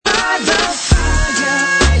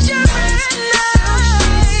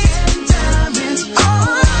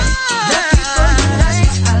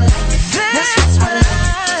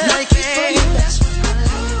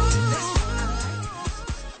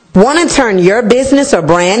Want to turn your business or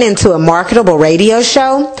brand into a marketable radio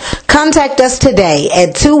show? Contact us today at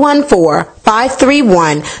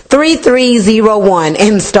 214-531-3301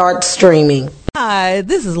 and start streaming. Hi,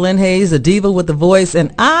 this is Lynn Hayes, a diva with a voice,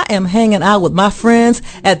 and I am hanging out with my friends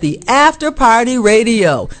at the After Party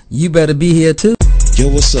Radio. You better be here too. Yo,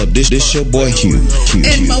 what's up? This your boy Hugh.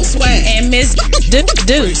 And Mo Swag. And Miss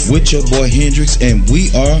Deuce. With your boy Hendrix, and we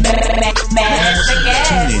are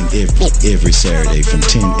Tune in every Saturday from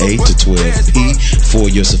 10 to 12 p for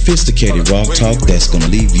your sophisticated rock talk that's gonna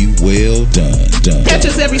leave you well done. Catch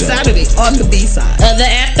us every Saturday on the B-side of the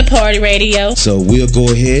After Party Radio. So we'll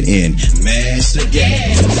go ahead and mash the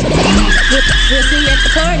gas. We'll see you at the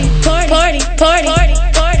party.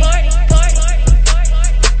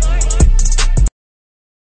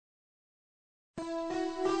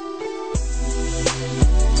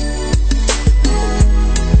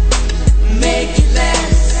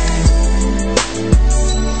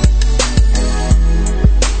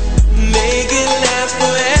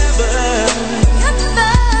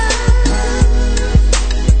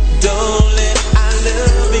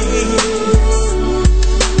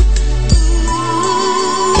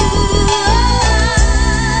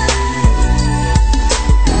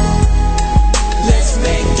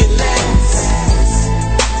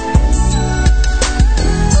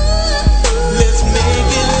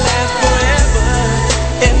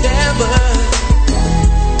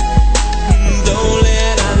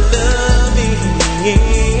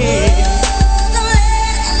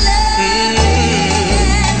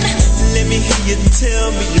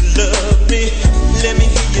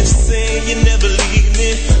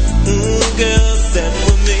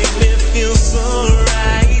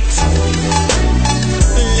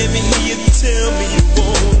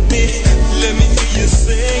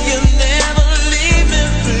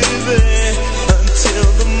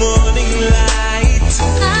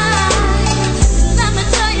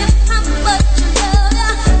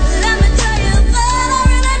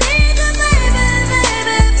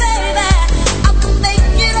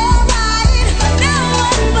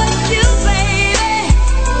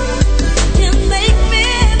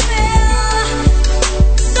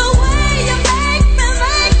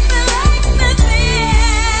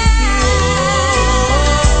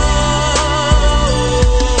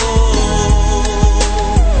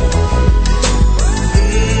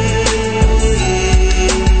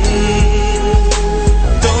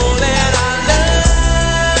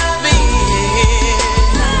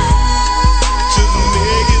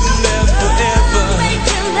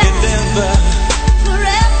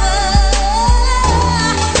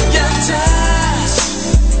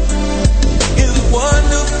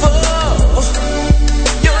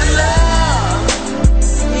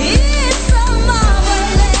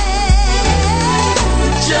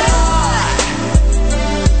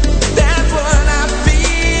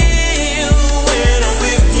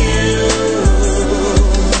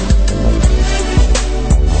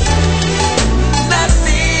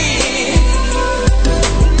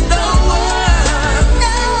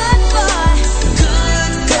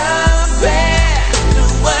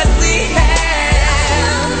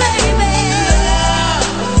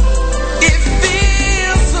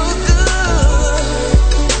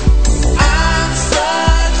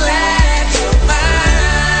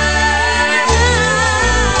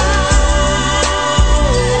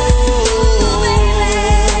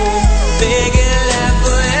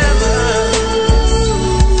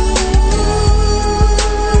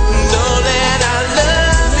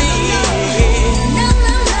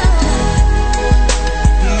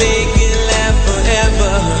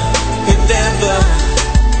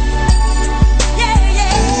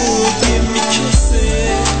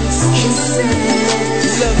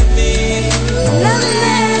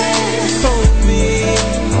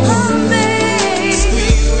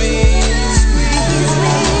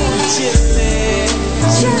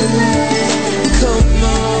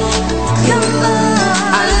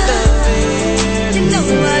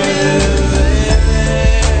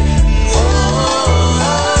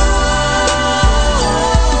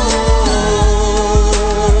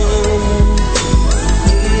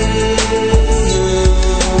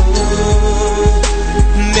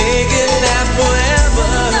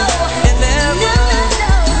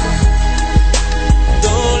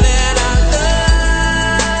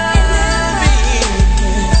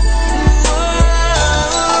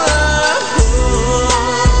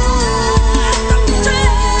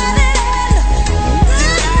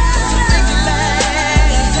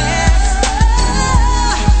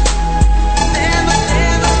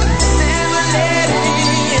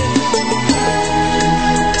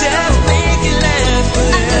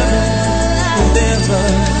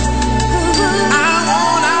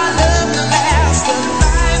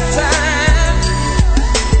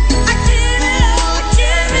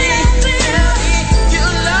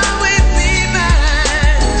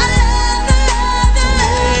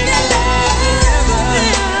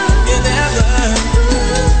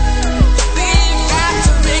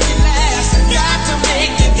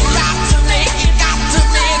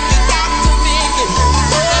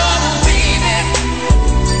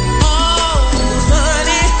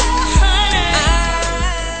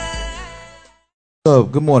 So,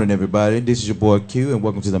 good morning, everybody. This is your boy Q, and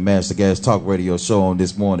welcome to the Master Gas Talk Radio Show on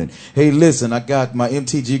this morning. Hey, listen, I got my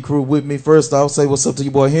MTG crew with me. First, I'll say what's up to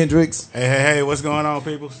your boy Hendrix. Hey, what's going on,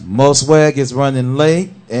 people? Mo Swag is running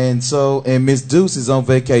late, and Miss Deuce is on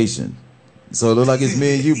vacation. So it look like it's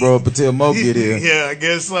me and you, bro, until Mo get here. Yeah, I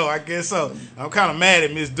guess so. I'm kind of mad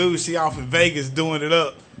at Miss Deuce. She off in Vegas doing it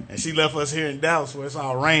up, and she left us here in Dallas where it's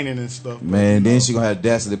all raining and stuff. Man, then she gonna have the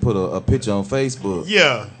audacity to put a picture on Facebook.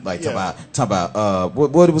 Yeah. Like, talk about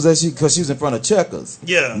what was that? Because she was in front of Checkers.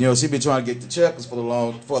 Yeah. You know, she been trying to get the Checkers for the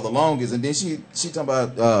longest, and then she talking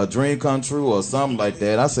about dream come true or something like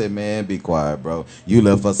that. I said, man, be quiet, bro. You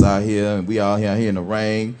left us out here, and we all here in the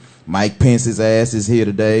rain. Mike Pence's ass is here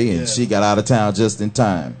today, and she got out of town just in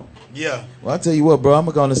time. Yeah. Well, I tell you what, bro. I'm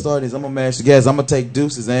gonna start this. I'm gonna mash the gas. I'm gonna take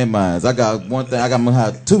Deuces and mines. I got one thing. I'm gonna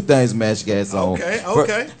have two things to mash the gas on.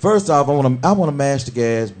 Okay. First off, I wanna mash the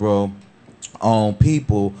gas, bro, on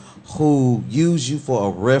people who use you for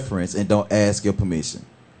a reference and don't ask your permission.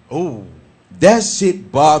 Ooh. That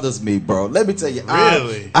shit bothers me, bro. Let me tell you.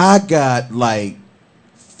 Really? I got like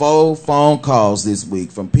 4 phone calls this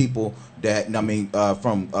week from people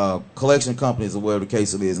from collection companies or whatever the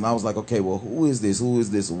case it is, and I was like, okay, well, who is this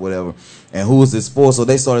or whatever, and who is this for? So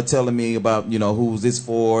they started telling me about, who's this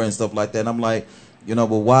for and stuff like that, and I'm like, well,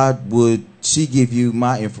 why would she give you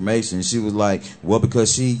my information? She was like, well,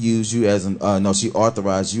 because she used you as she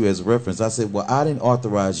authorized you as a reference. I said, well, I didn't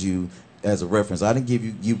authorize you as a reference. I didn't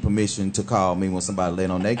give you permission to call me when somebody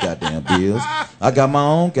laid on their goddamn bills. I got my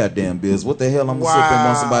own goddamn bills. What the hell I'm gonna sit there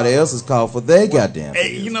on somebody else's call for their goddamn bills?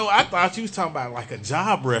 Hey, I thought you was talking about like a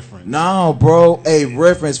job reference. No, bro, a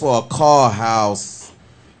reference for a car, house,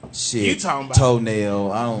 shit, you talking about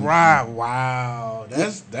toenail. I don't. Right? Wow,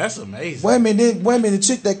 that's amazing. Wait a minute. The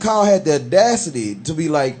chick that called had the audacity to be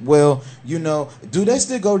like, well, do they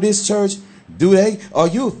still go to this church? Do they? Are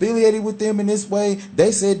you affiliated with them in this way?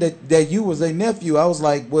 They said that you was their nephew. I was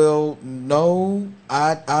like, well, no,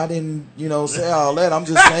 I didn't, say all that. I'm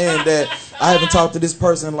just saying that I haven't talked to this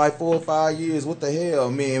person in like 4 or 5 years. What the hell?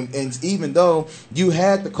 I mean, and even though you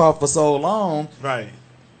had the car for so long, right?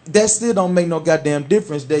 That still don't make no goddamn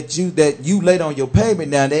difference that you late on your payment.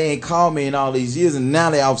 Now they ain't called me in all these years, and now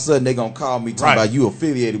they all of a sudden they gonna call me talking about you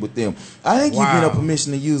affiliated with them. I didn't give you no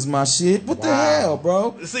permission to use my shit. What the hell,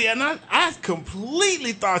 bro? See, and I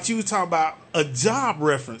completely thought you were talking about a job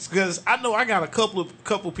reference, because I know I got a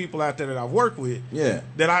couple people out there that I've worked with. Yeah.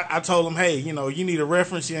 That I told them, hey, you need a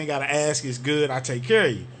reference, you ain't gotta ask, it's good, I take care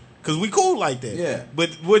of you. Because we cool like that. Yeah.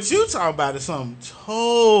 But what you talking about is something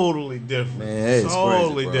totally different. Man, that is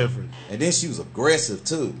totally crazy, bro. different. And then she was aggressive,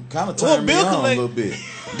 too. Kind of turned me on a little bit.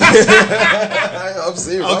 I'm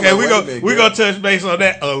serious. Okay, we're going to touch base on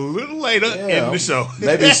that a little later in the show.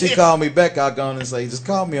 Maybe if she called me back, I'll go on and say, just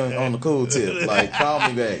call me on the cool tip. Like, call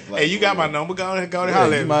me back. Like, hey, you got my number. Go ahead, holler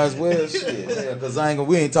at me. You might as well. Shit. Because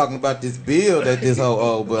we ain't talking about this bill that this whole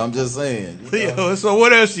owe, but I'm just saying. So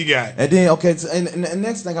what else you got? And then, okay, and the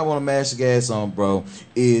next thing I want to mash the gas on, bro,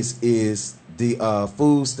 is the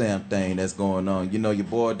food stamp thing that's going on. Your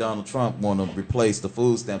boy Donald Trump want to replace the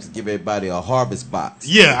food stamps and give everybody a harvest box.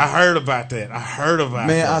 Yeah, I heard about that.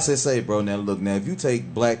 Man, I say, bro, now look, if you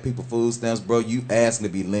take black people food stamps, bro, you asking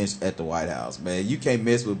to be lynched at the White House, man. You can't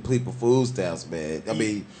mess with people food stamps, man. I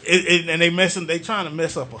mean, and they trying to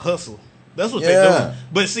mess up a hustle. That's what they're doing.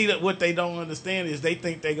 But see, that what they don't understand is they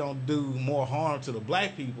think they're gonna do more harm to the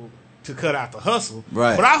black people to cut out the hustle.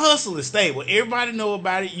 Right. But our hustle is stable. Everybody know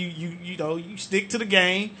about it. You stick to the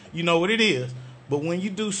game. You know what it is. But when you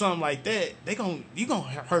do something like that, you gonna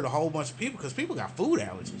hurt a whole bunch of people because people got food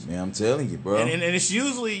allergies. Yeah, I'm telling you, bro. And it's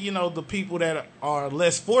usually the people that are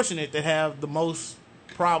less fortunate that have the most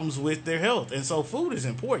problems with their health, and so food is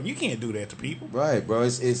important. You can't do that to people, right, bro?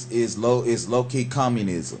 It's low key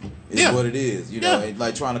communism. It's what it is,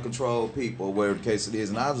 like trying to control people, whatever the case it is.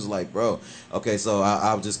 And I was like, bro, okay, so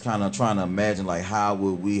I was just kind of trying to imagine like how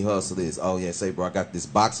would we hustle this? Oh yeah, say, bro, I got this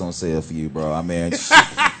box on sale for you, bro. I mean,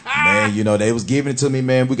 man, they was giving it to me,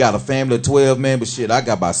 man. We got a family of 12, man, but shit, I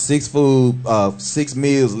got about 6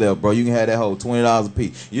 meals left, bro. You can have that whole $20 a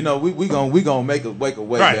piece. We gonna make a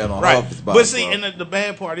way down on harvest box. But see, bro. And the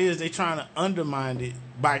bad part is they trying to undermine it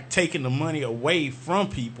by taking the money away from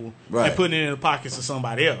people and putting it in the pockets of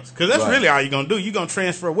somebody else. Because that's really all you're going to do. You're going to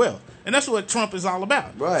transfer wealth. And that's what Trump is all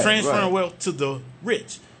about. Transferring wealth to the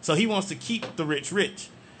rich. So he wants to keep the rich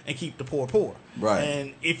and keep the poor poor. Right.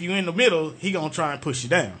 And if you're in the middle, he going to try and push you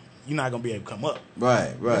down. You're not going to be able to come up.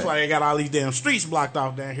 Right. That's why they got all these damn streets blocked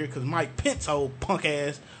off down here, because Mike Pence, old punk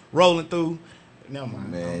ass, rolling through. Never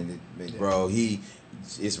mind. Man, bro,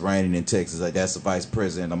 it's raining in Texas. Like, that's the vice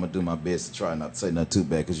president. I'm gonna do my best to try not to say nothing too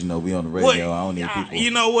bad, because we on the radio. Well, I don't need people.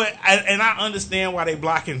 You know what? I understand why they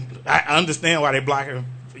blocking. I understand why they blocking.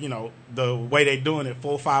 The way they doing it,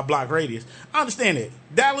 4 or 5 block radius. I understand it.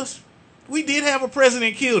 Dallas, we did have a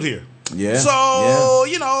president killed here. Yeah. So,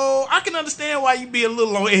 I can understand why you be a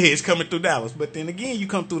little on edge coming through Dallas. But then again, you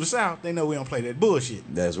come through the South, they know we don't play that bullshit.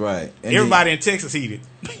 That's right. And everybody in Texas heated.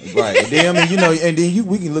 Right. And then,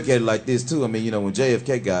 we can look at it like this, too. I mean, when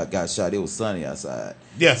JFK got shot, it was sunny outside.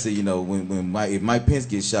 Yeah. See, if Mike Pence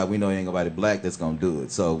gets shot, we know ain't nobody black that's going to do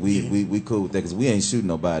it. So, we cool with that, because we ain't shooting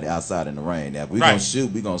nobody outside in the rain. Now, if we going to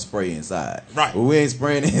shoot, we going to spray inside. Right. But we ain't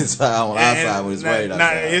spraying inside on outside when it's raining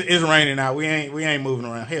outside. It's raining out. We ain't moving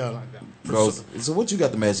around. Hell, like that. Bro, so what you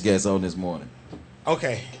got the match gas on this morning?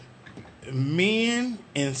 Okay. Men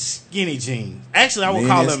in skinny jeans. Actually, I would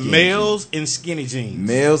call them males in skinny jeans.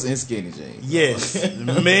 Males in skinny jeans. Yes.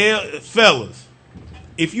 Fellas,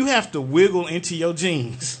 if you have to wiggle into your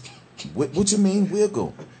jeans. What you mean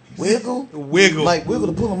wiggle? Wiggle? Wiggle. Like wiggle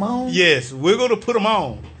to pull them on? Yes, wiggle to put them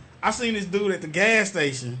on. I seen this dude at the gas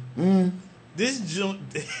station. This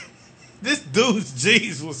dude's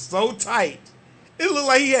jeans was so tight. It looked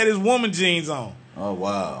like he had his woman jeans on. Oh,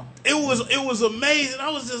 wow. It was amazing.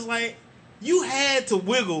 I was just like, you had to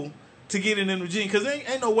wiggle to get in them jeans, because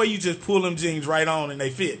ain't no way you just pull them jeans right on and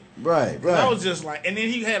they fit. Right. I was just like, and then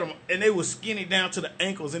he had them, and they were skinny down to the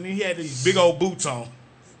ankles, and then he had these big old boots on.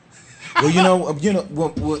 Well,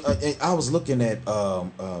 I was looking at,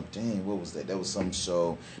 what was that? That was some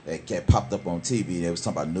show that popped up on TV. They was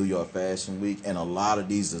talking about New York Fashion Week, and a lot of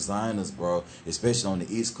these designers, bro, especially on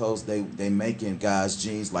the East Coast, they making guys'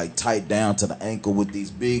 jeans like tight down to the ankle with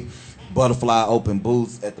these big butterfly open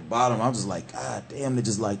boots at the bottom. I'm just like, God damn, they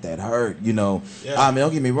just like that hurt, Yeah. I mean,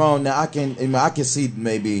 don't get me wrong. Now I can see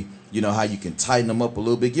maybe, how you can tighten them up a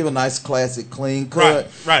little bit, give a nice classic clean cut,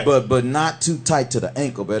 right. But not too tight to the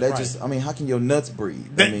ankle. But that just, how can your nuts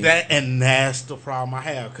breathe? And that's the problem I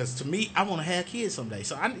have, because to me, I want to have kids someday,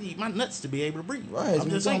 so I need my nuts to be able to breathe. Right, I'm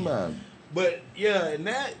just saying. But yeah, and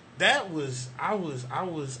that was I was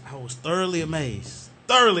thoroughly amazed.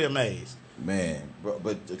 Man, bro,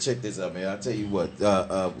 but check this out, man. I'll tell you what.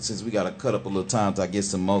 Since we got to cut up a little time to get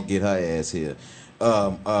some more, get her ass here.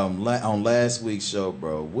 On last week's show,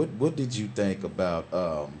 bro, what did you think about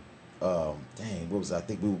what was I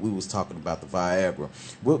think we was talking about the Viagra.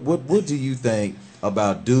 What do you think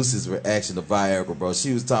about Deuce's reaction to Viagra, bro?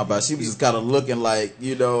 She was just kind of looking like,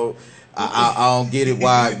 I don't get it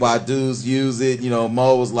why dudes use it.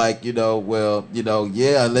 Mo was like,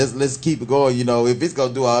 let's keep it going. If it's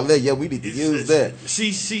gonna do all that, we need to use that.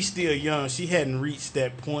 She's still young. She hadn't reached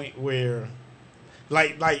that point where,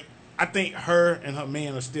 like I think her and her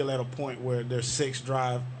man are still at a point where their sex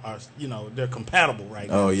drive are, they're compatible right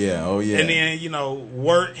now. Oh yeah. And then,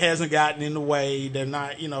 work hasn't gotten in the way. They're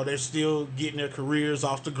not, they're still getting their careers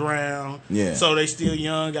off the ground. Yeah. So they still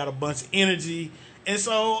young, got a bunch of energy. And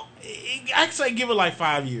so I say give her like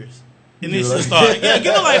 5 years. And then she'll start. Yeah,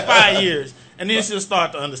 give her like 5 years. And then she'll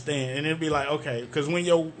start to understand. And it'll be like, okay, because when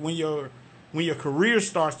your career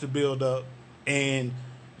starts to build up and,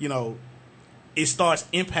 it starts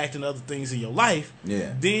impacting other things in your life,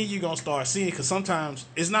 then you're going to start seeing, because sometimes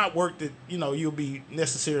it's not work that, you'll be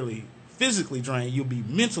necessarily physically drained, you'll be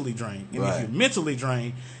mentally drained. And if you're mentally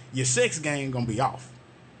drained, your sex game going to be off.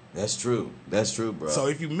 That's true, bro. So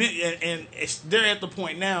if you, and they're at the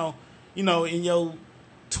point now, in your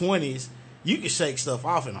 20s, you can shake stuff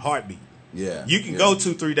off in a heartbeat. Yeah. You can go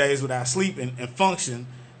 2-3 days without sleeping and function.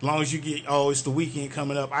 As long as you get, it's the weekend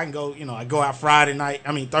coming up. I can go, I go out Thursday night,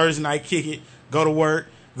 kick it, go to work,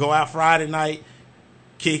 go out Friday night,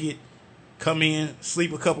 kick it, come in,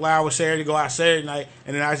 sleep a couple hours Saturday, go out Saturday night,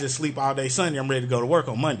 and then I just sleep all day Sunday. I'm ready to go to work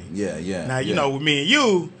on Monday. Yeah. Now, with me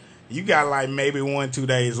and you got like maybe 1-2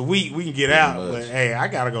 days a week. We can get out, but hey, I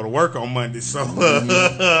got to go to work on Monday. So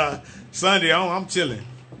Sunday, I'm chilling.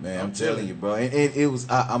 Man, I'm telling you, bro. And it was,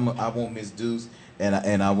 I won't miss Deuce.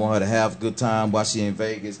 And I want her to have a good time while she in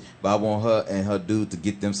Vegas, but I want her and her dude to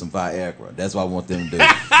get them some Viagra. That's what I want them to do.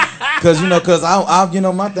 Because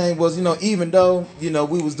I my thing was, even though,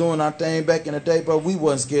 we was doing our thing back in the day, bro, we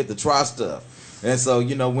wasn't scared to try stuff. And so,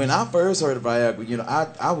 when I first heard of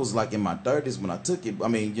Viagra, I was like in my 30s when I took it. I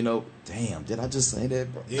mean, damn, did I just say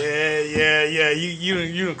that, bro? Yeah.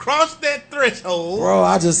 You done crossed that threshold. Bro,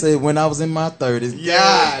 I just said when I was in my 30s.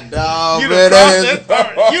 Yeah. God, dog,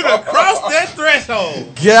 you done crossed that threshold.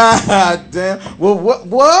 God damn. Well,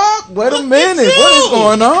 what? Wait a minute. What is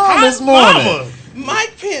going on this morning? Mama.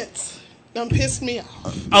 Mike Pence done pissed me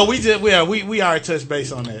off. Oh, we already touched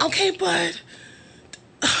base on that. Okay, but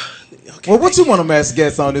Well, what you want to master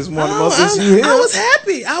guess on this morning, Mo, since you here? I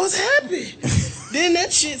was happy. Then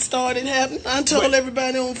that shit started happening. I told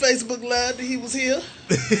everybody on Facebook Live that he was here.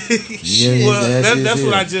 That's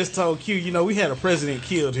what I just told Q. You know, we had a president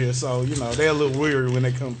killed here, so, you know, they're a little weary when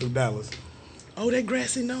they come through Dallas. Oh, that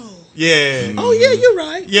grassy knoll. Yeah. Oh, yeah, you're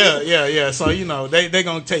right. Yeah. So, you know, they're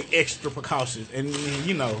going to take extra precautions. And,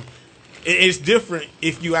 you know, it's different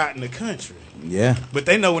if you out in the country. Yeah. But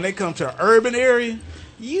they know when they come to an urban area,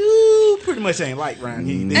 you pretty much ain't like around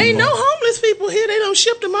here. Ain't no homeless people here. They don't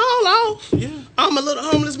ship them all off. Yeah. I'm a little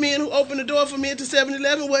homeless man who opened the door for me at the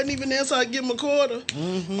 7-Eleven. Wasn't even there, so I give him a quarter.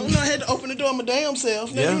 Mm-hmm. Oh, no, I had to open the door my damn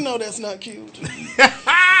self. Now, you know that's not cute.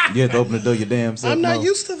 You had to open the door your damn self. I'm not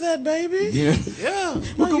used to that, baby. Yeah.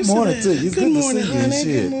 Well, good morning to you. It's Good morning, to see you and honey.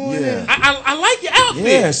 shit. Good morning. Yeah. I like your outfit.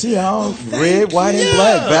 Yeah, she all red, white, and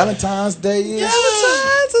black. Valentine's Day is.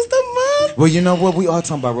 Valentine's is the month. Well, you know what? We are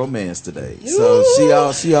talking about romance today. So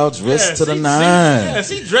she all dressed to the nines.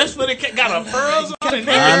 She dressed for the got her pearls on and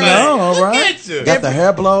everything. I know, all right. Look at you. Got the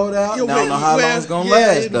hair blowed out. Now I don't know how long it's gonna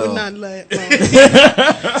last it though. Will not last.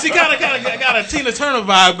 She got a Tina Turner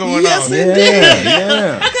vibe going Yes, on. it did.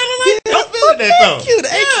 Yeah. I kind of like I'm feeling that though. Cute.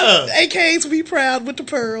 AKs would be proud with the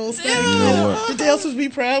pearls. You know what? The Deltas would be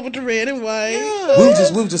proud with the red and white.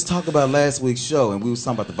 We were just talking about last week's show, and we was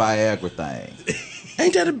talking about the Viagra thing.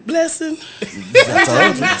 Ain't that a blessing? I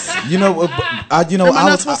told you. Am I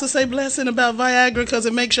not supposed to say blessing about Viagra because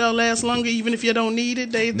it makes y'all last longer even if you don't need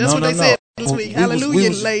it? That's what they said this week.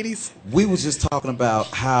 Hallelujah, ladies. We was just talking about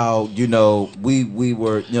how, we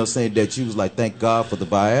were, saying that you was like, thank God for the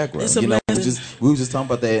Viagra. It's a blessing. We was just talking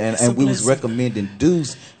about that, and we was recommending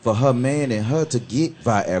Deuce for her man and her to get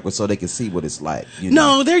Viagra so they can see what it's like.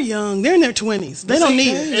 No, they're young. They're in their 20s. They don't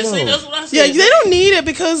need it. See, that's what I said. Yeah, they don't need it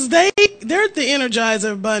because they're the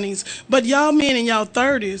Energizer bunnies. But y'all men in y'all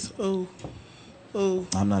 30s, ooh.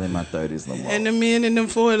 I'm not in my 30s no more. And the men in them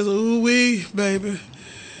 40s, ooh-wee, baby.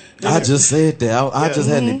 I just said that. I just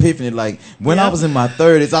had an epiphany. Like, when I was in my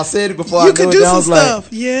 30s, I said it before you I could knew do it. some I was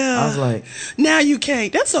stuff. Like, I was like, now you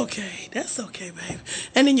can't. That's okay, baby.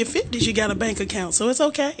 And in your 50s, you got a bank account, so it's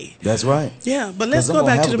okay. That's right. Yeah, but let's go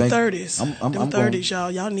back to them 30s. Them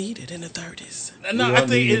 30s, y'all need it in the 30s. No, I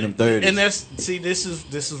think in them 30s. And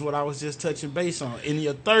this is what I was just touching base on. In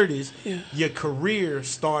your 30s, your career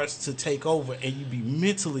starts to take over, and you be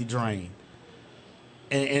mentally drained.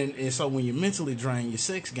 And so when you're mentally drained, your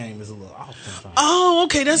sex game is a little off sometimes. Oh,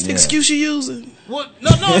 okay. That's the excuse you're using. Well, no.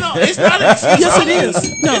 It's not an excuse. Yes, it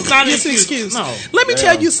is. No, it's not an excuse. No. Let me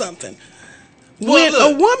tell you something. When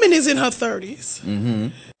a woman is in her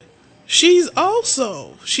 30s, she's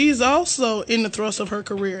also in the thrust of her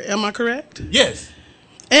career. Am I correct? Yes.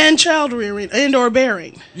 And child rearing and/or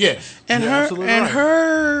bearing. Yes. And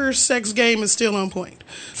her sex game is still on point.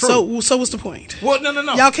 True. So what's the point? Well, no.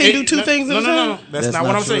 Y'all can't do two things at a time? No. That's not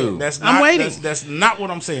what I'm saying. I'm waiting. That's not what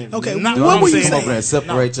I'm saying. Okay. What were you saying? Come over and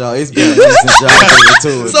separate y'all. It's been since y'all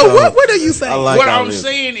to it. So what are you saying? What I'm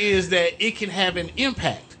saying is that it can have an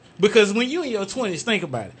impact. Because when you in your 20s, think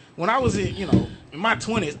about it. When I was in my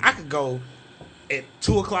 20s, I could go at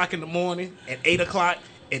 2 o'clock in the morning, at 8 o'clock,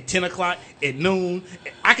 at 10 o'clock, at noon.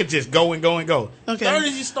 I could just go and go and go. Okay.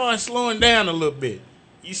 30s, you start slowing down a little bit.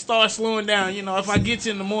 You start slowing down. If I get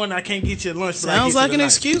you in the morning, I can't get you at lunch. Sounds like an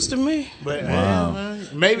excuse to me. But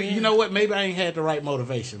maybe, you know what? Maybe I ain't had the right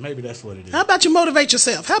motivation. Maybe that's what it is. How about you motivate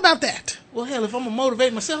yourself? How about that? Well, hell, if I'm going to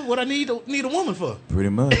motivate myself, what I need a woman for? Pretty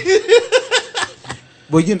much.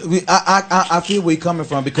 Well, I feel where you're coming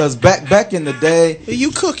from because back in the day,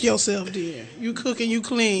 you cook yourself, dear. You cook and you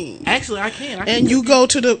clean. Actually, I can. And you go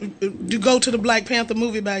to the Black Panther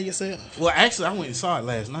movie by yourself. Well, actually, I went and saw it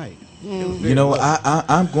last night. You know what?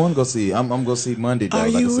 I'm going to go see. I'm going to see Monday. Though, Are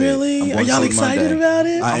you really? Are y'all excited about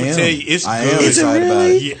it? I'm gonna tell you, it's good. Is it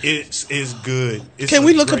really? Yeah, it's good. Can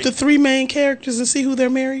we look up the 3 main characters and see who they're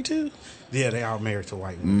married to? Yeah, they all married to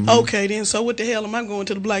white women. Okay, then. So what the hell am I going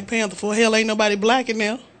to the Black Panther for? Hell, ain't nobody black in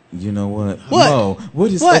there. You know what? What? Mo,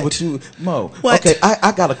 what is up with you? Mo. What? Okay,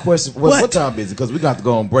 I got a question. What time is it? Because we're going to have to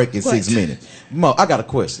go on break in 6 minutes. Mo, I got a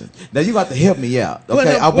question. Now, you got to help me out.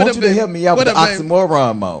 Okay, I want you to help me out with the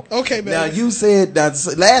oxymoron, Mo. Okay, baby. Now, you said that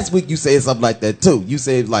last week you said something like that, too. You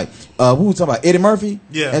said, like, who was talking about? Eddie Murphy?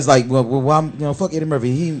 Yeah. It's like, well, I'm, fuck Eddie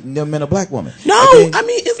Murphy. He never met a black woman. No, I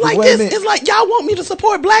mean, it's like this. It's like y'all want me to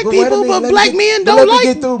support black people, but black men don't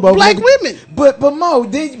like black women. But Mo,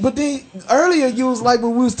 then earlier you was like,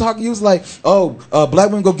 when we was talking, you was like, oh, black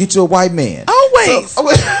women go get you a white man. Always.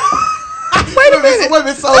 Wait a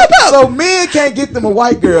minute. So men can't get them a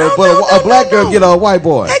white girl, but a black girl get a white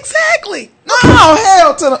boy. Exactly. No,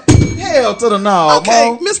 hell to the no. Okay,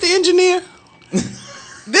 Mo. Mr. Engineer.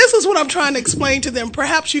 This is what I'm trying to explain to them.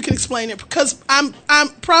 Perhaps you can explain it because I'm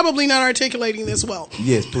probably not articulating this well.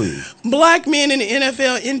 Yes, please. Black men in the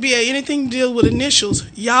NFL, NBA, anything to deal with initials,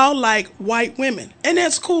 y'all like white women. And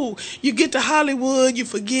that's cool. You get to Hollywood, you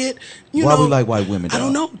forget. Why we like white women, though? I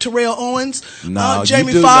don't know. Terrell Owens, no,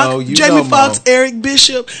 Jamie Foxx, Eric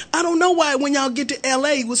Bishop. I don't know why when y'all get to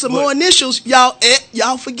LA with some more initials,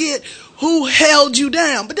 y'all forget who held you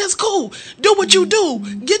down. But that's cool. Do what you do.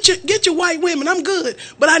 Get your white women. I'm good.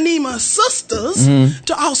 But I need my sisters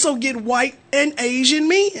to also get white and Asian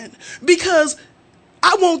men. Because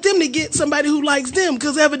I want them to get somebody who likes them,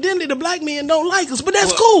 because evidently the black men don't like us. But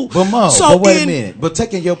that's cool. But Mo, but wait a minute. But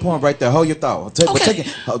taking your point right there, hold your thought.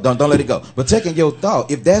 Don't let it go. But taking your thought,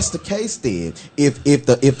 if that's the case, then if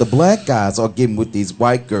the black guys are getting with these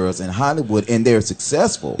white girls in Hollywood and they're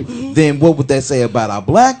successful, then what would that say about our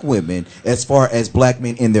black women as far as black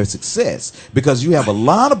men in their success? Because you have a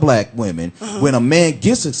lot of black women, when a man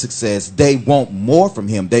gets a success, they want more from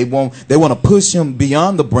him. They want to push him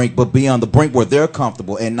beyond the brink, but beyond the brink where they're comfortable,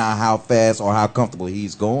 and not how fast or how comfortable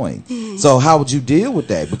he's going. So how would you deal with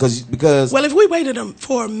that? Because well, if we waited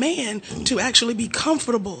for a man to actually be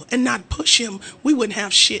comfortable and not push him, we wouldn't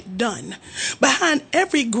have shit done. Behind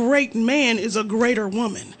every great man is a greater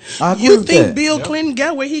woman. You think Bill Clinton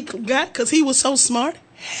got where he got because he was so smart?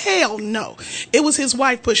 Hell no. It was his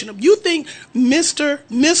wife pushing him. You think Mr.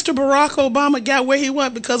 Barack Obama got where he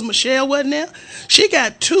went because Michelle wasn't there? She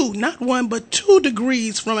got 2, not 1, but 2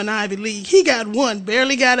 degrees from an Ivy League. He got 1,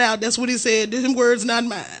 barely got out. That's what he said. Them words not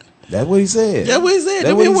mine. That's what he said. That's what he said.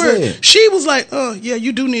 That's what he said. She was like, yeah,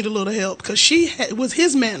 you do need a little help, because she was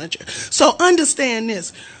his manager. So understand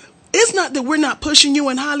this. It's not that we're not pushing you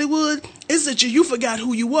in Hollywood. It's that you forgot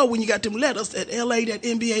who you were when you got them letters at LA, that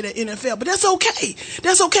NBA, that NFL. But that's okay.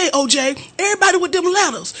 That's okay, OJ. Everybody with them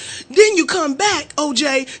letters. Then you come back,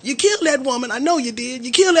 OJ. You killed that woman. I know you did.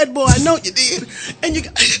 You killed that boy. I know you did. And you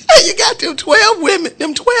got them 12 women,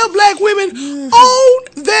 them 12 black women on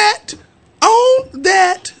that.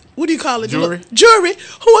 What do you call it? Jury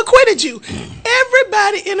who acquitted you.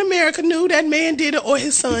 Everybody in America knew that man did it or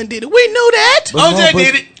his son did it. We knew that. OJ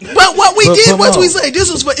did it. But what we did was we say,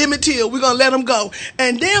 this was for Emmett Till. We're going to let him go.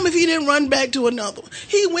 And damn if he didn't run back to another one.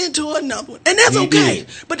 He went to another one. And that's okay.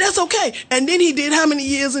 But that's okay. And then he did how many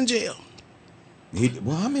years in jail?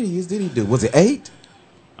 How many years did he do? Was it 8?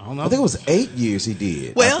 I don't know. I think it was 8 years he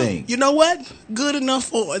did. Well, you know what? Good enough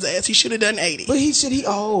for his ass. He should have done 80. But he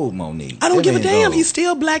old, Monique. I don't give a damn. He's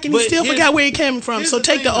still black and he still forgot where he came from. So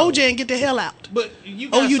take the OJ and get the hell out. But you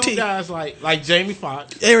got some guys like Jamie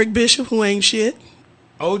Foxx, Eric Bishop, who ain't shit.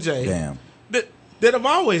 OJ. Damn. That have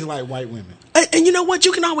always liked white women. And you know what?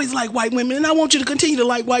 You can always like white women, and I want you to continue to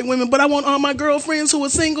like white women, but I want all my girlfriends who are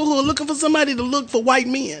single, who are looking for somebody to look for white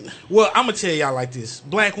men. Well, I'm going to tell y'all like this.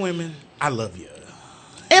 Black women, I love you.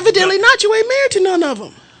 Evidently not. You ain't married to none of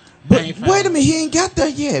them. But wait a minute, he ain't got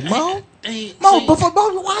that yet, Mo. Mo,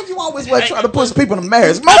 why you always try to push people to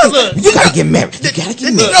marriage? Mo, you gotta get married. You gotta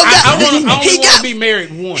get married. I want to be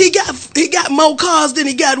married once. He got more cars than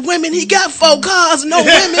he got women. He got 4 cars, no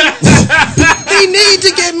women. He need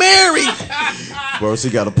to get married. Bro,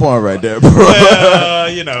 she got a point right there, bro. Well,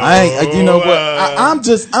 you know. You know what?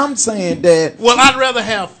 I'm saying that. Well, I'd rather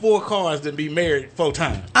have 4 cars than be married 4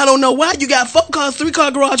 times. I don't know why. You got 4 cars,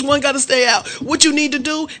 3-car garage, 1 got to stay out. What you need to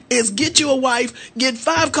do is get you a wife, get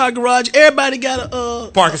 5-car garage. Everybody got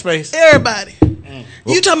a parking space. Everybody.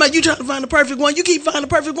 You talking about you trying to find the perfect one. You keep finding the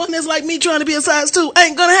perfect one. That's like me trying to be a size 2.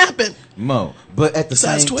 Ain't gonna happen. Mo, but at the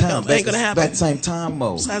size same 12, time, ain't gonna happen. At the same time,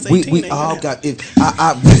 Mo, size 18 we all got it.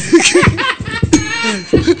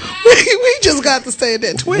 We just got to stay at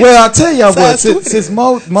that 20. Well, I'll tell y'all what. Since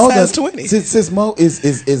Mo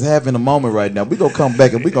is having a moment right now, we gonna come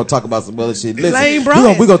back and we gonna talk about some other shit. Listen,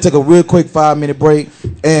 we're gonna take a real quick 5-minute break,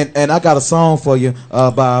 and I got a song for you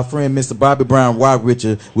by our friend Mr. Bobby Brown, Rob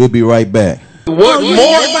Richard. We'll be right back. What more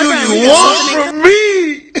do you want from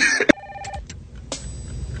me?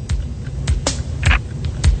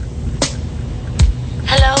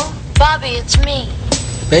 Hello, Bobby, it's me.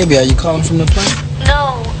 Baby, are you calling from the plane?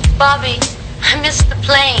 No, Bobby, I missed the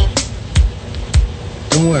plane.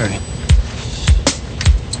 Don't worry.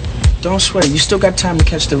 Don't sweat. You still got time to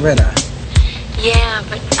catch the red eye. Yeah,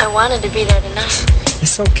 but I wanted to be there tonight.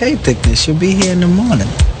 It's okay, Thickness. You'll be here in the morning.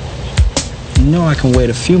 You know I can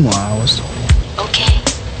wait a few more hours. Okay.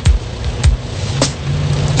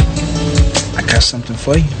 I got something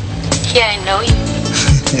for you. Yeah, I know you.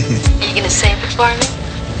 Are you gonna save it for me?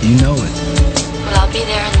 You know it. Well, I'll be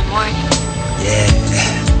there in the morning. Yeah.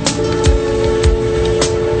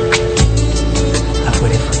 I've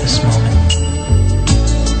waited for this moment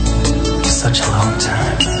for such a long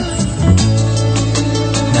time.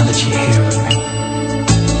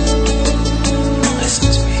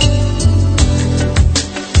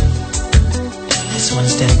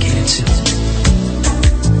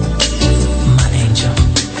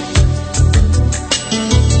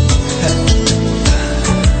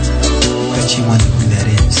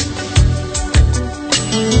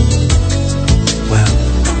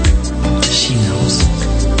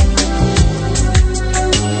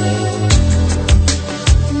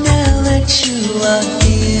 are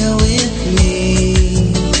here with me.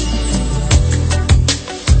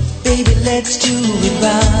 Baby, let's do it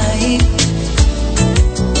right.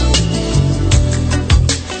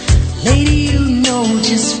 Lady, you know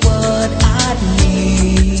just what I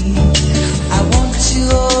need. I want to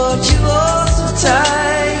hold you all so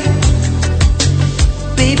tight.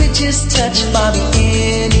 Baby, just touch Bobby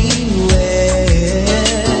anywhere.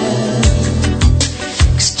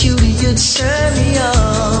 'Cause cutie, you turn me on.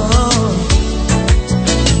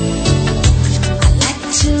 I like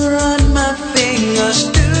to run my fingers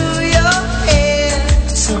through your hair.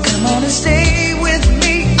 So come on and stay with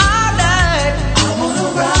me all night. I wanna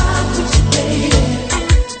rock with you, baby,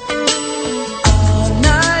 all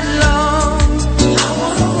night long. I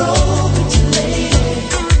wanna roll with you, lady,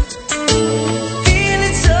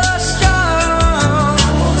 feeling so strong. I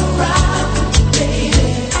wanna rock with you, baby,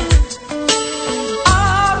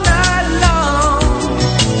 all night long.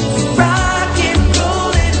 Rockin',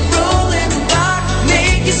 rollin', rollin', rock,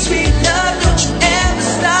 make it sweet love, don't you ever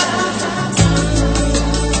stop.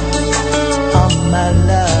 Oh my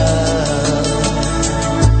love,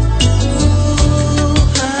 ooh,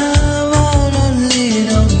 I want a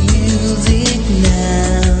little music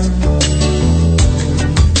now.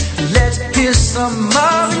 Let's hear some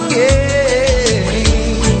Marvin Gaye.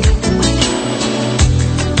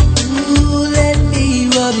 Ooh, let me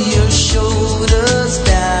rub your shoulders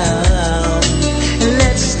down.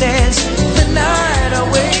 Let's dance the night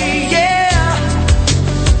away, yeah.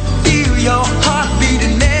 Feel your heart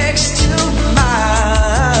beating next to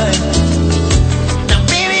mine. Now,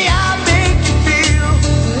 baby, I'll make you feel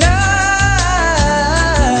nice.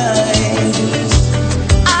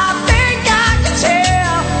 I think I can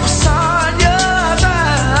tell what's on your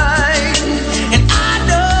mind, and I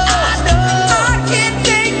know I can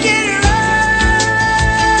make it right,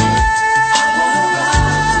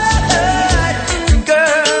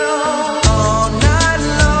 girl, all night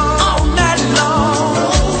long,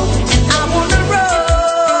 and I wanna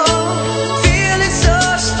roll, feeling so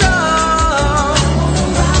strong,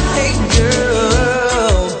 hey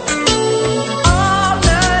girl, all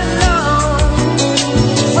night long,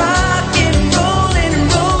 rockin', rollin',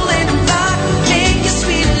 rollin', rock, make it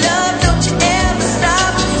sweet love, don't you ever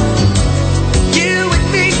stop. You and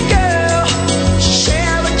me, girl,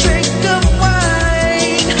 share a drink of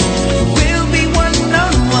wine. We'll be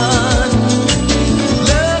one-on-one,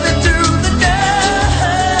 loving through the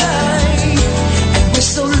night. And we're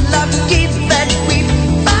so lucky that we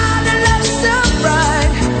found a love so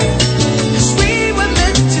bright. 'Cause we were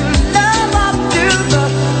meant to love all through the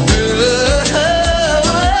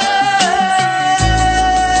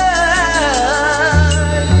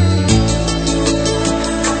night.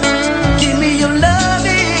 Give me your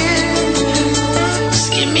loving,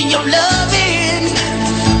 just give me your loving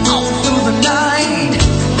all through the night,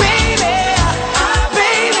 baby,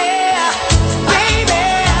 baby, baby,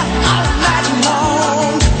 all night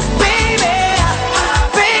long, baby,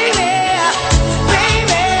 baby,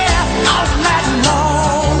 baby, all night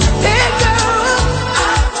long, hey girl,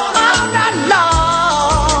 all night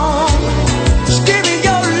long. Just give me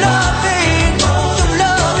your loving, your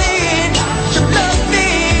loving, your loving.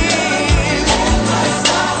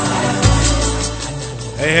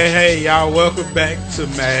 Hey, y'all, welcome back to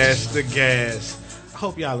Master Gas. I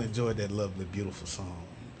hope y'all enjoyed that lovely, beautiful song.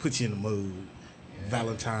 Put you in the mood.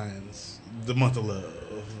 Valentine's, the month of love,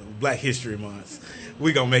 Black History Month.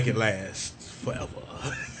 We gonna make it last forever.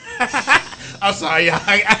 I'm sorry, y'all.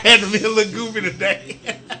 I had to be a little goofy today.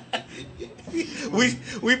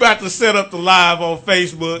 we about to set up the live on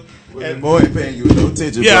Facebook. And more ain't paying you no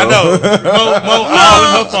attention, Yeah, I bro. know. Mo all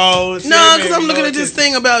in her phone. No, because I'm looking at this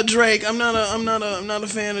thing about Drake. I'm not a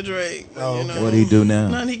fan of Drake. Oh, You okay. know. What do he do now?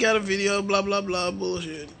 None. He got a video. Blah blah blah.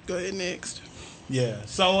 Bullshit. Go ahead next. Yeah.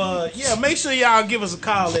 So yeah, make sure y'all give us a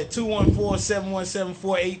call at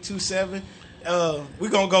 214-717-4827. We're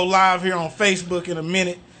gonna go live here on Facebook in a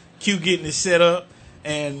minute. Q getting it set up.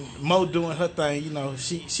 And Mo doing her thing, you know,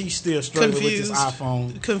 she's still struggling with this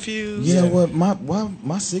iPhone. Confused. You know what?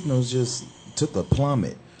 My signals just took a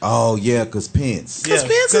plummet. Oh yeah, cause Pence. Because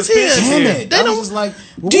Pence is here. Damn it! They I was don't. just like,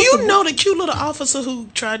 Do you know the cute little officer who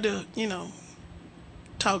tried to,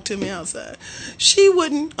 talk to me outside? She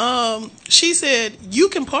wouldn't. She said you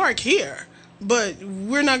can park here, but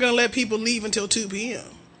we're not going to let people leave until 2 p.m.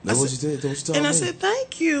 That's what you said. That's what you told And me. I said,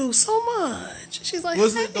 thank you so much. She's like,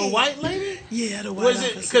 Was it the white lady? Yeah, the white Was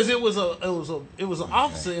officer. it because it was an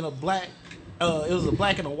officer in a black. It was a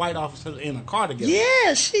black and a white officer in a car together.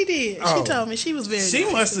 Yeah, she did. Oh. She told me she was very. She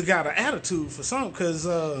nice. must have got an attitude for something because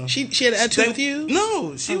she had an attitude with you.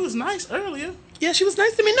 No, she was nice earlier. Yeah, she was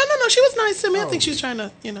nice to me. No, she was nice to me. I think she was trying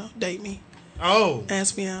to date me. Oh.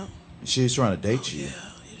 Asked me out. She's trying to date you.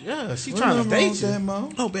 Yeah, she's trying to date you.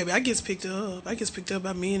 Oh, baby, I gets picked up. I gets picked up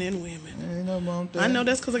by men and women. Ain't no wrong with that. I know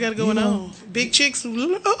that's because I got it going on. Big chicks.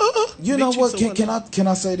 You know what? Can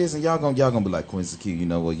I say this? And y'all gonna be like, Quincy Q, you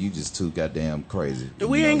know what? You just too goddamn crazy.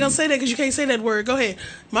 We ain't gonna say that because you can't say that word. Go ahead.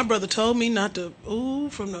 My brother told me not to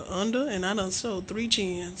from the under, and I done sold 3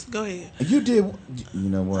 chins. Go ahead. You did. You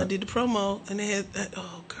know what? I did the promo, and they had that.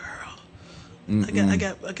 Oh, girl. Mm-mm. I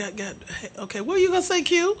got. Okay, what were you gonna say,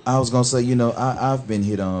 Q? I was gonna say, I've been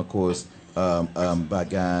hit on, of course, by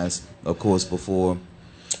guys, of course, before,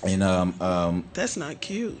 and That's not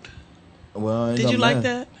cute. Well, did you like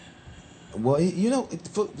that? Well,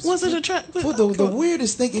 was it attractive? For the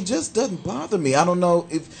weirdest thing, it just doesn't bother me. I don't know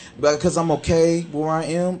because I'm okay where I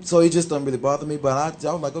am, so it just doesn't really bother me. But I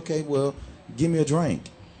was like, okay, well, give me a drink.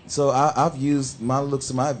 So I've used my looks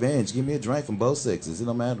to my advantage. Give me a drink from both sexes. It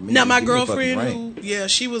don't matter to me. Now my girlfriend,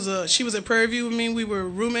 she was at Prairie View with me. We were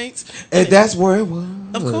roommates, and that's where it was.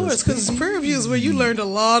 Of course, because Prairie View is where you learned a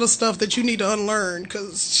lot of stuff that you need to unlearn.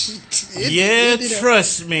 Trust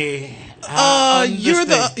me. You're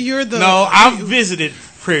the. No, I've visited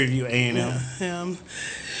Prairie View A&M. Yeah.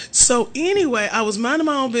 So anyway, I was minding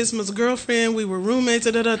my own business. My girlfriend, we were roommates.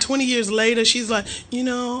 20 years later, she's like,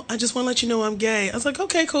 I just want to let you know I'm gay. I was like,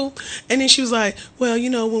 okay, cool. And then she was like, well,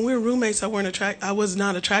 when we were roommates, I was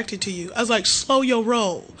not attracted to you. I was like, slow your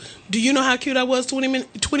roll. Do you know how cute I was 20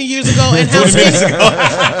 years ago and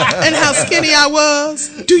how skinny I was?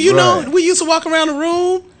 Do you know we used to walk around the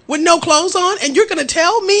room with no clothes on, and you're gonna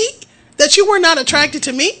tell me that you were not attracted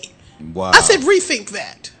to me? Wow. I said, rethink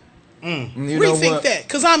that. Rethink that,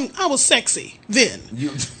 because I was sexy then.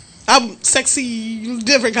 I'm sexy,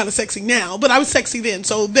 different kind of sexy now, but I was sexy then,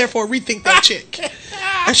 so therefore rethink that chick.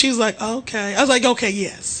 And she's like, okay. I was like, okay,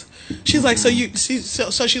 yes. She's like, so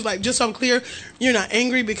she's like, just so I'm clear, you're not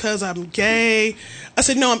angry because I'm gay. I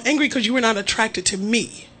said, no, I'm angry because you were not attracted to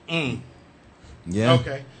me. Yeah.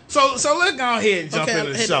 Okay. So let's go ahead and jump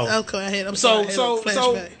into the show. Okay, ahead. I'm sorry. So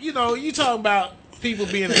you talk about people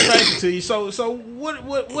being attracted to you. So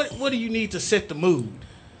what do you need to set the mood,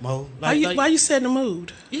 Mo? Why you setting the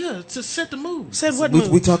mood? Yeah, to set the mood. Set what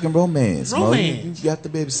mood? We talking romance. Romance. Mo. You got to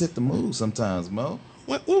be able to set the mood sometimes, Mo.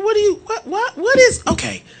 What is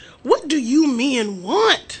okay? What do you men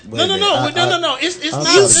want? No. It's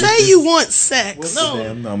not. You say you want sex. What's the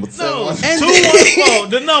damn number? No.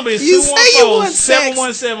 214. The number is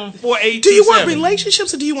 214-717-4827. Do you want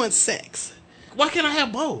relationships or do you want sex? Why can't I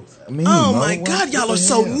have both? Oh my God, y'all are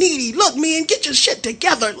so needy. Look, man, get your shit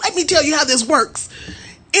together. Let me tell you how this works.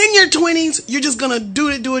 In your 20s, you're just gonna do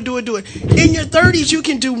it. In your 30s, you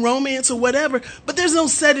can do romance or whatever, but there's no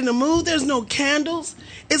setting the mood. There's no candles.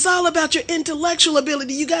 It's all about your intellectual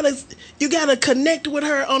ability. You gotta connect with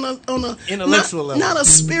her on a intellectual level, not a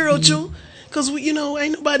spiritual. Because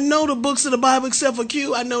ain't nobody know the books of the Bible except for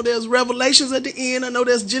Q. I know there's Revelations at the end. I know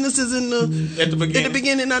there's Genesis at the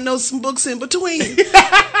beginning. I know some books in between.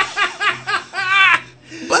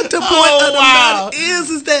 But the point of the matter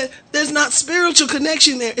is that there's not spiritual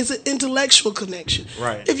connection there. It's an intellectual connection.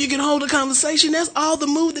 Right. If you can hold a conversation, that's all the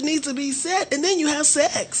mood that needs to be set, and then you have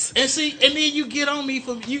sex. And then you get on me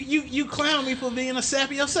for you clown me for being a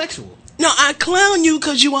sapiosexual. No, I clown you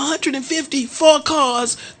because you 150, 4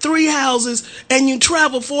 cars, 3 houses, and you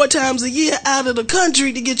travel 4 times a year out of the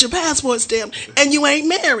country to get your passport stamped, and you ain't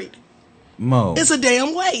married. Mo. It's a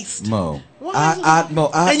damn waste. Mo.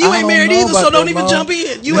 And you ain't married either, so don't even jump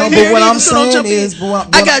in. You ain't married either, so don't jump in.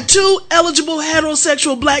 I got 2 eligible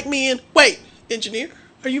heterosexual black men. Wait, engineer,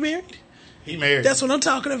 are you married? He married. That's what I'm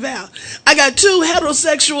talking about. I got 2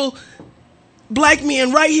 heterosexual black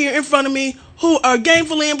men right here in front of me who are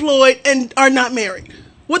gainfully employed and are not married.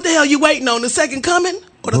 What the hell you waiting on? The second coming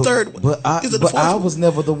or the third one? But I was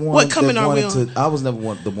never the one. What coming are we on? I was never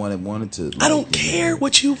the one that wanted to. I don't care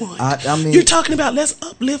what you want. I mean, you're talking about let's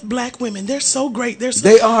uplift black women. They're so great.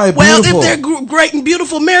 They are beautiful. Well, if they're great and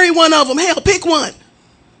beautiful, marry one of them. Hell, pick one.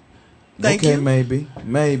 Thank you. Maybe.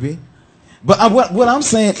 But what I'm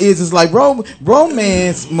saying is like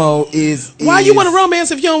romance, Mo, is why you want to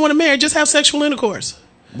romance if you don't want to marry? Just have sexual intercourse.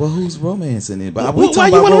 Well, who's romancing it? But why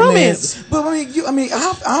you want to romance? But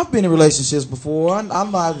I've been in relationships before. I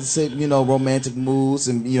like to say, romantic moves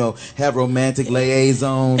and have romantic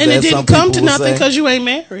liaisons. And it didn't come to nothing because you ain't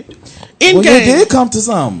married. It did come to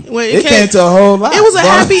something. Well, it came to a whole lot. It was a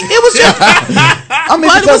happy. It was just.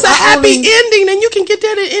 But it was a happy ending. Then you can get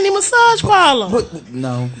that at any massage parlor. But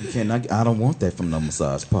no, you can't. I don't want that from no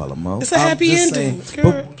massage parlor, Mo. It's a happy ending.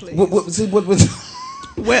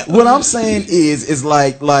 What I'm saying is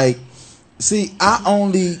like I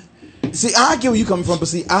get where you coming from,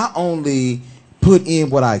 but I only put in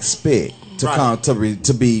what I expect to come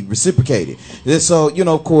to be reciprocated. And so,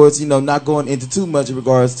 of course, not going into too much in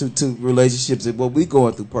regards to relationships and what we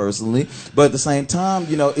going through personally, but at the same time,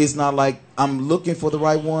 it's not like I'm looking for the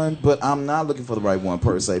right one, but I'm not looking for the right one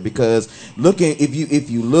per se, because if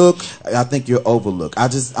you look, I think you're overlooked.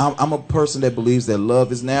 I'm a person that believes that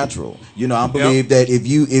love is natural. I believe that if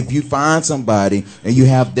you find somebody and you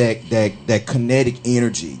have that kinetic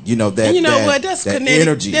energy, that's kinetic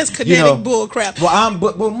energy. That's kinetic bull crap. Well,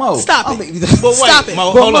 but Mo, stop it. Stop it.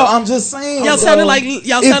 Mo, I'm just saying. Y'all sounded like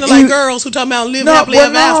girls who talking about live happily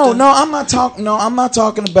ever after. No, I'm not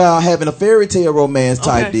talking about having a fairy tale romance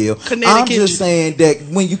type deal. I'm just saying that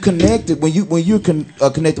when you connected, when you're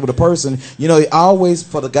connected with a person, it always,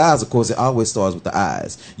 for the guys, of course, it always starts with the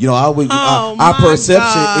eyes. Our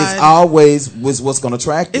perception is always what's going to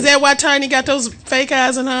attract. Is that why Tiny got those fake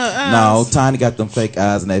eyes in her eyes? No, Tiny got them fake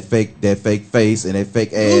eyes and that fake face and that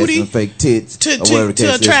fake ass Booty and fake tits to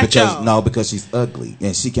attract y'all. No, because she's ugly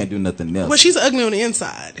and she can't do nothing else. Well, she's ugly on the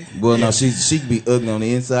inside. Well, no, she can be ugly on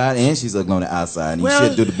the inside and she's ugly on the outside. And you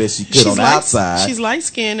should do the best she could on the outside. She's light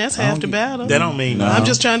skinned. That's half the battle. That don't mean I'm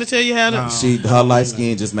just trying to tell you how to. Her light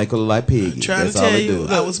skin just make her look like Piggy. Trying to tell you,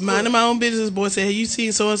 I was minding my own business. Boy said, "Hey, you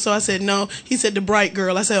seen so and so?" I said, "No." He said, "The bright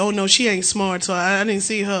girl." I said, "Oh no, she ain't smart." So I didn't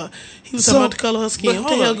see her. He was talking about the color of her skin. What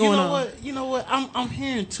the hell going on? You know what? I'm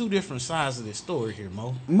hearing two different sides of this story here,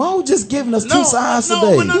 Mo. Mo just giving us two sides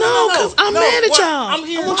today. No, because I'm mad at y'all.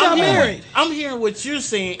 I want y'all married. I'm hearing what you're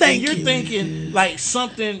saying, and you're thinking like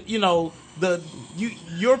something.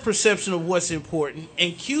 Your perception of what's important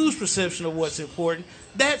and Q's perception of what's important.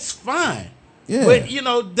 That's fine. Yeah. But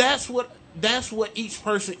that's what each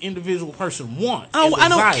individual person wants. I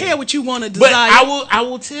don't care what you want to desire. But I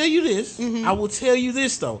will tell you this. Mm-hmm. I will tell you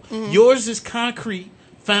this though. Mm-hmm. Yours is concrete,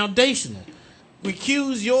 foundational. With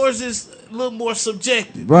Q's, yours is a little more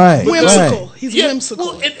subjective. Right. Whimsical. Right. He's whimsical.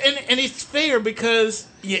 Well, and it's fair because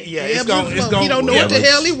it's going. He don't know what the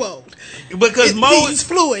hell he wants. Because he's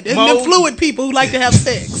fluid. And the fluid people who like to have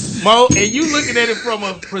sex. Mo, and you looking at it from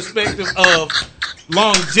a perspective of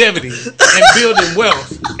longevity and building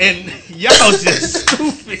wealth, and y'all just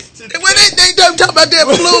stupid. When they talk about that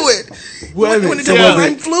fluid,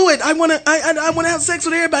 I'm fluid. I want to have sex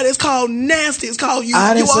with everybody. It's called nasty. It's called you.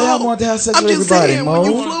 I didn't say I want to have sex with everybody. I'm just saying, when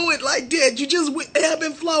you fluid like that, you just ebb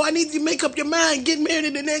and flow. I need you to make up your mind. Get married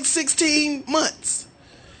in the next 16 months.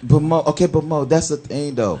 But Mo, that's the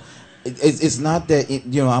thing though. It's not that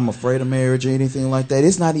I'm afraid of marriage or anything like that.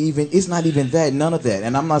 It's not even that. None of that.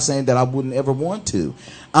 And I'm not saying that I wouldn't ever want to.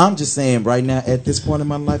 I'm just saying right now at this point in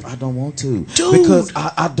my life I don't want to. Dude. Because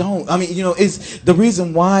I don't. I mean, it's the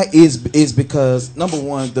reason why is because number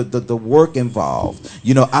one, the work involved.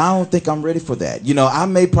 I don't think I'm ready for that. I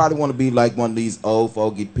may probably want to be like one of these old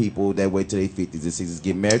fogey people that wait till they 50s and 60s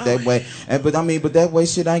get married that way. But that way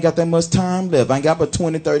shit, I ain't got that much time left. I ain't got but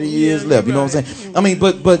 20, 30 years left. You know what I'm saying? I mean,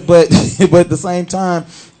 but but at the same time,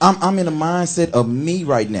 I'm in a mindset of me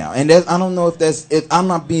right now, and I don't know if I'm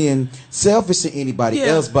not being selfish to anybody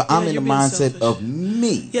else, but I'm in the mindset of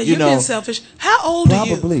me. Yeah, you're being selfish. How old are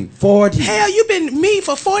you? Probably 40. Hell, you've been me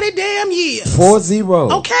for 40 damn years. 40.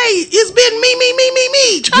 Okay, it's been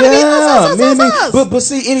me. Trying to be us. But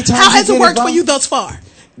see, anytime how has it worked for you thus far?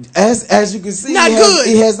 As you can see, not good.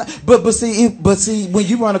 It has not, but see, when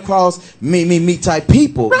you run across me type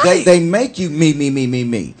people, right. they make you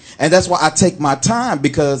me, and that's why I take my time,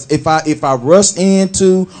 because if I rush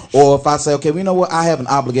into, or if I say, okay, well, you know what, I have an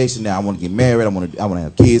obligation now. I want to get married. I want to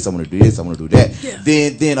have kids. I want to do this. I want to do that. Yeah.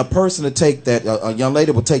 Then a person will take that. A young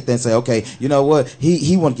lady will take that and say, okay, you know what,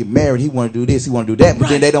 he want to get married. He want to do this. He want to do that. But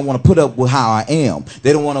then they don't want to put up with how I am.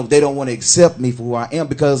 They don't want to accept me for who I am,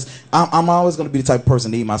 because I'm always going to be the type of person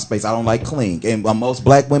that need my space. I don't like cling, and most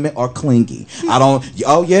black women are clingy. I don't.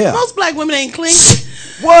 Oh yeah. Most black women ain't clingy.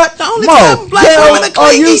 What? The only time black women are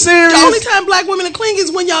clingy. Are you serious? The only time black women are clingy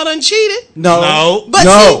is when y'all done cheated. No. But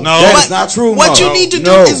that is not true. What you need to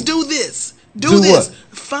do is do this. Do this. What?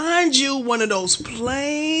 Find you one of those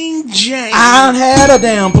plain Jane. I done had a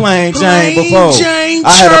damn plain Jane before. Jane,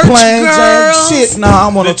 I had a plain girls. Jane. Shit, no, I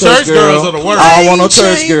want no church girl. Are the worst. I don't want no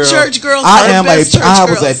church girl. Church girls. I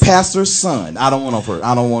was a pastor's son. I don't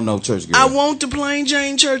want no church girl. I want the plain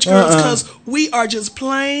Jane church girls, because we are just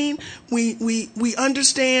plain. We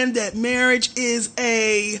understand that marriage is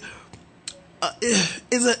a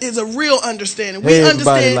is a real understanding. Hey, We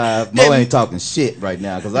everybody understand. live. Mo ain't talking shit right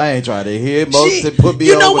now because I ain't trying to hear Mo to put me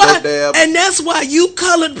you on know with why? that damn. And that's why you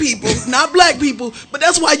colored people, not black people, but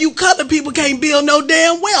that's why you colored people can't build no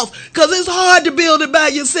damn wealth, because it's hard to build it by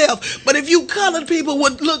yourself. But if you colored people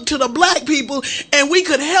would look to the black people, and we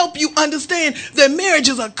could help you understand that marriage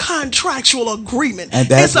is a contractual agreement. And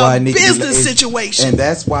that's it's why a business situation. And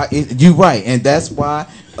that's why you're right. And that's why.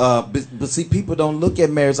 But see, people don't look at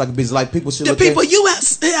marriage like a business. Like people should. The look people at, you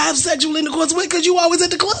have sexual intercourse with, because you always at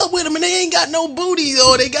the club with them, and they ain't got no booty,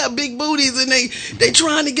 or they got big booties, and they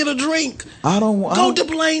trying to get a drink. Go to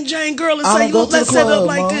Plain Jane Girl and say, look, let's set up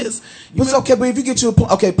like this. But it's okay, but if you get you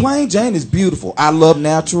a Plain Jane is beautiful. I love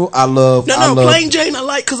natural. I love Plain Jane I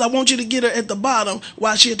like, because I want you to get her at the bottom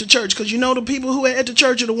while she at the church, because you know the people who are at the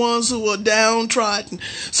church are the ones who are downtrodden.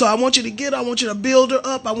 So I want you to get her, I want you to build her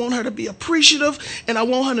up, I want her to be appreciative, and I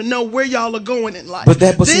want her to know where y'all are going in life.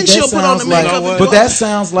 Then she'll put on the makeup. But that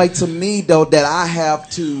sounds like to me though that I have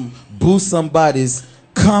to boost somebody's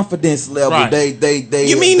confidence level. Right. They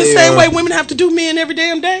You mean the same way women have to do men every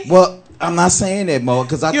damn day? Well, I'm not saying that, Mo,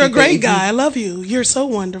 because you're a great guy. I love you. You're so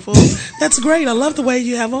wonderful. That's great. I love the way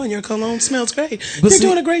you have on your cologne. Smells great. You're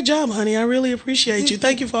doing a great job, honey. I really appreciate you.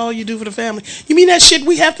 Thank you for all you do for the family. You mean that shit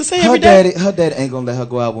we have to say every day? Her daddy ain't gonna let her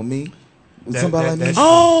go out with me. Somebody like me.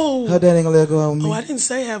 Her daddy ain't gonna let her go out with me. Oh, I didn't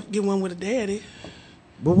say get one with a daddy.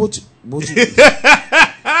 But what you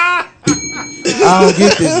I don't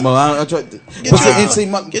get this, Mo. I try.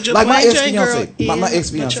 Like my ex-fiance, my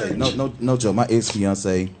ex-fiance. No joke. My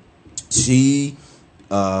ex-fiance. She,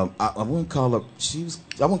 I wouldn't call her.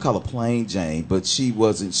 I wouldn't call her Plain Jane, but she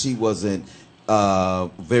wasn't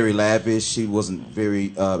very lavish. She wasn't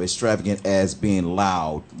very extravagant as being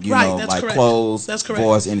loud. You know, like correct. Clothes,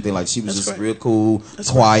 voice, anything like. She was just real cool,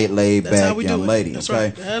 quiet, laid back young lady. That's okay?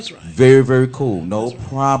 right. That's right. Very, very cool. No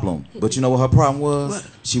problem. But you know what her problem was? What?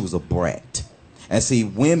 She was a brat. And see,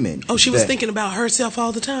 women. Oh, she was thinking about herself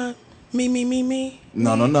all the time. Me.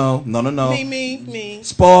 No. Me.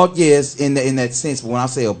 Spoiled, yes, in that sense. But when I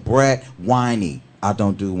say a brat, whiny. I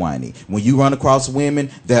don't do whiny. When you run across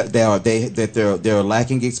women that they're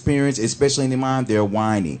lacking experience, especially in their mind, they're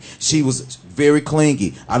whiny. She was very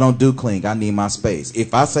clingy. I don't do cling. I need my space.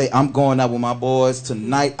 If I say I'm going out with my boys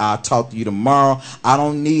tonight, I'll talk to you tomorrow. I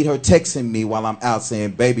don't need her texting me while I'm out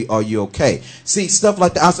saying, "Baby, are you okay?" See, stuff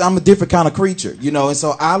like that. I'm a different kind of creature, you know. And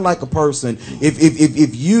so I like a person. If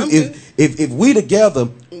we together.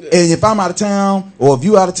 And if I'm out of town, or if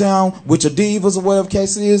you out of town with your divas or whatever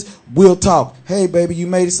case it is, we'll talk. Hey, baby, you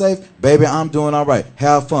made it safe? Baby, I'm doing all right.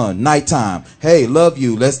 Have fun. Nighttime. Hey, love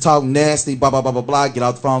you. Let's talk nasty, blah, blah, blah, blah, blah. Get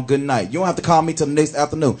off the phone. Good night. You don't have to call me till the next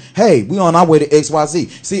afternoon. Hey, we on our way to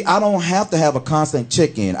XYZ. See, I don't have to have a constant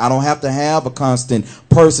check-in. I don't have to have a constant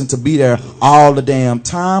person to be there all the damn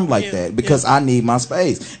time like that, because I need my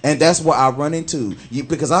space. And that's what I run into.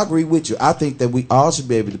 Because I agree with you. I think that we all should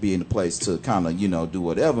be able to be in a place to kind of, do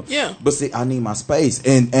whatever. Yeah. But see, I need my space,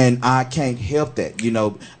 and I can't help that.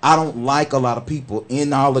 I don't like a lot of people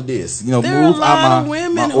in all of this. There are a lot of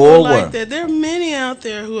women who are like that. There are many out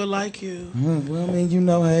there who are like you. Well, I mean,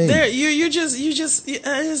 hey. You're just.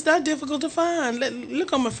 It's not difficult to find.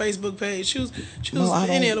 Look on my Facebook page. Choose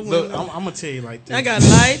any of the women. Look, I'm gonna tell you like this. I got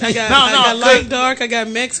light. I got light, dark. I got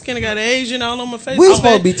Mexican. I got Asian. All on my Facebook. We're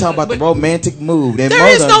supposed to be talking about the romantic mood. There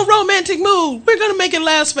is no romantic mood. We're gonna make it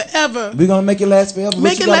last forever. We're gonna make it last forever.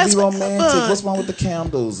 Make it last forever. What's wrong with the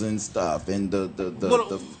candles and stuff and the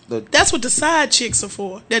That's what the side chicks are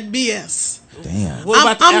for. That BS. Damn. What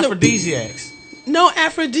about the aphrodisiacs? No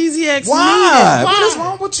aphrodisiacs. Why? What is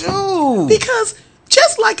wrong with you? Because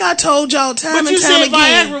just like I told y'all time and time again. But you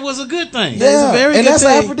said Viagra was a good thing. That's a very good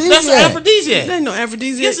thing. That's an aphrodisiac. There ain't no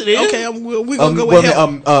aphrodisiac. Yes, it is. Okay, we're going to go with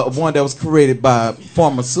help. One that was created by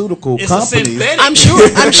pharmaceutical companies. I'm sure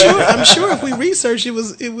if we researched it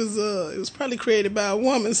was probably created by a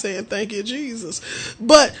woman saying thank you, Jesus.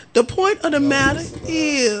 But the point of the matter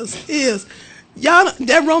is y'all,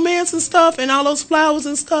 that romance and stuff and all those flowers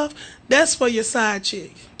and stuff, that's for your side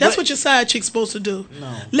chick. That's what your side chick's supposed to do.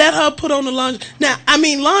 No. Let her put on the lingerie. Now, I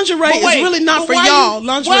mean, lingerie is really not for y'all.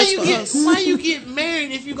 Lingerie is for us. Why you get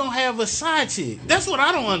married if you're going to have a side chick? That's what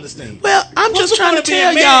I don't understand. Well, I'm just trying to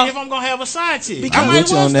tell y'all. If I'm going to have a side chick, because I might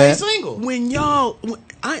as well stay single.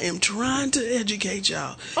 I am trying to educate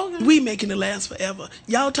y'all. Okay. We making it last forever.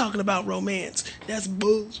 Y'all talking about romance. That's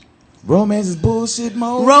bullshit. Romance is bullshit,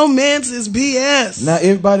 Mo. Romance is BS. Now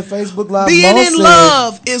everybody Facebook Live. Being in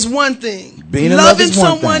love is one thing. Loving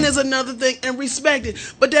someone is another thing, and respect it.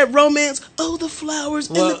 But that romance, the flowers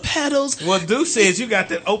and the petals. Well, Deuce says you got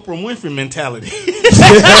that Oprah Winfrey mentality.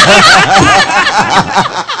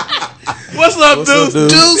 What's up, Deuce?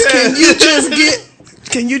 Deuce,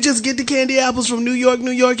 can you just get the candy apples from New York,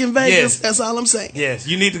 and Vegas? Yes. That's all I'm saying. Yes,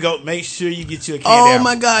 you need to go. Make sure you get you a candy apple. Oh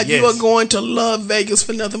my God, yes. you are going to love Vegas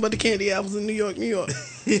for nothing but the candy apples in New York.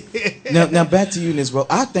 Now back to you, Ms. Rose.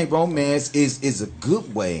 I think romance is a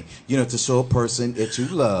good way, to show a person that you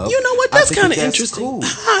love. You know what? That's kind of interesting. Cool.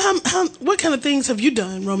 What kind of things have you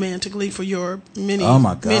done romantically for your many women?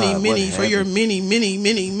 Wow. Many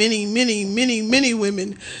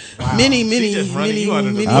women. Wow. Many.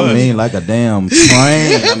 I mean, like a damn train.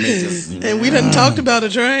 And we done talked about a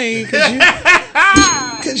train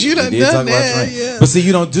because you done that. Yeah. But see,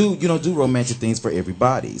 you don't do romantic things for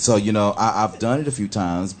everybody. So I've done it a few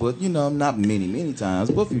times, but not many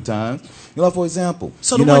times, but a few times. For example.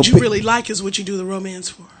 So the ones you really like is what you do the romance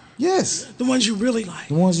for. Yes. The ones you really like.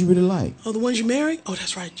 The ones you really like. Oh, the ones you marry? Oh,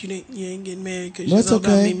 that's right. You ain't getting married because it's all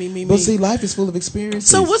okay. about me. But see, life is full of experiences.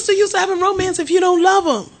 So what's the use of having romance if you don't love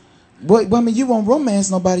them? Well, I mean, you won't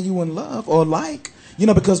romance nobody you wouldn't love or like.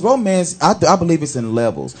 Because romance, I believe it's in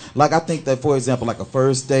levels. Like, I think that, for example, like a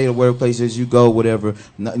first date or whatever places you go, whatever,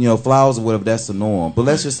 flowers or whatever, that's the norm. But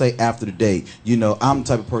let's just say after the date, I'm the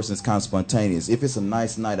type of person that's kind of spontaneous. If it's a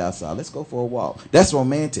nice night outside, let's go for a walk. That's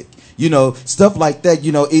romantic. Stuff like that,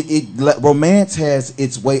 romance has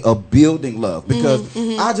its way of building love. Because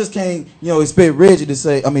I just can't, expect Reggie to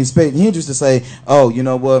say, expect Hendrix to say, oh, you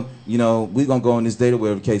know what, we're going to go on this date or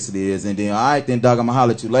whatever the case it is. And then, all right, then, dog, I'm going to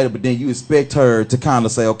holler at you later. But then you expect her to kind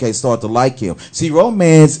of say, okay, start to like him. See,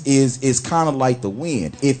 romance is kind of like the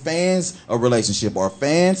wind. It fans a relationship or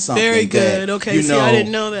fans something. Very good. Okay, see, I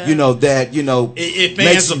didn't know that. It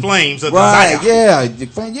fans the flames of right,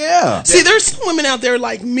 desire. Yeah. See, there's some women out there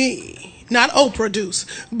like me, not Oprah Deuce,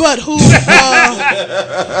 but who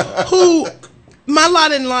my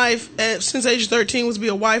lot in life since age 13 was to be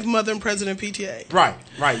a wife, mother, and president of PTA. Right.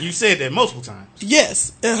 You said that multiple times.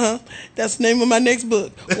 Yes. That's the name of my next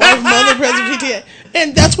book. Wife, mother, president of PTA.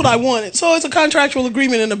 And that's what I wanted. So it's a contractual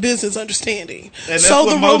agreement and a business understanding. So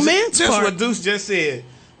the romance part. That's what Deuce just said.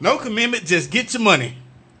 No commitment, just get your money.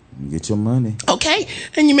 Get your money. Okay.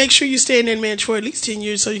 And you make sure you stay in that man for at least 10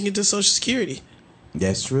 years so you can get to Social Security.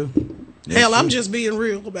 That's true. Hell, I'm just being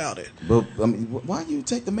real about it. But why you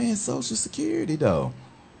take the man's Social Security though?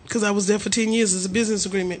 Because I was there for 10 years as a business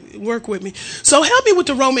agreement. Work with me. So help me with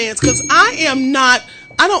the romance, because I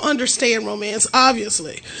don't understand romance,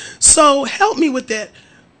 obviously. So help me with that.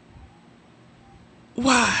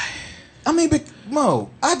 Why?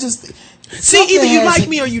 Mo, I just see, either you like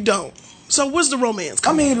me or you don't. So what's the romance?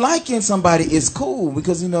 Liking somebody is cool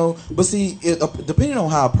because, but see, depending on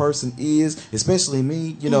how a person is, especially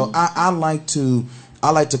me, I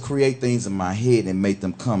like to create things in my head and make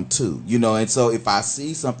them come to, and so if I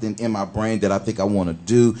see something in my brain that I think I want to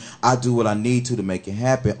do, I do what I need to make it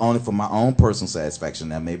happen, only for my own personal satisfaction.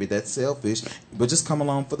 Now, maybe that's selfish, but just come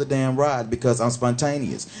along for the damn ride because I'm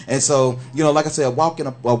spontaneous. And so, like I said, a walk,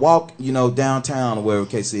 downtown or wherever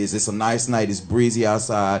the case is, it's a nice night, it's breezy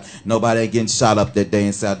outside, nobody ain't getting shot up that day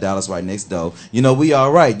in South Dallas right next door. We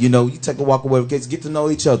all right. You take a walk or whatever the case, get to know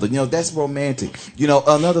each other. That's romantic.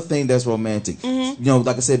 Another thing that's romantic.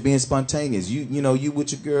 Like I said, being spontaneous. You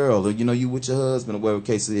with your girl, or you with your husband, or whatever the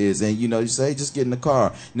case it is, and you say, just get in the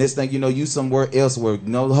car. Next thing you somewhere else, a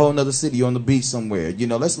whole nother city, you're on the beach somewhere.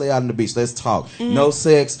 Let's lay out on the beach, let's talk. No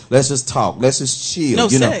sex, let's just talk, let's just chill.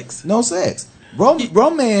 No sex.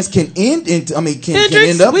 Romance can end can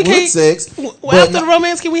end up with sex. After the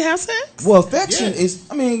romance, can we have sex? Well, affection is.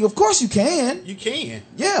 Of course you can. You can.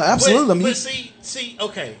 Yeah, absolutely. But see,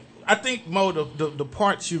 okay. I think, Mo, the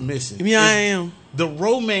parts you're missing. Yeah, I am. The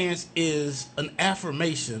romance is an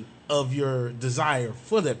affirmation of your desire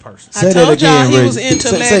for that person. I told y'all he was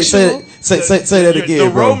intellectual. Say that again,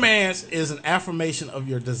 The bro. romance is an affirmation of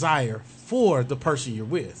your desire for the person you're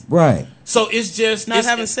with. Right. So it's just not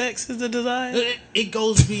having sex is the desire. It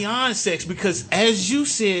goes beyond sex because, as you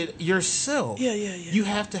said yourself, you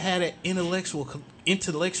have to have that intellectual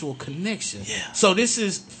connection. Yeah. So this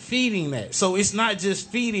is feeding that. So it's not just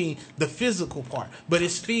feeding the physical part, but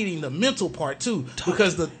it's feeding the mental part too.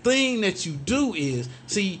 Because the thing that you do is,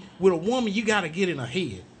 see, with a woman, you got to get in her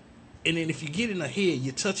head. And then if you get in her head,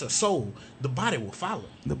 you touch her soul, the body will follow.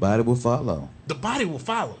 The body will follow. The body will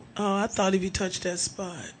follow. Oh, I thought if you touched that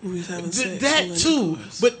spot, we was having sex. That too.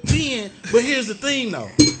 But here's the thing though.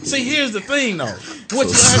 See, here's the thing though.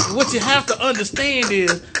 What you have to understand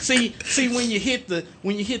is, see when you hit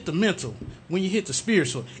the mental, when you hit the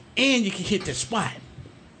spiritual, and you can hit that spot.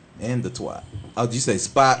 And the twat. Oh, did you say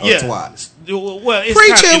spot or twat? Well, it's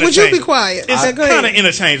Preacher, would you be quiet? It's kind of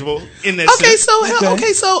interchangeable in that sense.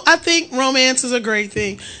 Okay, so I think romance is a great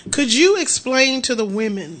thing. Could you explain to the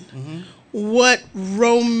women what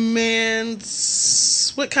romance,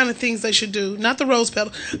 what kind of things they should do. Not the rose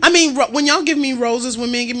petal. I mean, when y'all give me roses,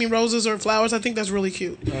 when men give me roses or flowers, I think that's really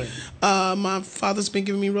cute. Right. My father's been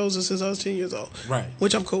giving me roses since I was 10 years old. Right.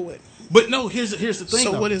 Which I'm cool with. But no, here's the thing.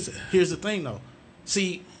 So though. what is it? Here's the thing, though.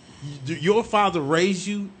 See, your father raised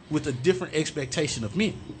you with a different expectation of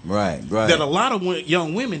men. Right. That a lot of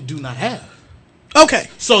young women do not have. Okay.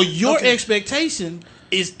 So your expectation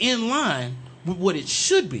is in line with what it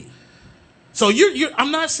should be. So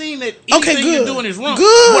I'm not saying that anything you're doing is wrong.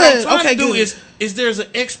 Good. What I'm trying to do is there's an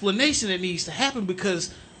explanation that needs to happen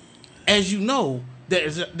because, as you know,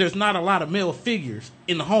 there's not a lot of male figures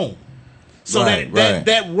in the home. So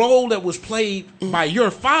that role that was played by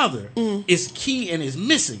your father is key and is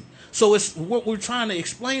missing. So it's what we're trying to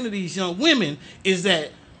explain to these young women is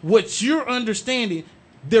that what you're understanding,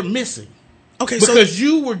 they're missing. Okay, because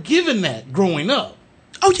you were given that growing up.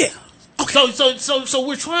 Oh yeah. Okay. So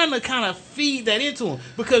we're trying to kind of feed that into them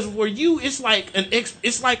because where you, it's like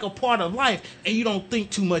it's like a part of life, and you don't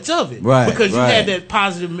think too much of it, right? Because you had that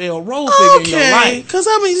positive male role figure in your life. Because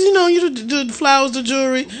I mean, you the flowers, the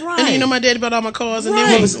jewelry, right? And then my daddy bought all my cars, and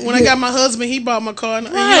then when I got my husband, he bought my car, and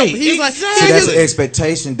he's like, so that's an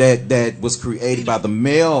expectation that was created by the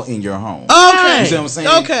male in your home. Okay, you see what I'm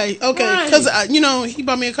saying? Okay, because he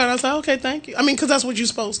bought me a car, and I was like, okay, thank you. I mean, because that's what you're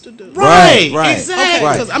supposed to do, right? Exactly.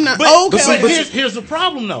 Because I'm not But here's the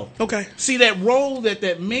problem, though. Okay. See that role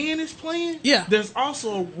that man is playing? Yeah. There's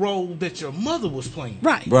also a role that your mother was playing.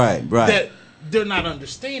 Right. That they're not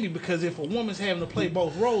understanding because if a woman's having to play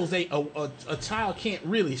both roles, a child can't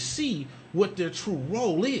really see what their true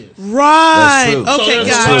role is. Right. Okay,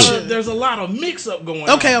 gotcha. There's a lot of mix-up going on.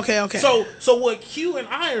 Okay. So what Q and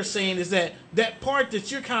I are saying is that part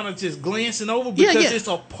that you're kind of just glancing over because it's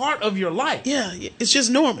a part of your life. Yeah, it's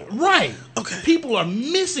just normal. Right. Okay. People are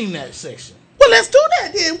missing that section. Well, let's do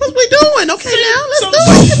that then. What we doing? Okay, now let's do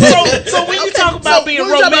it. So when you talk about being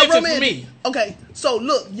romantic for me. Okay, so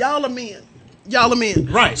look, y'all are men.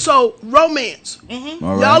 Right. So romance. Mm-hmm.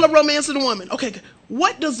 All right. Y'all are romancing the woman. Okay,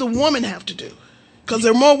 what does the woman have to do? Because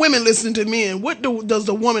there are more women listening to men. What does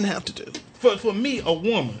the woman have to do? For me, a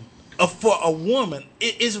woman,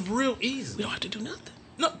 it is real easy. We don't have to do nothing.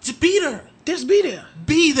 No, to be there. Just be there.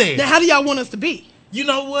 Be there. Now, how do y'all want us to be? You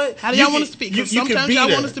know what? How do y'all want us to be? Because sometimes y'all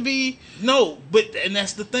want us to be. No, and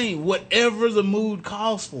that's the thing. Whatever the mood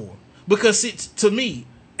calls for, because it's to me,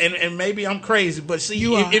 and maybe I'm crazy, but see,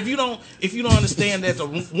 if you don't understand that the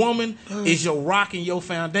woman is your rock and your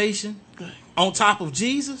foundation on top of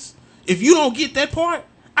Jesus, if you don't get that part,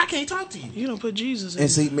 I can't talk to you. You don't put Jesus in. And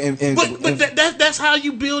see, that's how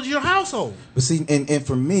you build your household. But see, and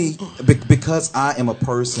for me, because I am a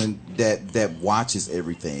person that watches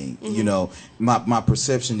everything, my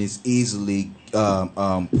perception is easily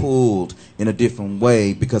pulled in a different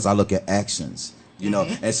way because I look at actions,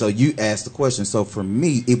 And so you asked the question. So for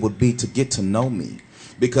me, it would be to get to know me.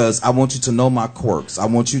 Because I want you to know my quirks. I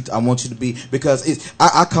want you to be, because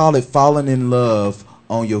I call it falling in love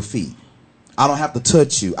on your feet. I don't have to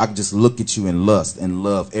touch you. I can just look at you and lust and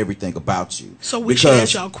love everything about you. So we should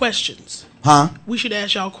ask y'all questions. Huh? We should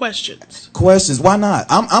ask y'all questions. Questions? Why not?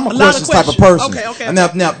 I'm a questions type of person. Okay.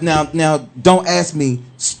 Now, don't ask me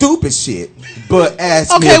stupid shit, but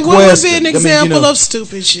ask me a question. Okay, what would be an example of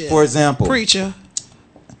stupid shit? For example, preacher.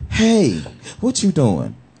 Hey, what you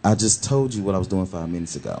doing? I just told you what I was doing 5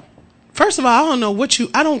 minutes ago. First of all,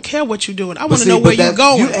 I don't care what you're doing. I want to know where you're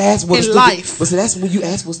going in life. But see, that's when you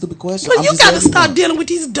ask what stupid question. But you got to stop dealing with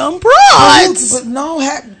these dumb broads. But no,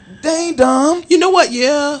 they ain't dumb. You know what?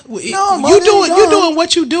 Yeah, you doing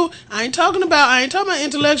what you do. I ain't talking about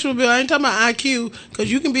intellectual ability. I ain't talking about IQ,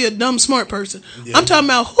 because you can be a dumb smart person. Yeah. I'm talking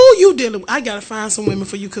about who you dealing with. I gotta find some women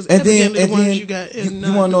for you, because evidently the ones you got.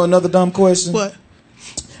 You want to know another dumb question? What?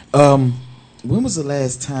 When was the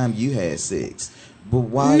last time you had sex? But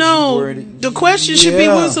why? No, the question should be,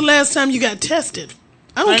 when was the last time you got tested?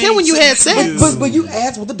 I don't care when you had sex. But you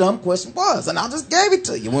asked what the dumb question was, and I just gave it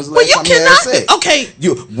to you. When was the last time you had sex? Okay.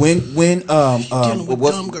 Dealing with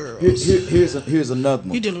dumb girls. Here's another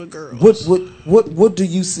one. You dealing with girls. What do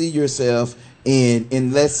you see yourself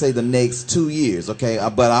in let's say the next 2 years? Okay,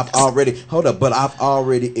 but I've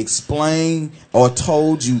already explained or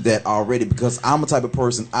told you that already, because I'm a type of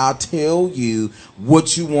person, I'll tell you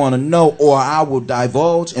what you want to know, or I will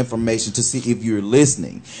divulge information to see if you're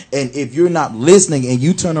listening. And if you're not listening and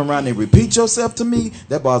you turn around and repeat yourself to me,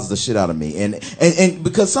 that bothers the shit out of me. And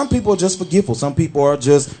because some people are just forgetful, some people are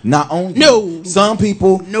just not on you. No, some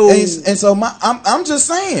people no. And so I'm just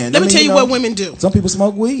saying. Let me tell you what women do. Some people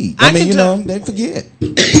smoke weed. They forget.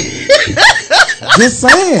 Just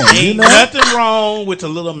saying. Ain't nothing wrong with a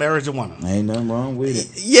little marijuana. Ain't nothing wrong with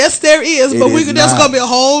it. Yes, there is, but that's going to be a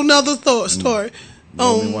whole nother story.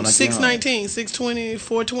 On 619, 620,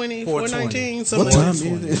 420, 419. What time is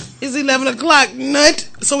it? It's 11 o'clock, nut.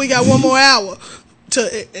 So we got one more hour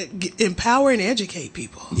to empower and educate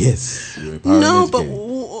people. Yes. No, but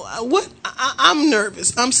what? I'm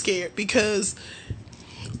nervous. I'm scared because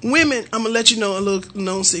women, I'm going to let you know a little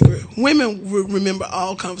known secret. Women remember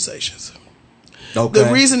all conversations. Okay.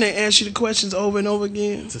 The reason they ask you the questions over and over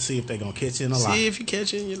again to see if they're gonna catch you in a lie. See if you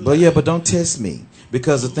catch it in your lie. But yeah, but don't test me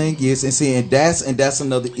because the thing is, and that's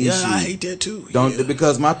another issue. Yeah, I hate that too.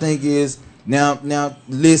 Because my thing is now.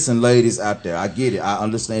 Listen, ladies out there, I get it. I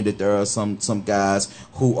understand that there are some guys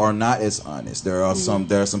who are not as honest. There are some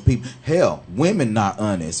people. Hell, women not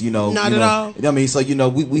honest. Not at all. I mean, so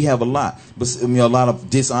we have a lot, but a lot of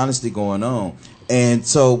dishonesty going on. And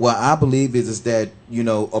so what I believe is that,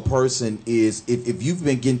 a person is, if you've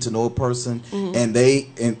been getting to know a person and they,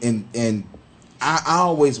 and I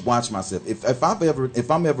always watch myself.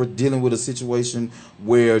 If I'm ever dealing with a situation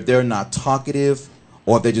where they're not talkative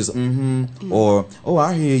or they're just, or, oh,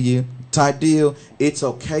 I hear you type deal, it's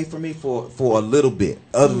okay for me for a little bit.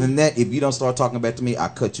 Other than that, if you don't start talking back to me, I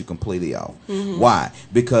cut you completely off. Why?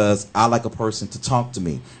 Because I like a person to talk to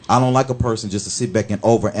me. I don't like a person just to sit back and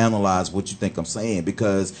overanalyze what you think I'm saying.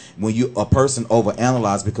 Because when a person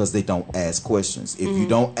overanalyze because they don't ask questions. If you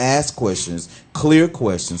don't ask questions, clear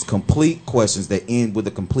questions, complete questions that end with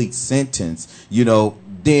a complete sentence,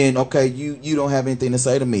 then okay, you don't have anything to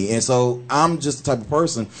say to me. And so I'm just the type of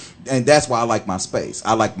person, and that's why I like my space.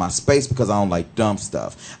 I like my space because I don't like dumb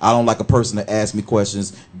stuff. I don't like a person to ask me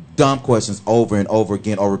dumb questions over and over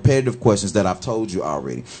again, or repetitive questions that I've told you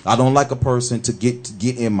already. I don't like a person to get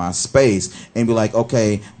in my space and be like,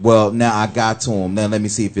 okay, well, now I got to him, now let me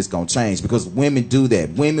see if it's gonna change. Because women do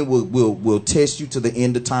that. Women will test you to the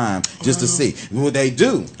end of time just to see. Well, they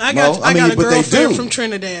do. I got a girlfriend from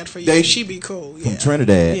Trinidad for you. She be cool. From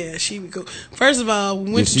Trinidad. Yeah, she be cool. First of all,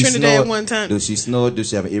 we went to Trinidad one time. Does she snort? Does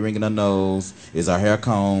she have an earring in her nose? Is her hair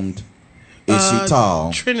combed? Is she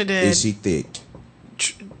tall? Trinidad. Is she thick?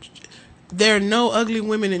 There are no ugly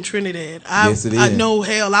women in Trinidad. Yes, it is. I know.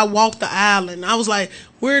 Hell, I walked the island. I was like,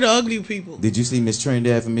 where are the ugly people? Did you see Miss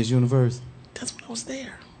Trinidad from Miss Universe? That's when I was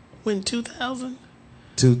there. When 2000?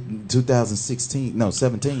 2016. No,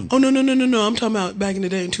 17. Oh, no. I'm talking about back in the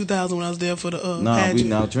day in 2000 when I was there for the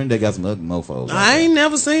pageant. Trinidad got some ugly mofos. I ain't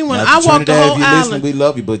never seen one. I walked the whole island. We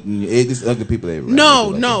love you, but it's ugly people everywhere.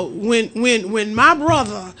 No. When my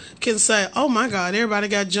brother can say, oh my God, everybody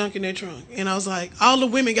got junk in their trunk. And I was like, all the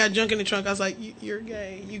women got junk in their trunk. I was like, you're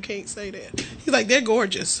gay. You can't say that. He's like, they're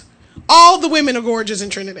gorgeous. All the women are gorgeous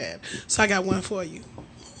in Trinidad. So I got one for you.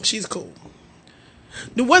 She's cool.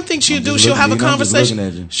 The one thing she'll do, she'll have a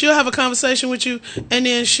conversation. She'll have a conversation with you, and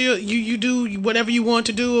then you do whatever you want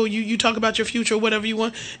to do, or you talk about your future or whatever you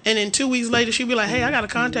want, and then 2 weeks later she'll be like, "Hey, I got a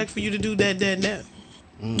contact for you to do that, and that."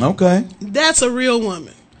 Okay, that's a real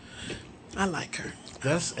woman. I like her.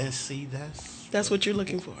 That's what you're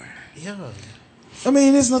looking for. Yeah. I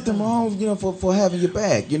mean, there's nothing wrong, for having your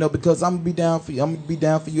back, because I'm gonna be down for you. I'm gonna be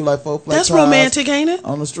down for you like 4 flat. That's romantic, ain't it?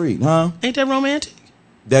 On the street, huh? Ain't that romantic?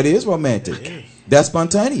 That is romantic. Hey. That's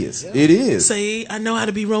spontaneous. Yeah. It is. See, I know how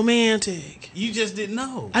to be romantic. You just didn't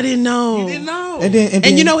know. I didn't know. You didn't know. And then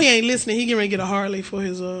he ain't listening. He getting ready to get a Harley for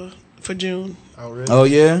his for June. Oh really? Oh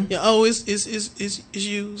yeah. Yeah. Oh, it's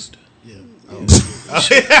used. Yeah.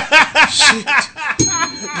 Shit.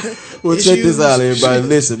 Well, check this out, everybody.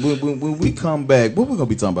 Listen, when we come back, what we gonna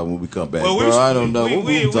be talking about when we come back? Well, I don't know. What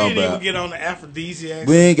we talking about? We didn't even get on the aphrodisiacs.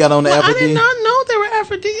 We ain't got on the aphrodisiacs. I did not know there were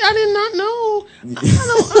aphrodisiacs. I did not know.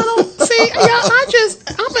 I don't see.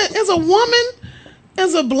 Yeah, as a woman,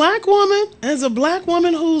 as a black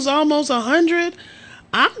woman who's almost 100.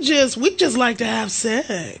 We just like to have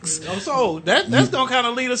sex. So that's gonna kind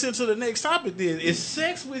of lead us into the next topic. Then is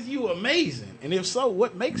sex with you amazing? And if so,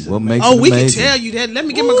 what makes it? What makes it amazing? We can tell you that. Let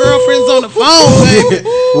me get my girlfriends on the phone, baby.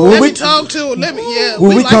 Let me talk to her.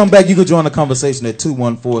 When we come back, you can join the conversation at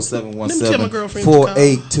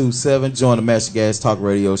 214-717-4827. Join the Master Gas Talk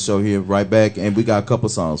Radio Show here right back, and we got a couple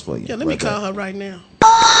songs for you. Yeah, let me call her right now.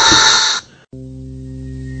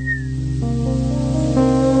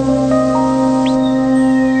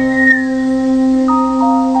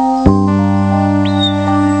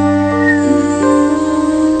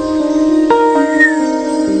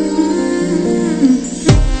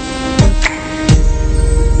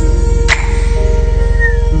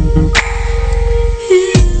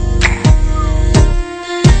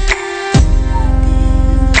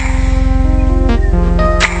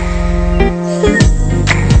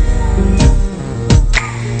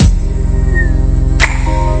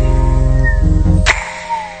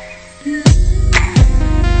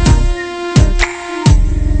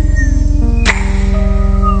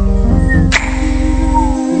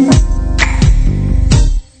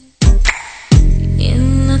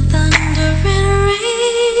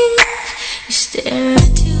 stare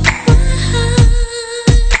into my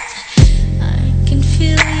eyes. I can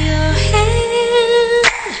feel your hand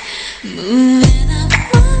moving up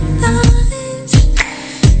my thighs,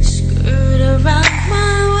 skirt around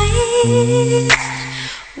my waist,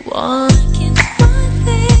 wall against my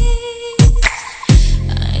face.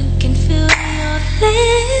 I can feel your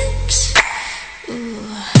lips. Ooh,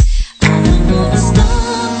 I don't wanna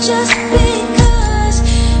stop just because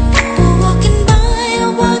people walking by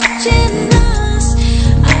are watching us.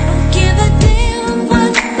 I don't give a damn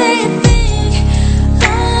what they think. I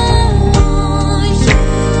want you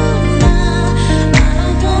now. I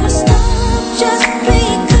don't wanna stop just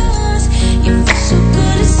because you feel so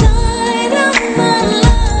good inside of my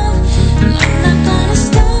love. And I'm not gonna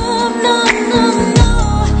stop, no, no, no.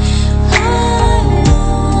 I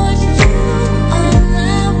want you. All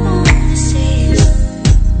I wanna say is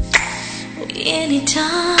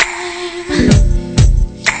anytime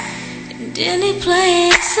and any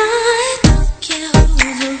place. I don't care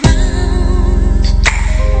who's around.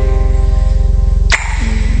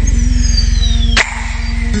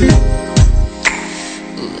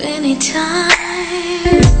 Anytime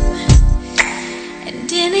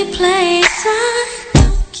and any place. I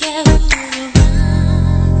don't care who's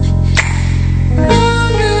around. No,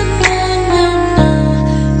 no, no, no,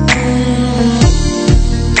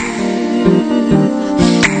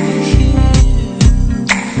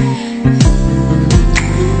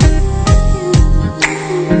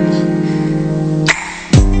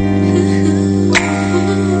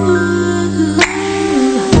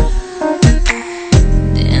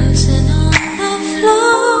 dancing on the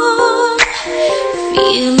floor,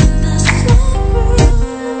 feeling the slow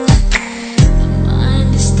groove. My mind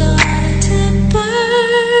is starting to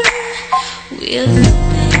burn with the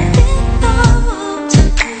baby thought.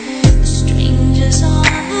 Strangers all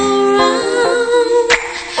around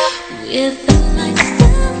with the lights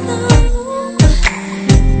down low.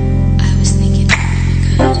 I was thinking maybe we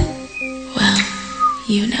could, well,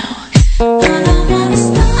 you know. I don't wanna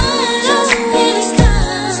stop, just really stop.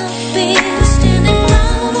 Baby, standing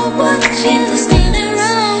around or watching, standing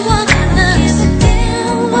around watching us. Give a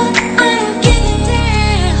damn what I'm getting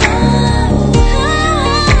down.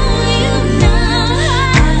 You know,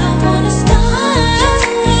 I don't wanna stop, just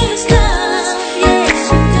really stop. Yeah,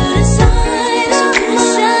 so good inside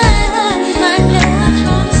of my love. I don't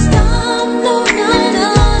wanna stop, no, no, no,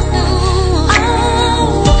 no.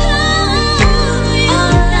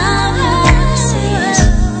 All I wanna say is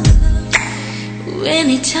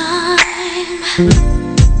anytime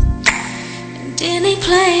and any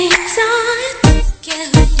place. I don't care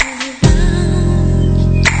who's around.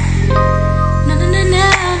 No, no, no, no,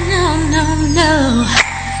 no, no, no.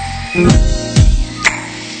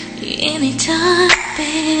 Anytime,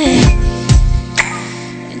 baby,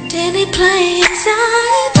 and any place. I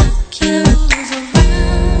don't care who's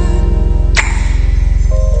around.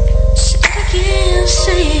 Say it again,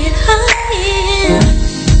 say it again.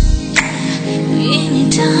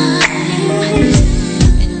 Anytime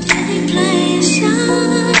and any place. I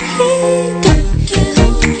don't care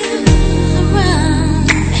who's around.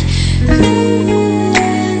 I don't care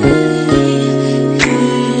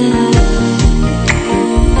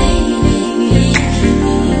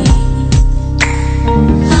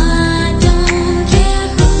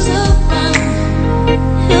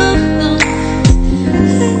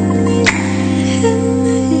who's around.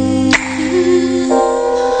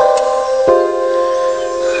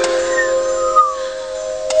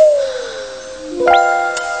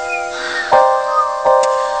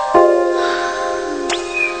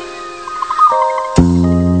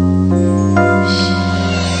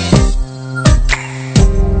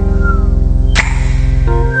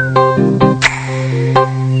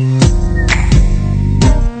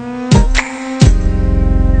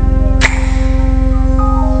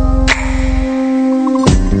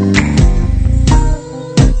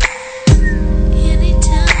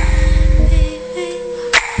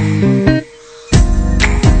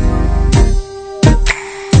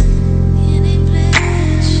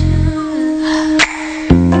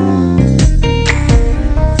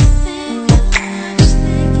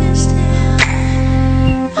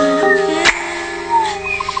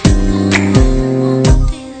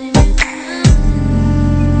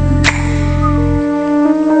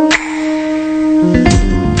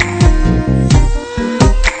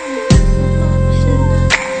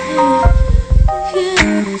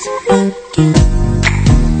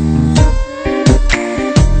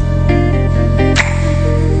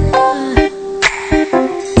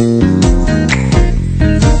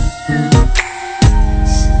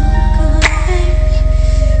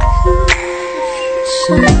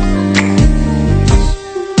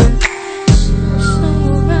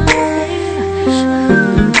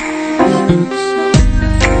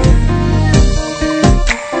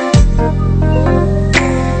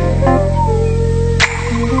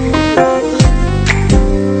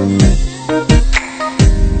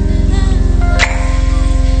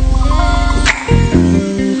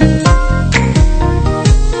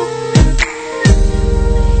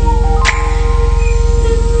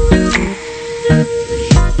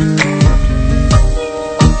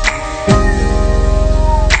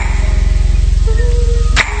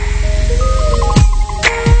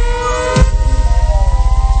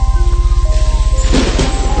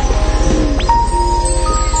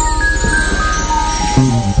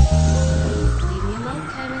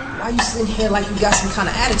 Why you sitting here like you got some kind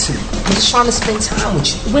of attitude? I'm just trying to spend time with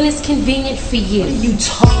you. When it's convenient for you. What are you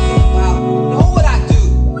talking about? You know what I do.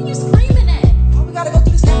 Who are you screaming at? Why we gotta go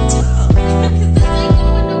through this every time? Because this ain't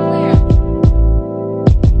going nowhere.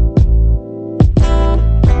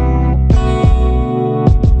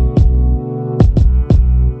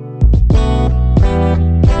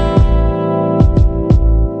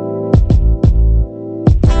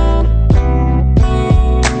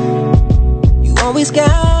 You always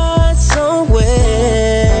got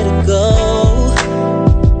somewhere to go.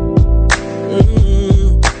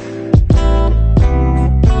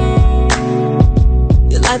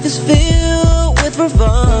 Your life is filled with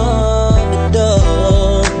revolving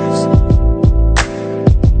doors.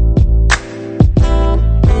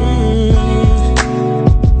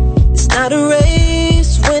 It's not a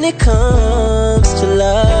race when it comes to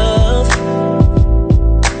love.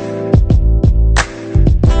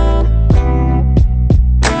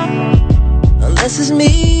 Unless it's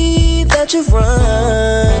me that you're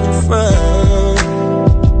running from.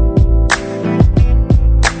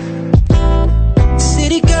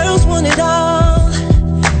 City girls want it all,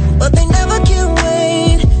 but they never can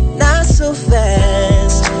wait. Not so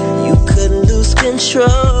fast, you couldn't lose control.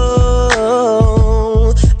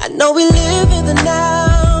 I know we live in the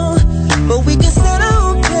now, but we can set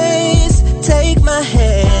our own pace. Take my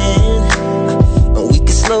hand, and we can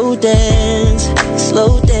slow dance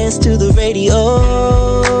to the radio.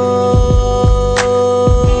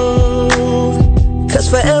 'Cause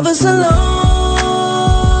forever's alone.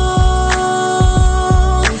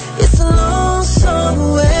 It's a long song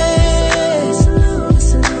away. It's a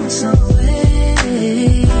long song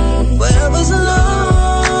away. Forever's alone.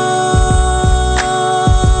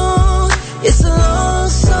 It's a long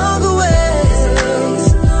song away.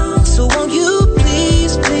 So won't you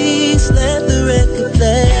please, please let the record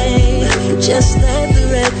play. Just let the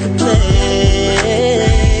record play.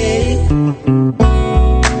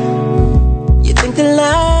 You think that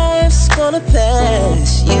life's gonna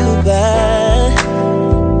pass you by.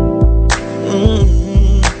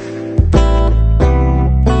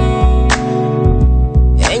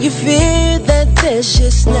 And you fear that there's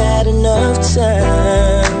just not enough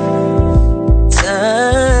time.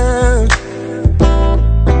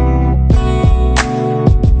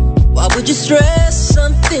 Why would you stress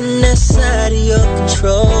something that's out of your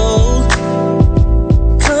control?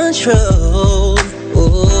 Oh.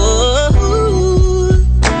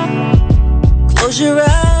 Close your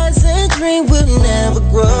eyes and dream will never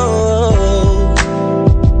grow.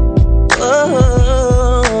 Oh.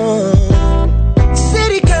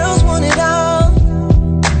 City girls want it all,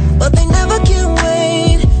 but they never can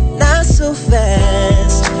wait. Not so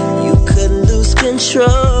fast, you couldn't lose control.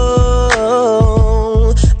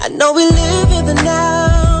 I know we live in the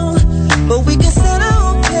now, but we can set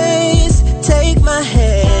our own pace. Take my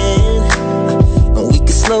hand, and we can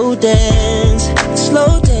slow dance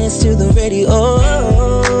to the radio.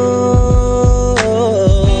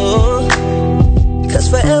 'Cause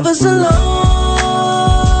forever's alone.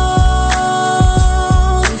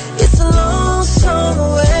 It's a long song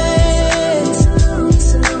away. It's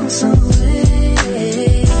a long song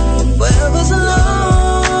away. Forever's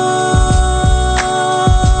alone.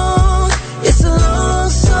 It's a long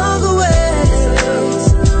song away.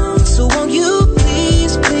 So won't you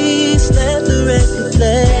please, please let the record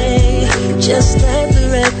play. Just let the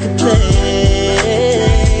record play.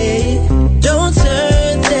 Don't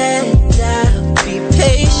turn that dial. Be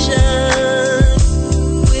patient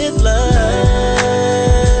with love.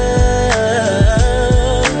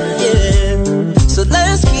 Yeah. So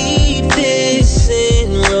let's keep this in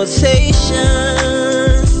rotation.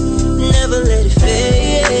 Never let it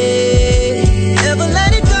fade. Never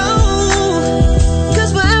let it go.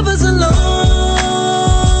 'Cause forever's alone.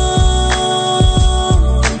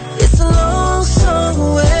 It's a long song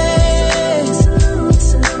away. It's a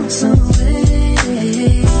long song away.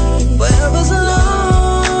 Forever's alone.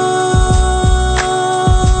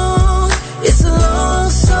 It's a long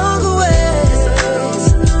song away.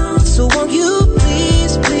 So won't you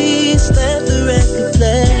please, please let the record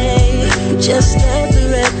play. Just let the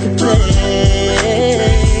record play.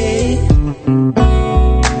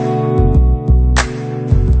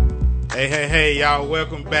 Hey, y'all,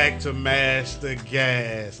 welcome back to Mash the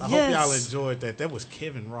Gas. I hope Yes. y'all enjoyed that. That was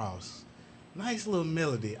Kevin Ross. Nice little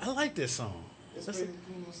melody. I like this song.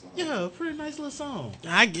 Yeah, pretty nice little song.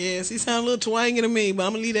 I guess he sound a little twangy to me, but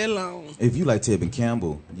I'm gonna leave that alone. If you like Tevin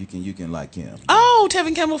Campbell, you can like him. Oh,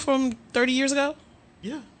 Tevin Campbell from 30 years ago?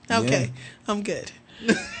 Yeah. Okay, I'm good.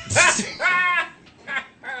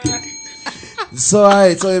 So, all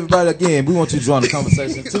right. So, everybody, again, we want you to join the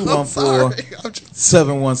conversation.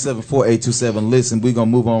 214-717-4827. Listen, we're going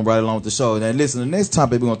to move on right along with the show. Now, listen, the next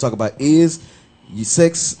topic we're going to talk about is your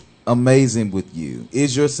sex amazing with you.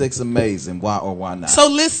 Is your sex amazing? Why or why not? So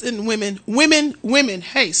listen, women,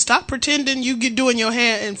 hey, stop pretending you get doing your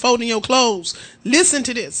hair and folding your clothes. Listen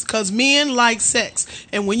to this, because men like sex.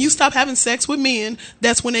 And when you stop having sex with men,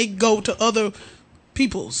 that's when they go to other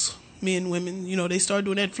people's, men, women, they start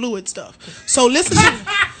doing that fluid stuff. So listen to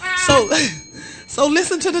So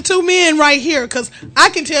listen to the two men right here, because I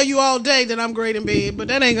can tell you all day that I'm great in bed, but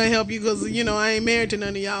that ain't going to help you because, I ain't married to none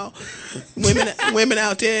of y'all women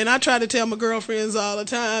out there. And I try to tell my girlfriends all the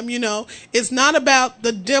time, it's not about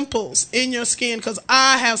the dimples in your skin, because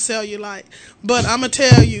I have cellulite. But I'm going to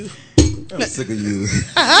tell you. I'm sick of you.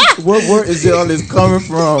 Where is all this coming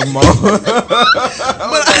from, Mo? But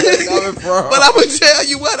I'm going to tell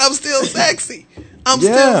you what, I'm still sexy. I'm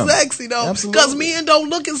still sexy, though. Because men don't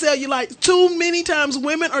look and cellulite. Too many times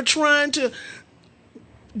women are trying to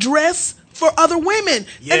dress for other women.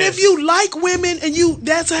 Yes. And if you like women and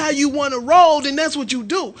that's how you want to roll, then that's what you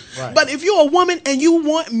do. Right. But if you're a woman and you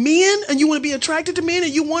want men and you want to be attracted to men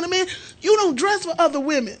and you want a man, you don't dress for other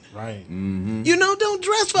women. Right. Mm-hmm. Don't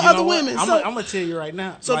dress for other women. I'm going to tell you right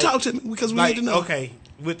now. So talk to me, because we need to know. Okay.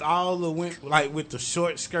 With all the women, with the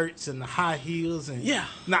short skirts and the high heels, and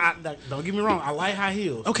don't get me wrong, I like high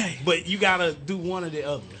heels. Okay, but you gotta do one or the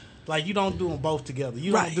other. Like, you don't do them both together.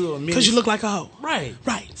 You don't do them because you look like a hoe. Right.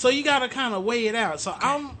 So you gotta kind of weigh it out. So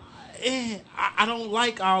I don't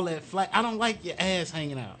like all that flat. I don't like your ass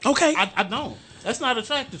hanging out. Okay, I don't. That's not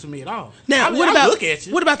attractive to me at all. Now, what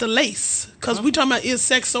about the lace? Because we talking about, is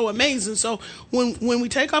sex so amazing? So when we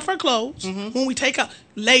take off our clothes, when we take out,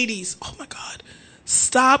 ladies, oh my God.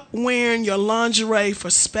 Stop wearing your lingerie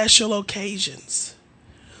for special occasions.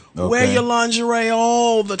 Okay. Wear your lingerie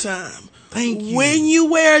all the time. Thank you. When you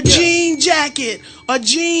wear a jean jacket, a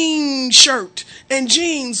jean shirt, and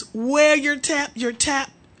jeans, wear your tap.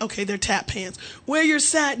 Okay, they're tap pants. Wear your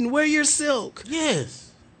satin. Wear your silk.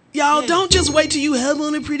 Yes. Y'all, don't just wait till you have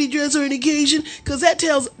on a pretty dress or an occasion, because that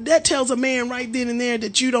tells a man right then and there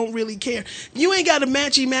that you don't really care. You ain't got to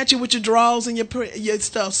match it with your drawers and your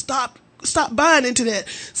stuff. Stop buying into that.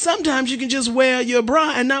 Sometimes you can just wear your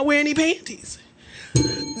bra and not wear any panties.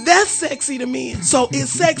 That's sexy to men. So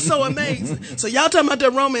is sex so amazing? So y'all talking about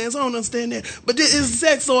that romance? I don't understand that. But is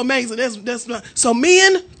sex so amazing? That's not. So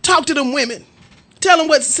men, talk to them women. Tell them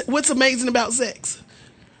what's amazing about sex.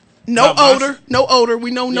 No odor.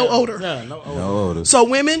 We know no odor. Yeah, no odor. So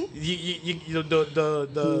women, the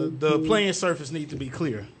playing surface needs to be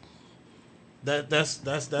clear. That's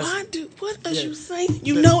what are you saying?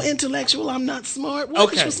 Intellectual, I'm not smart.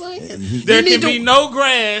 What are you saying? There can be no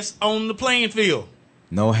grass on the playing field.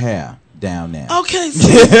 No hair down there. Okay,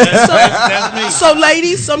 that's me. So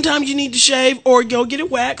ladies, sometimes you need to shave or go get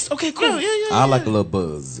it waxed. Okay, cool. Yeah. I like a little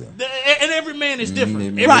buzz. And every man is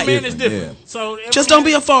different. Every man is different. Yeah. So just don't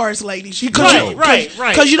be a forest, ladies. Right.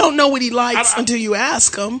 Because you don't know what he likes until you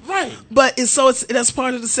ask him. Right. But that's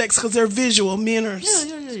part of the sex, because they're visual. Men are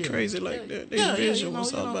crazy like that. They're visual.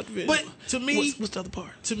 It's all about the visual. But to me, what's the other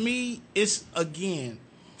part? To me, it's again.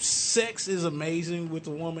 Sex is amazing with a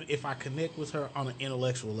woman if I connect with her on an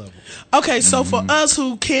intellectual level. Okay, so for us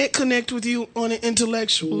who can't connect with you on an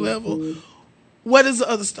intellectual level, what is the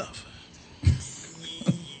other stuff?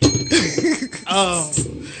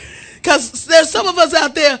 Because there's some of us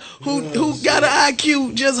out there who got an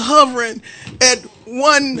IQ just hovering at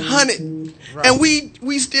 100, and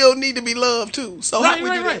we still need to be loved too. So how we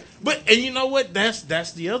do that? But and you know what? That's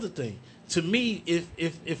the other thing. To me,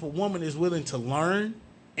 if a woman is willing to learn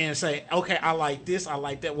and say, okay, I like this, I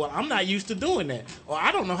like that. Well, I'm not used to doing that, or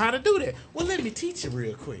I don't know how to do that. Well, let me teach you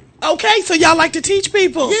real quick. Okay, so y'all like to teach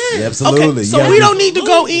people? Yeah, absolutely. Okay, so we don't need to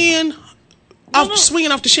go in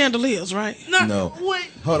swinging off the chandeliers, right? No. Wait.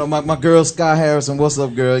 Hold on, my girl Sky Harrison. What's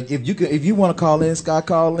up, girl? If you want to call in, Sky,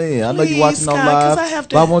 call in. I know you're watching on live,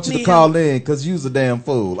 but I want you to call in because you's a damn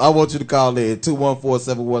fool. I want you to call in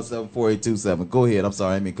 214-717-4827. Go ahead. I'm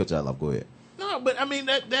sorry, I didn't mean to cut y'all off. Go ahead. No, but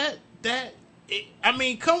I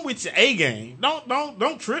mean come with your A game.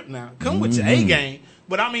 Don't trip now. Come with your A game.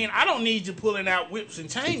 But I mean, I don't need you pulling out whips and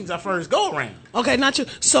chains our first go around. Okay, not you.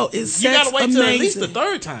 So is sex you gotta wait till amazing? At least the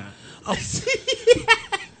third time. Oh.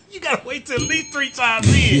 You gotta wait till at least 3 times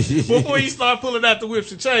in before you start pulling out the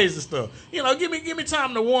whips and chains and stuff. Give me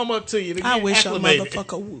time to warm up to you. To I wish a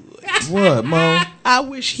motherfucker would. What, Mo? I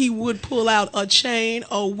wish he would pull out a chain,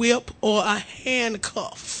 a whip, or a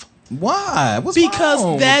handcuff. Why? What's because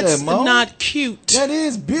wrong that's with that, Mo? not cute. That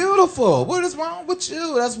is beautiful. What is wrong with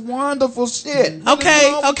you? That's wonderful shit.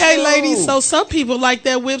 Okay, ladies. So some people like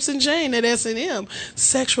that whips and chain, that S&M,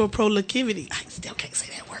 sexual proclivity. I still can't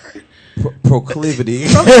say that word. Proclivity.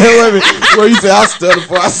 Well, you said I stuttered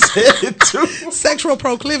before I said it too. Sexual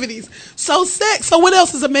proclivities. So sex. So what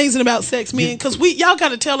else is amazing about sex, men? Because y'all got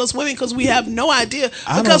to tell us women, because we have no idea,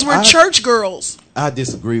 because we're church girls. I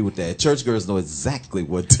disagree with that. Church girls know exactly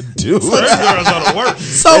what to do. Church girls are the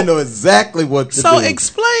worst. They know exactly what to do. So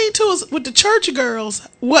explain to us with the church girls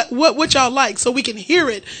what y'all like, so we can hear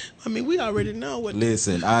it. I mean, we already know what.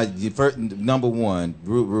 Listen, first, number one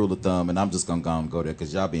rule of thumb, and I'm just gonna go there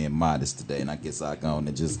because y'all being modest today, and I guess I'll go on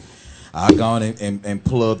and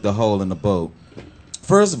plug the hole in the boat.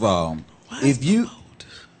 First of all, if you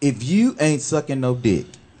ain't sucking no dick,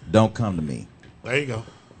 don't come to me. There you go.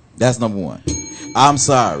 That's number one. I'm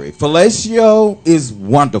sorry. Fellatio is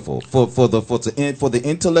wonderful for the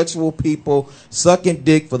intellectual people, sucking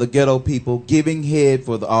dick for the ghetto people, giving head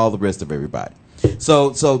for all the rest of everybody. So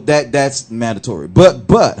that's mandatory.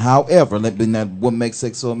 But however, what makes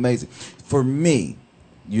sex so amazing for me,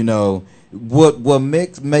 what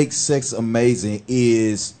makes sex amazing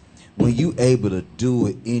is when you able to do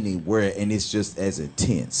it anywhere and it's just as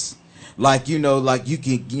intense. Like you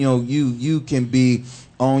can be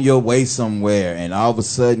on your way somewhere and all of a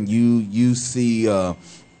sudden you see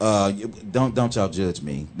don't y'all judge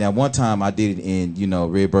me. Now one time I did it in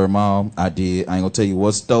Redbird Mall. I ain't gonna tell you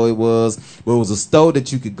what store it was, but it was a store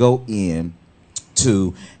that you could go in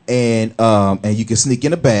to and you can sneak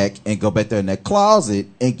in the back and go back there in that closet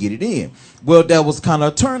and get it in. Well, that was kind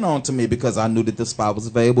of a turn on to me because I knew that the spot was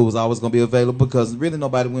available. It was always going to be available because really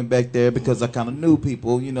nobody went back there because I kind of knew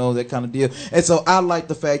people, that kind of deal. And so I like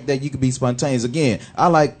the fact that you could be spontaneous. Again, I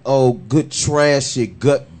like, good trashy,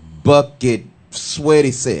 gut bucket,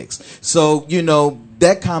 sweaty sex. So,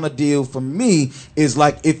 that kind of deal for me is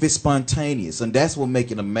like if it's spontaneous, and that's what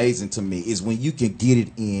makes it amazing to me is when you can get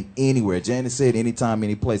it in anywhere. Janet said anytime,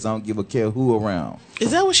 any place. I don't give a care who around. Is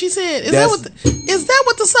that what she said? Is that what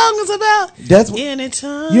the song is about? That's what.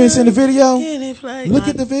 Anytime. You ain't seen the video? Any place. Look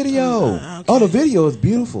at the video. Okay. Oh, the video is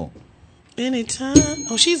beautiful. Anytime.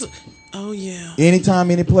 Oh yeah. Anytime,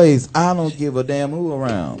 any place. I don't give a damn who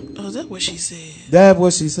around. Oh, is that what she said? That's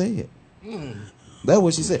what she said. That's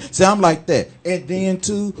what she said. See, I'm like that. And then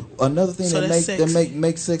too, another thing that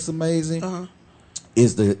makes sex amazing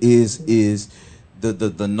is the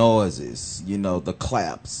noises, the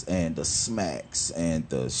claps and the smacks and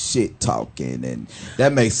the shit talking, and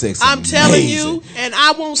that makes sex amazing. I'm telling you, and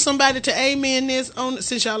I want somebody to amen this on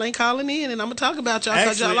since y'all ain't calling in, and I'm gonna talk about y'all.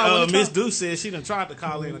 Actually, Miss Deuce said she done tried to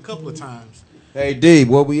call in a couple of times. Hey D,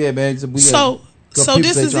 where we at, man? So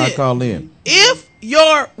this is it. Call in. If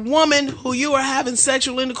your woman who you are having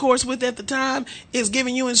sexual intercourse with at the time is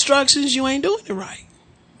giving you instructions, you ain't doing it right.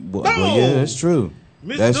 Well, yeah, that's true.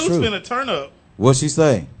 Miss Deuce finna turn up. What'd she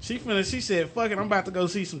say? She said, fuck it, I'm about to go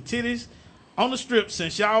see some titties on the strip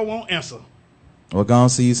since y'all won't answer. Well, go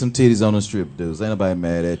and see you some titties on the strip, dudes. Ain't nobody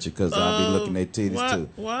mad at you because I'll be looking at titties too.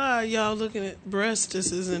 Why are y'all looking at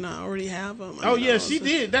breasts and I already have them? She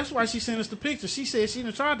did. That's why she sent us the picture. She said she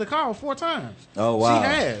done tried to call 4 times. Oh, wow. She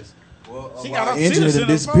has. Well, engineer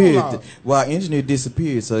disappeared. Well, engineer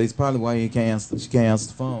disappeared, so it's probably why she can't answer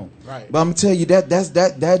the phone. Right. But I'm gonna tell you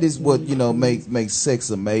that is what makes sex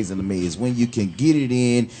amazing to me is when you can get it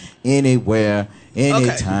in anywhere,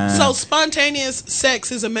 anytime. Okay. So spontaneous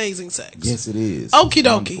sex is amazing sex. Yes, it is. Okie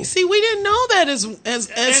dokie. See, we didn't know that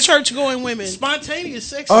as church going women. Spontaneous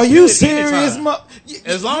sex. Are you serious, Mo?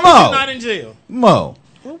 As long as you're not in jail, Mo.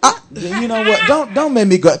 You know what? Don't make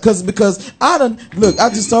me go because I look. I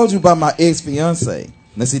just told you about my ex-fiance.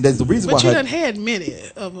 Now see, that's the reason why. But you done had many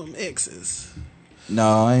of them exes.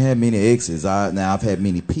 No, I ain't had many exes. I've had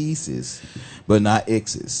many pieces, but not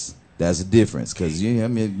exes. That's the difference because you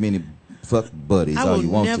have many fuck buddies. I all you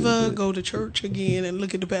want to. I will never go to church again and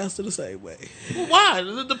look at the pastor the same way. Well, why?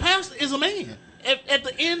 The pastor is a man. At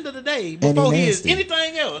the end of the day, before he is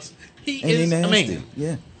anything else, he is a man.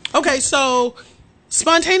 Yeah. Okay, so.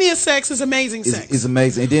 Spontaneous sex is amazing sex. It's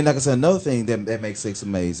amazing. And then, like I said, another thing that makes sex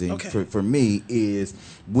amazing for me is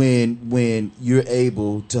when you're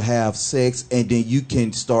able to have sex and then you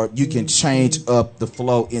can change up the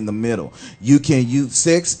flow in the middle.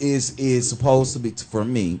 Sex is supposed to be, for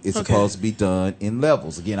me, it's supposed to be done in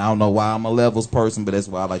levels. Again, I don't know why I'm a levels person, but that's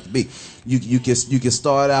why I like to be. You can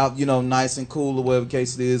start out, nice and cool or whatever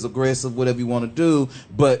case it is, aggressive, whatever you want to do,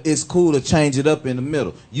 but it's cool to change it up in the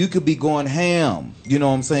middle. You could be going ham, you know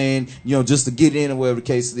what I'm saying, just to get in or whatever the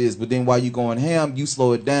case it is, but then while you're going ham, you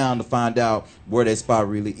slow it down to find out where that spot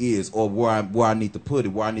really is, or where I need to put it,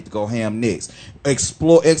 where I need to go ham next.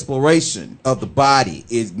 Exploration of the body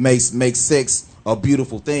makes sex a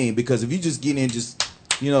beautiful thing, because if you just get in just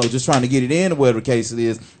trying to get it in, or whatever the case it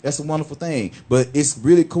is, that's a wonderful thing. But it's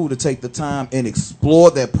really cool to take the time and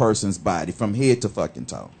explore that person's body from head to fucking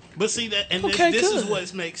toe. But see that, and this is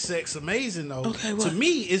what makes sex amazing, though. Okay, to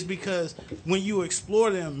me, is because when you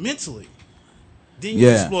explore them mentally, then you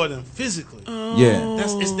explore them physically.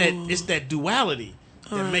 It's that duality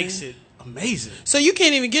that makes it amazing. So you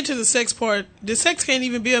can't even get to the sex part. The sex can't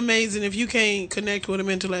even be amazing if you can't connect with them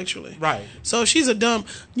intellectually. Right. So if she's a dumb,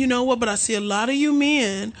 you know what? But I see a lot of you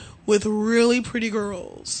men with really pretty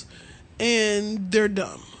girls, and they're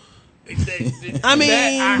dumb. I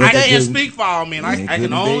mean, I can't speak for all men. I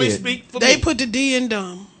can only speak for They me. put the D in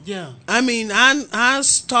dumb. Yeah. I mean, I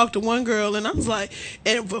talked to one girl, and I was like,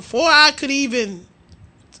 and before I could even...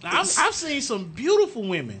 I've seen some beautiful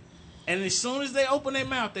women, and as soon as they open their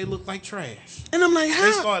mouth, they look like trash. And I'm like, how?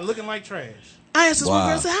 They start looking like trash. I asked this one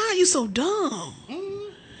girl, I said, how are you so dumb?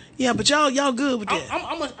 Mm-hmm. Yeah, but y'all good with that.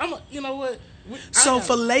 I'm you know what?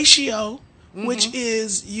 Fellatio, which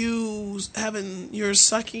is you're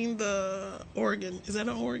sucking the organ. Is that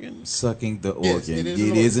an organ? Sucking the organ. Yes,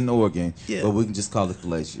 it is an organ. Yeah. But we can just call it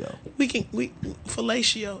fellatio.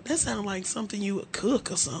 Fellatio. That sounds like something you would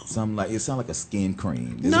cook or something. It sounds like a skin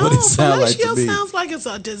cream. Is No, what it sound fellatio like to me. sounds like it's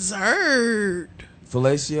a dessert.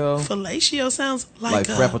 Fellatio. Fellatio sounds like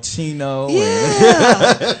a frappuccino.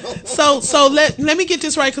 Yeah. so let me get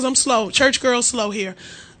this right, because I'm slow. Church girl slow here.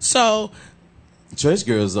 So church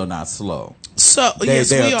girls are not slow. So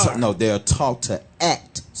yes, we are. No, they are taught to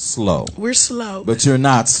act slow. We're slow, but you're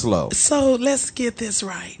not slow. So let's get this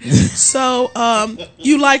right. So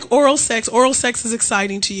you like oral sex. Oral sex is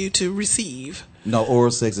exciting to you to receive. No,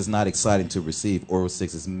 oral sex is not exciting to receive. Oral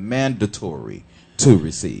sex is mandatory to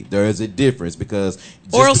receive. There is a difference, because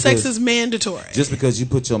oral sex is mandatory. Just because you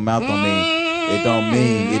put your mouth on me, it don't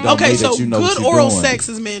mean that you know what you're doing. Good oral sex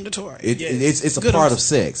is mandatory. It's a part of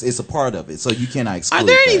sex. It's a part of it, so you cannot exclude. Are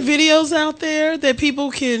there any videos out there that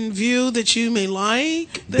people can view that you may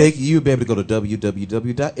like? You'll be able to go to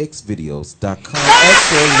www.xvideos.com.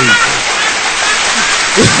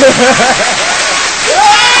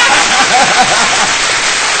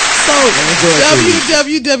 So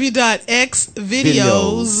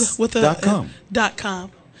www.xvideos.com.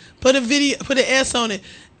 Put a video. Put an S on it.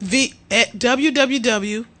 At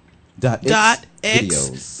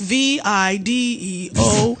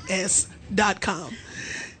www.xvideos.com.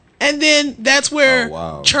 And then that's where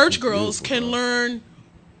church girls can learn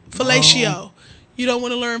fellatio. You don't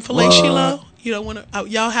want to learn fellatio? You don't want to?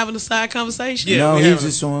 Y'all having a side conversation? Yeah, no, he's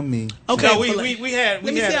just showing me. Okay, no, we had.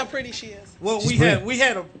 Let me see how pretty she is. Well, we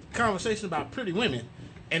had a conversation about pretty women,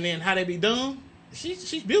 and then how they be dumb.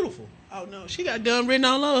 She's beautiful. Oh no, she got dumb written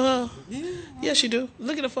all over her. Yeah, she do.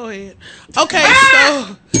 Look at her forehead. Okay,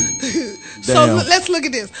 so let's look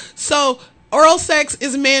at this. So oral sex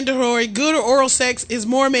is mandatory. Good oral sex is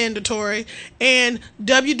more mandatory. And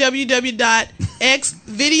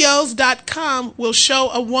www.xvideos.com will show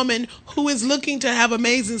a woman who is looking to have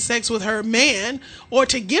amazing sex with her man, or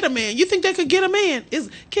to get a man. You think they could get a man?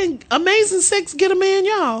 Can amazing sex get a man,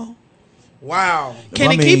 y'all? Wow.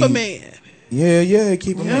 Can it keep a man? Yeah,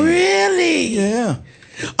 keep him. Really? Yeah.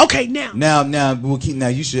 Okay, now we'll keep. Now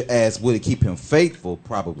you should ask, would it keep him faithful?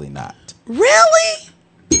 Probably not. Really?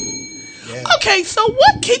 Yeah. Okay, so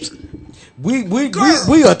what keeps? We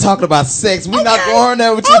are talking about sex. We're not going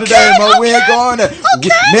there with you today, Mo. We ain't going there.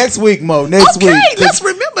 Next week, Mo. Next week. Let's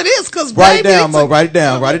remember this, because write it down, Mo. Write it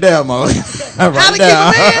down, Mo.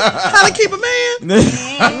 How to keep a man?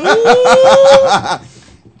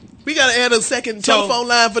 We gotta add a second telephone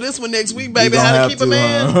line for this one next week, baby. How to keep a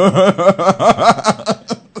man?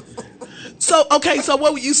 So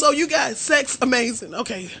you guys, sex amazing.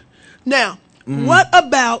 Okay, now what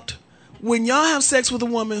about when y'all have sex with a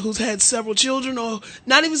woman who's had several children, or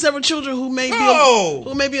not even several children, who may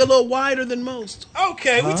be a little wider than most?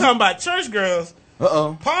 Okay, we talking about church girls.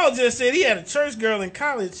 Uh-oh. Paul just said he had a church girl in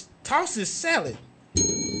college toss his salad.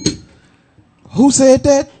 Who said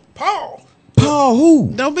that? Paul.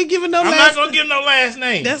 Who? Don't be giving no. I'm not gonna give no last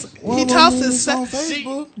name. He tossed his salad.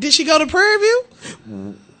 Did she go to Prairie View?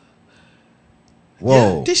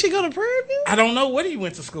 Whoa. Yeah. Did she go to Prairie View? I don't know what he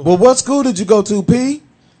went to school. Well, what school did you go to, P?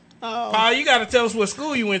 Paul, you got to tell us what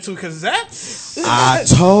school you went to, because that's... I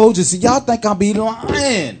told you. See, y'all think I be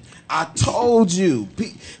lying. I told you.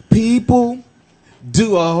 People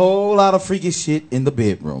do a whole lot of freaky shit in the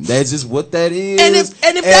bedroom. That's just what that is.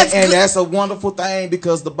 And that's a wonderful thing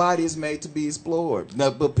because the body is made to be explored. Now,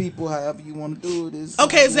 but people, however you want to do it is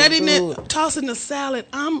okay. Is that in it? Tossing the salad.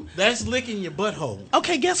 That's licking your butthole.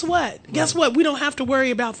 Okay, guess what? Right. Guess what? We don't have to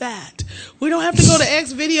worry about that. We don't have to go to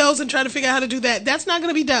X videos and try to figure out how to do that. That's not going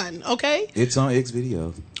to be done. Okay. It's on X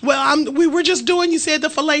videos. Well, we were just doing. You said the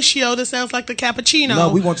fellatio. That sounds like the cappuccino.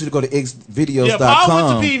 No, we want you to go to xvideos.com. Yeah,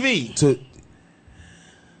 Paul went to PV.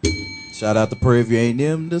 Shout out to Prairie View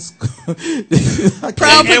A&M.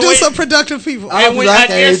 Proud producer, productive people. I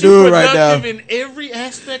can't do it right now. In every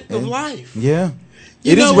aspect of life. Yeah.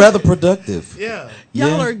 It is rather productive. Yeah.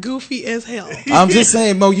 Y'all are goofy as hell. I'm just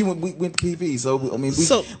saying, Mo, we went to PV, so I mean,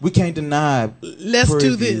 we can't deny. Let's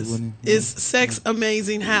do this. Is sex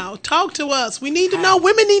amazing? How? Talk to us. We need to know.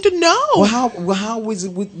 Women need to know. Well, how is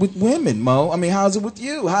it with women, Mo? I mean, how is it with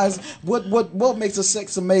you? What makes a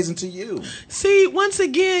sex amazing to you? See, once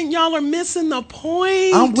again, y'all are missing the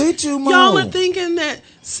point. I'm with you, Mo. Y'all are thinking that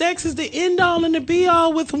sex is the end all and the be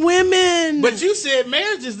all with women. But you said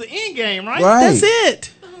marriage is the end game, right? That's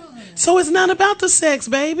it. So it's not about the sex,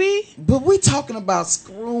 baby. But we talking about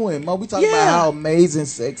screwing, Mo. We talking about how amazing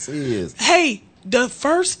sex is. Hey, the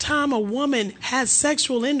first time a woman has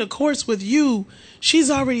sexual intercourse with you, she's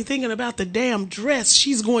already thinking about the damn dress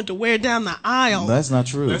she's going to wear down the aisle. That's not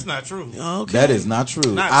true. That's not true. Okay. That is not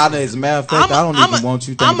true. As a matter of fact, I don't even want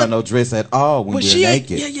you thinking about no dress at all when you're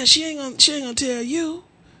naked. Yeah, she ain't gonna tell you.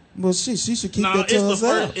 Well, she should keep that to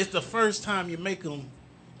herself. It's the first time you make them.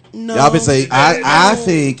 No, y'all been saying I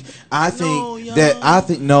think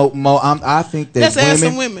no, Mo. I think that let's ask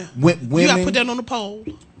some women. Women, you gotta put that on the poll.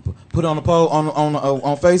 Put on a poll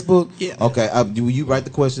on Facebook. Yeah. Okay. You write the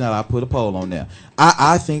question out. I'll put a poll on there.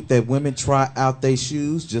 I think that women try out their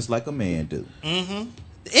shoes just like a man do. Mm-hmm.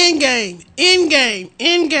 End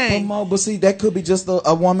game. But see, that could be just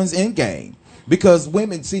a woman's end game. Because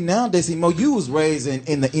women, nowadays, Mo, you was raised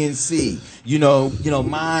in the NC. You know,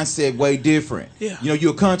 mindset way different. Yeah.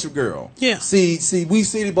 You're a country girl. Yeah. See, we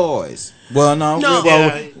city boys. Well, no.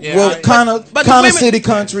 Kind of city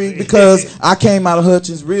country because I came out of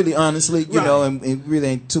Hutchins, really, honestly, you know, and really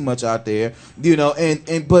ain't too much out there,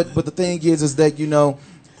 but the thing is that,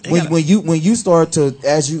 when you start to,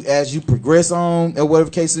 as you progress on, or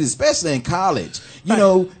whatever case it is, especially in college, you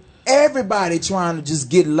know, everybody trying to just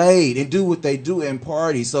get laid and do what they do and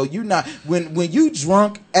party. So you not when you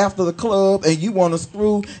drunk after the club and you want to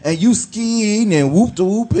screw and you skiing and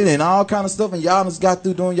whooping and all kind of stuff and y'all just got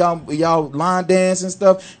through doing y'all line dance and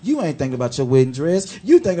stuff. You ain't thinking about your wedding dress.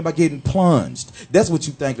 You thinking about getting plunged. That's what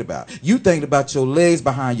you thinking about. You thinking about your legs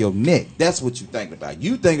behind your neck. That's what you thinking about.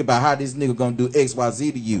 You thinking about how this nigga gonna do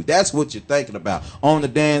XYZ to you. That's what you're thinking about on the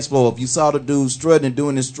dance floor. If you saw the dude strutting and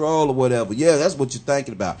doing his stroll or whatever, yeah, that's what you're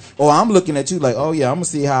thinking about. Or I'm looking at you like, oh yeah, I'm gonna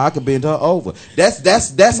see how I can bend her over. That's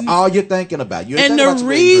all you're thinking about. And the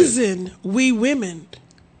reason we women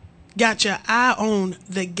got your eye on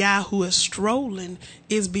the guy who is strolling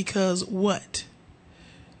is because what?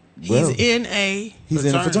 He's in a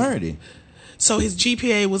fraternity. So his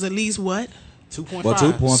GPA was at least what? 2.5. Well,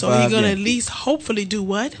 2.5. So he's gonna at least hopefully do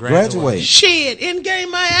what? Graduate. Shit, in game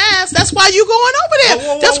my ass. That's why you going over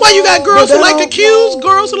there. That's why you got girls who like the Qs,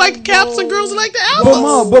 girls who like the Caps, and girls who like the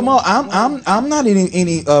Alphas. But Mo, I'm not in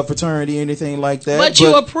any fraternity or anything like that. But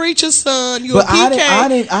you a preacher's son. You a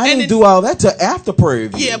PK. I didn't do all that till after Prairie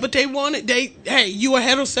View. Yeah, but hey, you a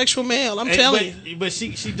heterosexual male. I'm telling you. But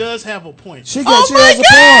she does have a point. She has a point.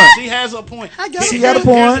 She has a point. She got a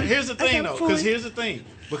point. Here's the thing though, because here's the thing.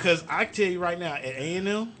 Because I tell you right now, at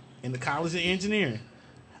A&M, in the College of Engineering,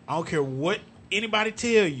 I don't care what anybody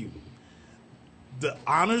tell you, the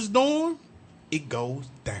honors dorm, it goes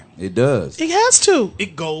down. It does. It has to.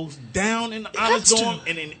 It goes down in the honors dorm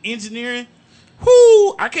and in engineering.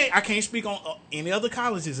 Whoo! I can't speak on any other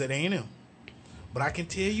colleges at A&M, but I can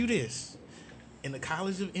tell you this: in the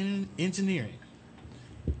College of Engineering,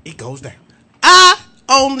 it goes down. I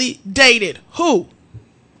only dated who?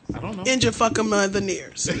 I don't know. In your fucking mother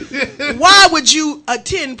nears. Why would you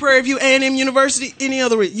attend Prairie View A&M University any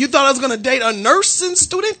other reason? You thought I was going to date a nursing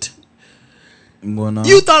student? Well, no.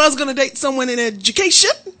 You thought I was going to date someone in education?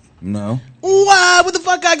 No. Why would the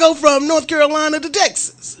fuck I go from North Carolina to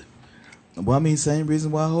Texas? Well, I mean, same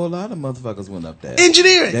reason why a whole lot of motherfuckers went up there.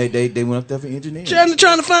 Engineering. They went up there for engineering. Trying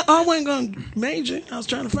to find. I wasn't going to major. I was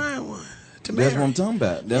trying to find one. That's what I'm talking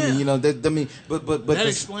about. Yeah. But that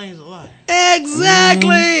explains a lot.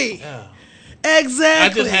 Exactly. Yeah.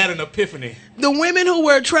 Exactly. I just had an epiphany. The women who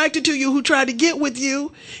were attracted to you, who tried to get with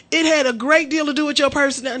you, it had a great deal to do with your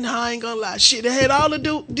personality. No, I ain't gonna lie. Shit, it had all the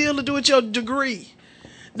deal to do with your degree.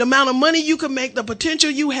 the amount of money you could make, the potential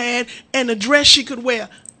you had, and the dress she could wear.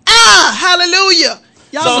 Hallelujah.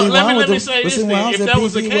 Y'all so let me say this thing. If that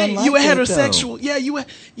was the case, you were heterosexual.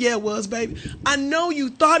 Yeah, it was, baby. I know you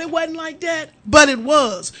thought it wasn't like that, but it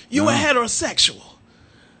was. You were heterosexual.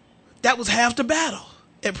 That was half the battle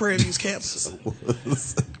at Prairie View's campus.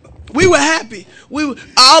 We were happy.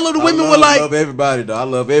 All of the women were like, I love everybody, though. I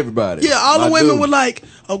love everybody. Yeah, all the women were like,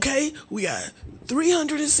 okay, we got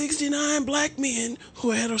 369 black men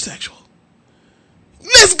who are heterosexual.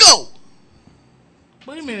 Let's go.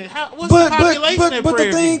 Wait a minute. What's the population at but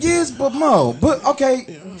Prairie the thing View? is, but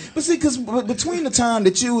see, because between the time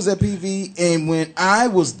that you was at PV and when I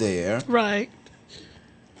was there, right?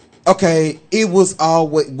 Okay, it was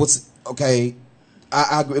always okay.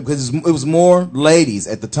 I agree because it was more ladies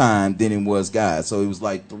at the time than it was guys, so it was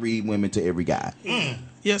like 3 women to every guy.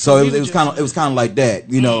 Yeah, so it was kind of like that,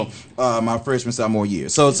 you know. My freshman sophomore year.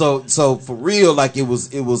 So for real, like it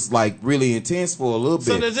was like really intense for a little bit.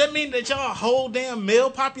 So does that mean that y'all whole damn male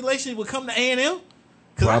population would come to A&M?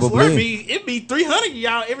 Because I Probably. swear it'd be 300 of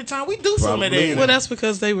y'all every time we do something at A&M. Well, that's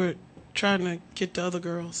because they were trying to get the other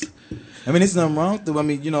girls. I mean, there's nothing wrong with it. I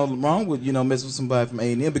mean, wrong with messing with somebody from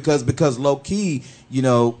A&M because low key,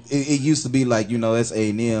 it used to be like that's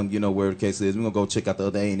A&M, where the case is. We're gonna go check out the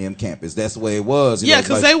other A&M campus. That's the way it was. Yeah,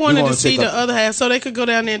 because they wanted to see the other half, so they could go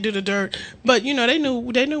down there and do the dirt. But they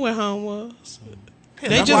knew where home was. Yeah,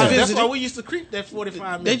 they just visited. That's why we used to creep that 45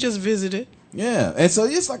 minutes. They just visited. Yeah, and so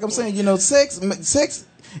it's like I'm saying, sex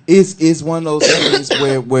is one of those things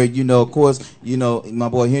where of course, my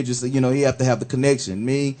boy here just said, he have to have the connection.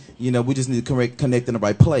 Me, we just need to connect in the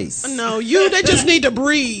right place. No, they just need to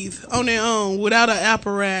breathe on their own without an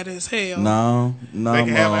apparatus. Hell. No, they can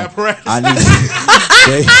have apparatus.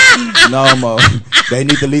 Mo. They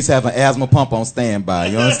need to at least have an asthma pump on standby.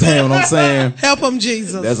 You understand what I'm saying? Help them,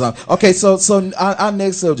 Jesus. That's all. Okay, so our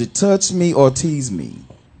next subject: touch me or tease me.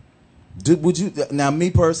 Would you? Now,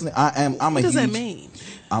 me personally, What does that mean?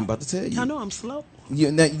 I'm about to tell you. I know I'm slow. Do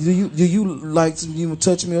you like to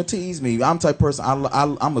touch me or tease me? I'm the type of person.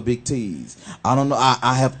 I'm a big tease. I don't know.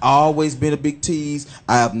 I have always been a big tease.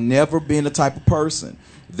 I have never been the type of person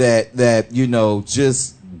that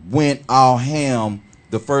just went all ham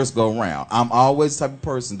the first go round. I'm always the type of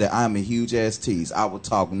person that I'm a huge ass tease. I will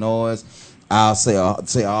talk noise. I'll say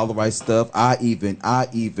all the right stuff. I even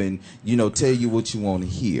tell you what you want to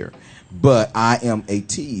hear. But I am a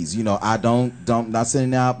tease. I don't not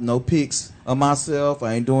sending out no pics of myself.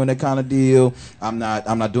 I ain't doing that kind of deal. I'm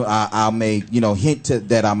not doing. I may hint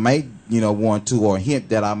that I may want to, or hint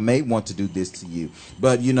that I may want to do this to you.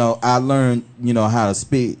 But I learned how to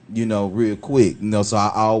spit real quick. So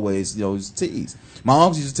I always tease. My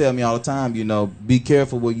uncles used to tell me all the time, be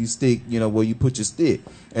careful where you stick, where you put your stick.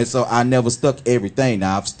 And so I never stuck everything.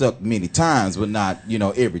 Now I've stuck many times, but not,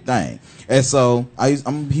 everything. And so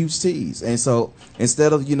I'm a huge tease. And so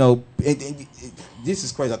instead of, this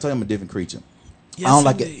is crazy. I tell you I'm a different creature. Yes, I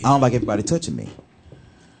don't like everybody touching me.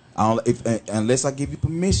 Unless I give you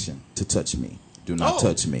permission to touch me. Do not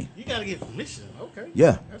touch me. You gotta get permission. Okay.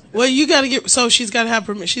 Yeah. Well, you gotta get. So she's gotta have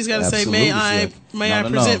permission. She's gotta say, "May I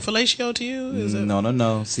present fellatio to you?"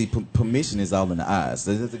 No. See, permission is all in the eyes.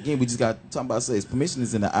 Again, we just got talking about says permission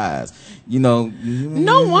is in the eyes. No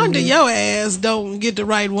wonder your ass don't get the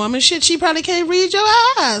right woman. Shit, she probably can't read your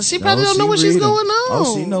eyes. She probably don't know what she's going on.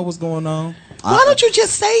 Oh, she know what's going on. Why don't you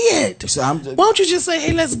just say it? Why don't you just say,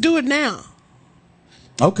 "Hey, let's do it now"?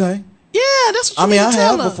 Okay. Yeah, that's what you I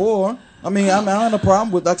tell have her. before. I don't have no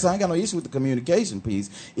problem with, I ain't got no issue with the communication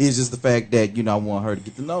piece. It's just the fact that, I want her to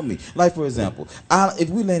get to know me. Like, for example, if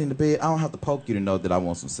we laying in the bed, I don't have to poke you to know that I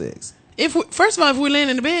want some sex. First of all, if we're laying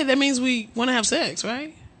in the bed, that means we want to have sex,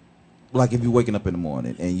 right? Like if you're waking up in the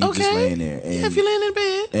morning and you just laying there. And, if you're laying in the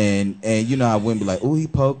bed. And I wouldn't be like, oh, he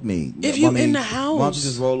poked me. If you're in the house. Why don't you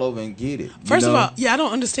just roll over and get it? First of all, I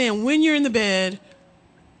don't understand. When you're in the bed,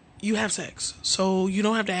 you have sex. So you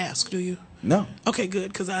don't have to ask, do you? No. Okay,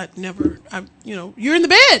 good, because you're in the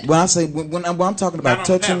bed. When I say when I'm talking about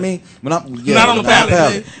touching me, not on the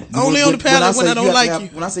palate. Only on the palate when I don't like you.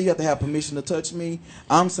 When I say you have to have permission to touch me,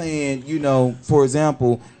 I'm saying, for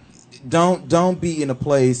example, don't be in a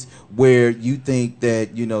place where you think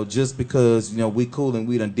that just because we cool and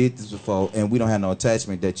we done did this before and we don't have no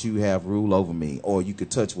attachment that you have rule over me or you could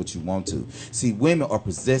touch what you want to. See, women are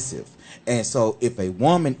possessive. And so if a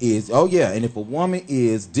woman is, if a woman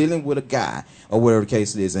is dealing with a guy or whatever the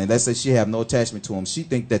case is, and let's say she have no attachment to him, she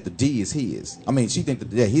think that the D is his. She think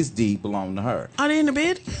that his D belong to her. Are they in the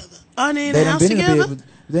bed together? Are they in the house together?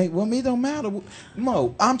 Well, me don't matter.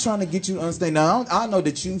 Mo, I'm trying to get you to understand. Now, I know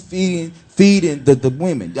that you feeding the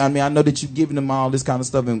women. I mean, I know that you giving them all this kind of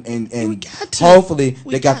stuff, and hopefully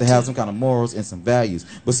they got to have some kind of morals and some values.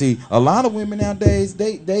 But see, a lot of women nowadays,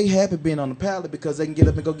 they happy being on the pallet because they can get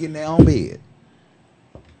up and go get in their own bed.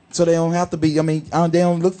 So they don't have to be. I mean, they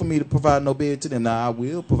don't look for me to provide no bed to them. Now I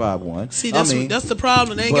will provide one. See, that's the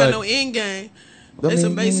problem. They ain't got no end game. They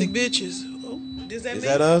some basic bitches. Oh, is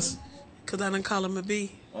that us? Cause I done call them a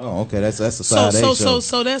B. Oh, okay. That's a side A show.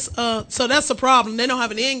 So that's the problem. They don't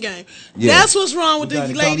have an end game. Yeah. That's what's wrong with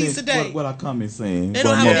the ladies today. What I come in saying. They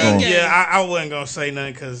don't have an end game. Yeah, I wasn't gonna say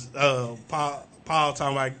nothing because Paul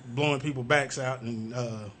talking about blowing people backs out, and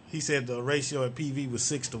he said the ratio at PV was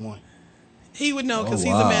 6-1. He would know because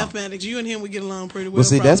he's a mathematics. You and him would get along pretty well. Well,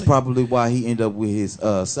 see, that's probably why he ended up with his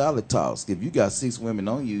salad toss. If you got 6 women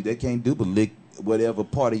on you, they can't do but lick whatever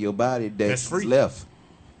part of your body that's left.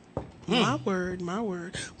 My word.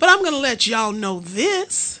 But I'm going to let y'all know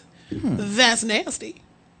this. That's nasty.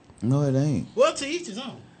 No, it ain't. Well, to each his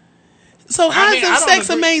own. So how is that sex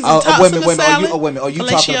amazing? Wait a minute. Are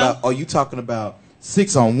you talking about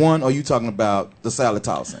 6 on 1, or are you talking about the salad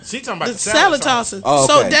tossing? She talking about the salad tossing. Oh,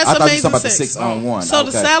 okay. So that's I thought amazing you talking about sex. the 6 on 1. So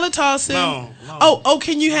the salad tossing. No. Oh,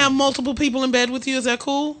 can you have multiple people in bed with you? Is that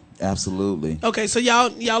cool? Absolutely. Okay, so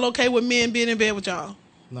y'all okay with men being in bed with y'all?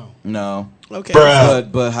 No. Okay.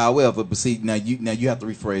 But however, see now you have to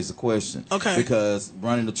rephrase the question. Okay. Because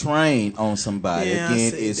running a train on somebody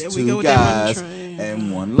is there 2 guys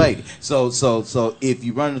and 1 lady. So if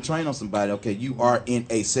you run a train on somebody, okay, you are in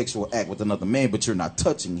a sexual act with another man, but you're not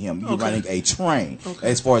touching him. You're running a train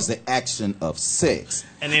as far as the action of sex.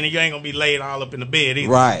 And then you ain't gonna be laid all up in the bed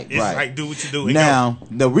either. Right. It's like do what you do. Now,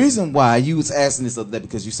 the reason why you was asking this other day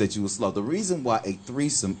because you said you were slow. The reason why a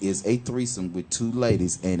threesome is a threesome with 2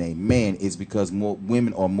 ladies and a man is because more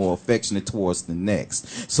women are more affectionate towards the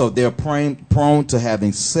next. So they're prone to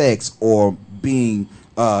having sex or being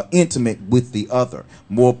intimate with the other,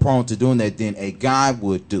 more prone to doing that than a guy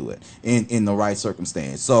would do it in the right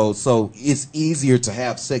circumstance. So it's easier to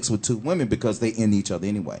have sex with 2 women because they in each other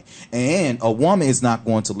anyway. And a woman is not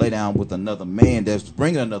going to lay down with another man that's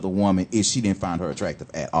bringing another woman if she didn't find her attractive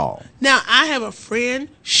at all. Now I have a friend.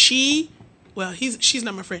 She's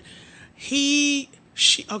not my friend.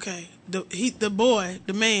 The boy,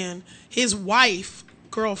 the man, his wife,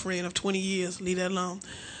 girlfriend of 20 years, leave that alone.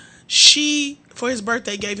 She, for his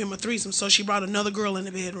birthday, gave him a threesome, so she brought another girl in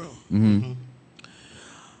the bedroom. Mm-hmm.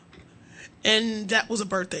 And that was a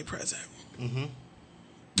birthday present. Mm-hmm.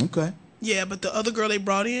 Okay. Yeah, but the other girl they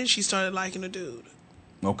brought in, she started liking the dude.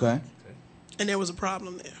 Okay. And there was a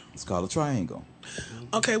problem there. It's called a triangle.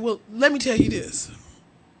 Okay, well, let me tell you this.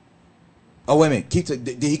 Oh, wait a minute.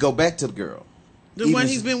 Did he go back to the girl? The one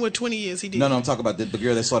he's been with 20 years, he did. No, I'm talking about the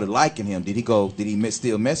girl that started liking him. Did he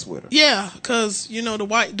still mess with her? Yeah, because,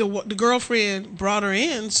 the girlfriend brought her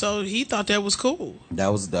in, so he thought that was cool. That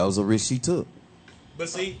was a risk she took. But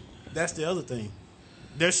see, that's the other thing.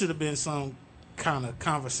 There should have been some kind of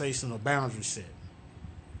conversation or boundary set.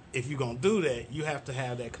 If you're going to do that, you have to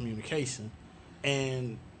have that communication.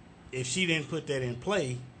 And if she didn't put that in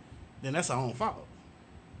play, then that's her own fault.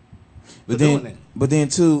 But then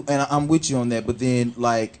too, and I'm with you on that. But then,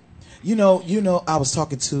 like, I was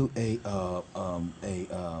talking to a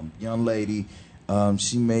young lady.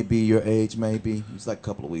 She may be your age, maybe. It was like a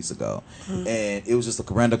couple of weeks ago, and it was just a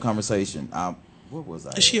random conversation. What was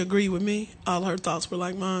I? Did she agree with me? All her thoughts were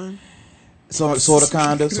like mine. Sort of,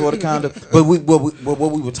 kind of. But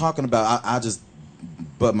what we were talking about, I just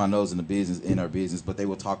butt my nose in her business. But they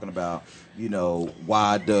were talking about,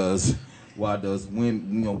 why do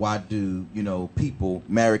people,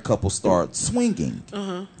 married couples start swinging?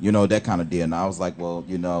 That kind of deal. And I was like, well,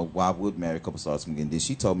 why would married couples start swinging? Then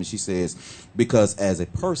she told me, she says, because as a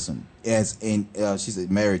person, she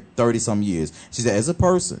said married 30 some years. She said, as a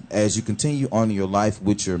person, as you continue on in your life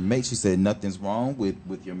with your mate, she said nothing's wrong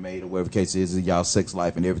with your mate or whatever the case is, y'all sex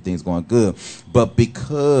life and everything's going good. But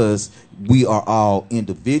because we are all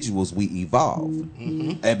individuals, we evolve.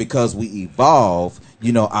 And because we evolve,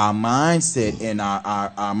 our mindset and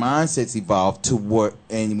our mindsets evolve to what,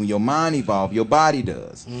 and when your mind evolves, your body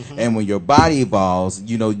does. And when your body evolves,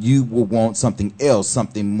 you will want something else,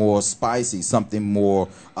 something more spicy, something more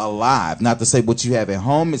alive. Not to say what you have at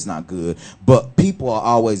home is not good, but people are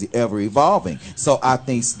always ever evolving. So I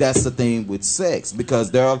think that's the thing with sex, because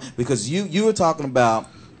you were talking about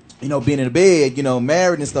being in the bed,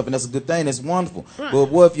 married and stuff, and that's a good thing. That's wonderful. Right. But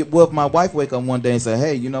what if my wife wake up one day and say,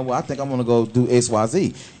 hey, I think I'm going to go do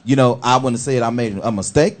XYZ. I wouldn't say I made a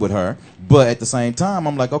mistake with her, but at the same time,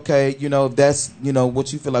 I'm like, okay, that's,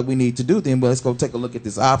 what you feel like we need to do then, but let's go take a look at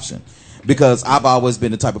this option. Because I've always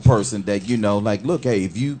been the type of person that, like, look, hey,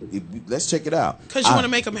 let's check it out. Because you want to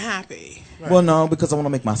make them happy. Right. Well, no, because I want to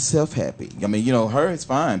make myself happy. I mean, her, it's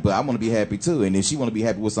fine, but I want to be happy too. And if she want to be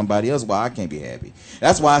happy with somebody else, well, I can't be happy.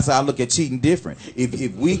 That's why I say I look at cheating different.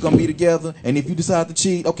 If we gonna be together, and if you decide to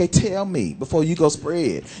cheat, okay, tell me before you go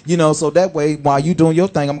spread. So that way, while you doing your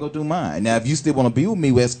thing, I'm gonna do mine. Now, if you still want to be with me,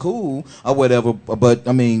 that's cool or whatever. But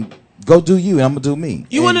I mean, go do you, and I'm gonna do me.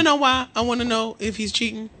 You want to know why? I want to know if he's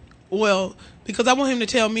cheating. Well, because I want him to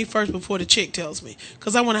tell me first before the chick tells me.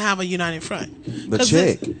 Because I want to have a united front.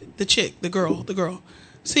 The chick? The girl.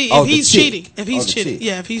 See, if he's cheating, if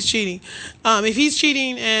he's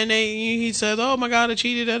cheating and he says, oh my God, I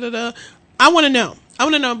cheated, I want to know. I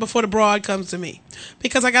want to know before the broad comes to me.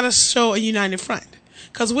 Because I got to show a united front.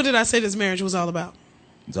 Because what did I say this marriage was all about?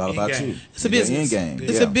 It's all about you. It's a business.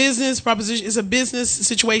 It's a business proposition. It's a business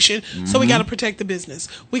situation. Mm-hmm. So we got to protect the business.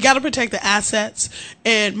 We got to protect the assets.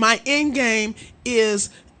 And my end game is,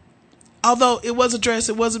 although it was a dress,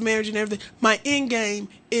 it was a marriage and everything, my end game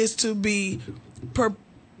is to be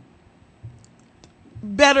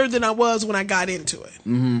better than I was when I got into it.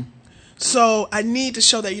 Mm-hmm. So I need to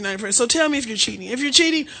show that united front. So tell me if you're cheating. If you're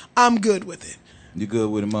cheating, I'm good with it. You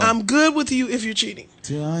good with him? I'm good with you if you're cheating.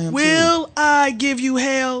 See, I am Will I give you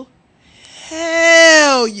hell?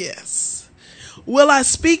 Hell yes. Will I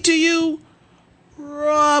speak to you?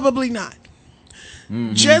 Probably not.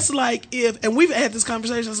 Mm-hmm. Just like and we've had this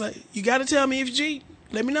conversation, I was like, you got to tell me if you cheat.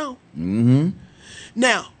 Let me know. Mm-hmm.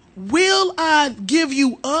 Now, will I give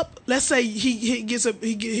you up? Let's say he gets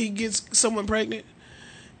someone pregnant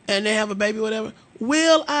and they have a baby, whatever.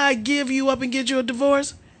 Will I give you up and get you a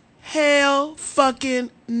divorce? Hell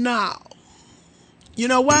fucking no. You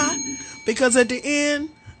know why? Because at the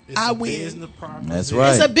end, I win. That's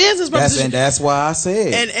right. It's a business proposition. And that's why I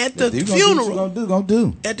said. And at the funeral, gonna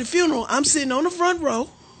do. At the funeral, I'm sitting on the front row.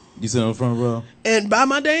 You sitting on the front row? And by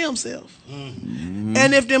my damn self. Mm-hmm.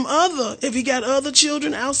 And if he got other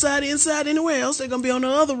children outside, inside, anywhere else, they're gonna be on the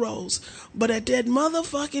other rows. But at that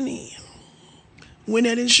motherfucking end, when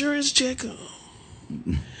that insurance check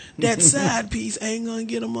comes, that side piece ain't gonna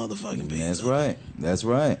get a motherfucking piece. That's right. That's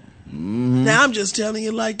right. Mm-hmm. Now I'm just telling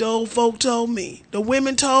you like the old folk told me. The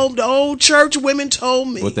old church women told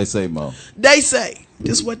me. What they say, Mo? They say.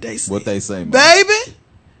 This is what they say. What they say, Mo? Baby,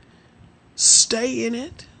 stay in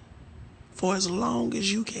it for as long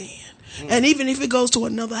as you can. Mm. And even if it goes to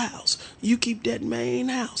another house, you keep that main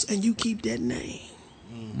house and you keep that name.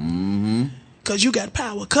 Mm-hmm. Because you got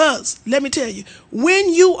power. Because, let me tell you,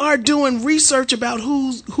 when you are doing research about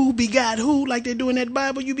who begot who, like they do in that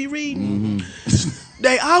Bible you be reading, mm-hmm.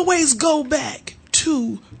 they always go back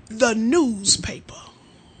to the newspaper.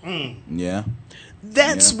 Mm. Yeah.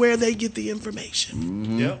 That's where they get the information.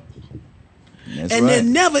 Mm-hmm. Yep. That's and right.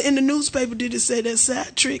 then never in the newspaper did it say that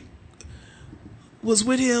side trick was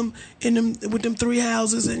with him with them 3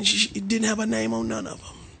 houses and she didn't have a name on none of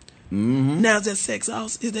them. Mm-hmm. Now is that sex?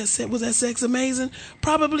 Was that sex amazing?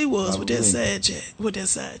 Probably was. With that side chick.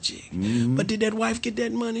 Mm-hmm. But did that wife get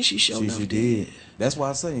that money? She did. That's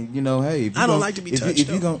why I say, hey, if you I don't like to be touched.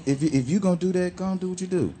 If you gonna do that, go and do what you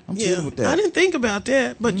do. I'm chilling with that. I didn't think about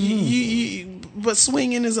that, but but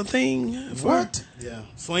swinging is a thing. What? Yeah,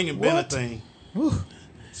 swinging been a thing. Whew.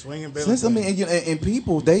 Swinging been a thing. I mean, and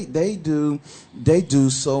people they do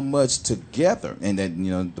so much together, and that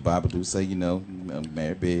the Bible do say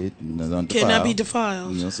married bed cannot be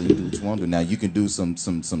defiled. So you do what you want to do. Now you can do some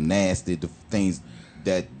nasty things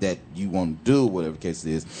that you want to do, whatever the case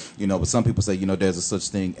is, but some people say, there's a such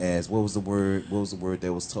thing as, what was the word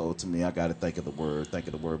that was told to me? I got to think of the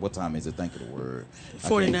word. What time is it? Think of the word.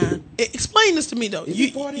 49. Explain this to me though.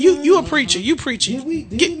 You a preacher. You preaching.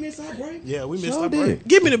 Did we miss our break? Yeah, we missed our break.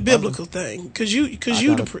 Give me the biblical thing, because you own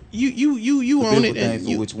it.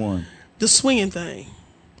 And which one? The swinging thing.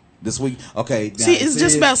 This week, okay. See, it's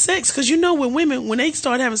just about sex, because when women, when they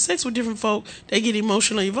start having sex with different folk, they get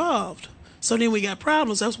emotionally involved. So then we got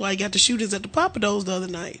problems. That's why I got the shootings at the Papados the other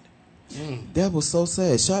night. That was so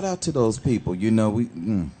sad. Shout out to those people.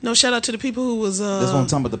 No, shout out to the people who was. That's what I'm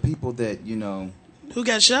talking about. The people that who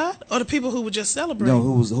got shot, or the people who were just celebrating. No,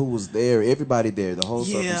 who was there? Everybody there. The whole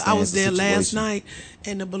circumstance. I was there last night,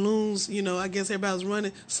 and the balloons. I guess everybody was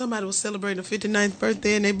running. Somebody was celebrating the 59th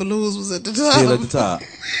birthday, and their balloons was at the top. Still at the top.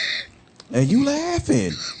 And you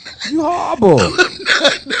laughing? You horrible.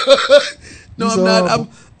 No, I'm not.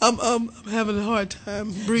 I'm having a hard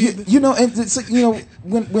time breathing. And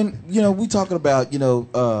when we talking about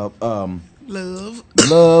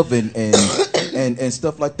love and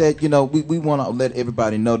stuff like that. You know, we want to let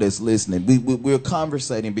everybody know that's listening. We're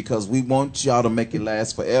conversating because we want y'all to make it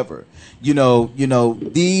last forever. You know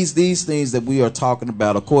these things that we are talking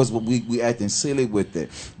about. Of course, we acting silly with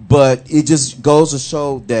it, but it just goes to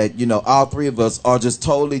show that all three of us are just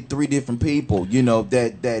totally three different people.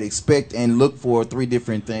 That expect and look for three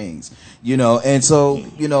different things. And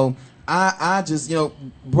so I just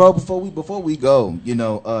bro, before we go,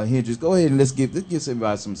 Hendrix, go ahead and let's give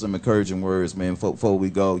everybody some encouraging words, man, before we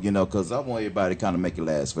go, because I want everybody to kind of make it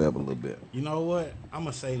last forever a little bit. You know what? I'm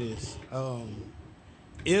gonna say this: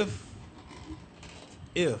 if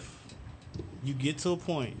you get to a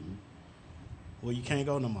point where you can't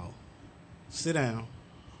go no more, sit down,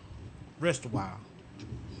 rest a while,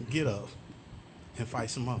 get up, and fight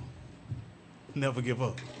some more. Never give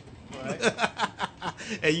up. Right.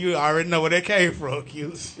 And you already know where that came from,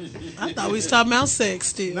 Q. I thought we was talking about sex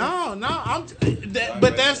still. No,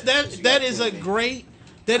 that is a great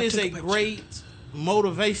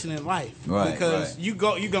motivation in life, right? Because you're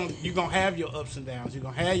gonna have your ups and downs. You're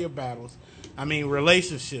gonna have your battles. I mean,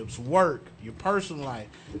 relationships, work, your personal life.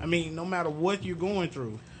 I mean, no matter what you're going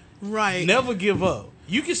through, right? Never give up.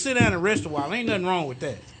 You can sit down and rest a while. Ain't nothing wrong with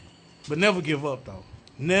that, but never give up though.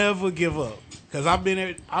 Never give up. Because I've been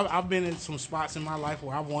in some spots in my life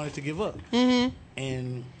where I wanted to give up. Mm-hmm.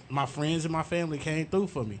 And my friends and my family came through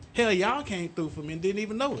for me. Hell, y'all came through for me and didn't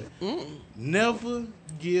even know it. Never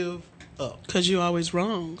give up. Because you're always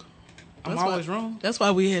wrong. I'm always wrong? That's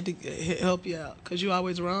why we had to help you out. Because you're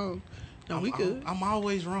always wrong. No, we good. I'm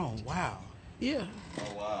always wrong. Wow. Yeah.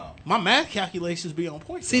 Oh, wow. My math calculations be on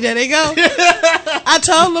point. See, there they go. I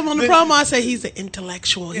told him on the promo, I said he's an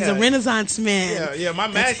intellectual. He's a Renaissance man. Yeah. My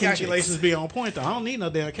math calculations be on point, though. I don't need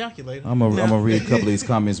no damn calculator. I'm gonna read a couple of these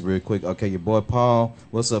comments real quick. Okay, your boy Paul,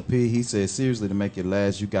 what's up, P? He said, seriously, to make it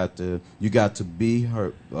last, you got to be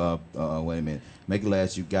her. Wait a minute. Make it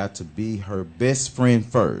last, you got to be her best friend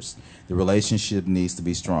first. The relationship needs to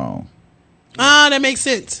be strong. That makes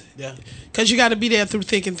sense. Yeah. Because you got to be there through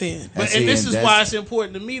thick and thin. And this is why it's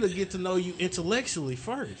important to me to get to know you intellectually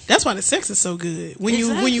first. That's why the sex is so good. When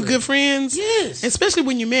you good friends, yes. Especially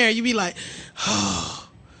when you're married, you be like, oh,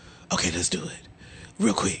 okay, let's do it.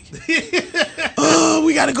 Real quick. Oh,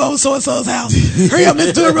 we got to go to so-and-so's house. Hurry up,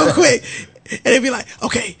 let's do it real quick. And they be like,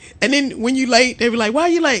 okay. And then when you late, they be like, why are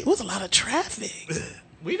you late? It was a lot of traffic.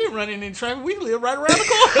 We didn't run into traffic. We live right around the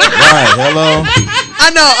corner. Right, hello.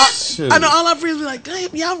 I know all our friends be like,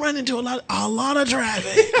 damn, y'all run into a lot of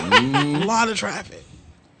traffic. A lot of traffic.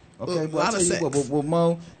 Okay, well, I'll tell you what, well,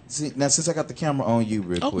 Mo, see, now since I got the camera on you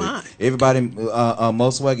real quick. My. Everybody,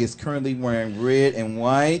 Mo Swag is currently wearing red and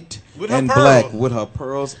white with and black with her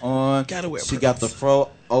pearls on. Gotta wear she pearls. got the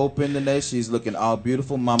fro open today. She's looking all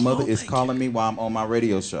beautiful. My mother is calling me while I'm on my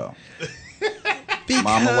radio show.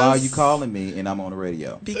 Mama, why are you calling me and I'm on the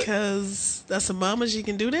radio? Because that's a mama, she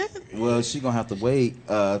can do that? Well, she going to have to wait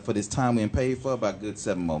for this time we ain't paid for about a good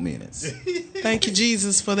 7 more minutes. Thank you,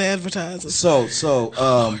 Jesus, for the advertisers. So,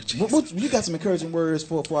 you got some encouraging words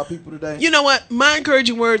for our people today? You know what? My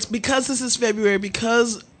encouraging words, because this is February,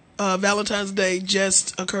 because Valentine's Day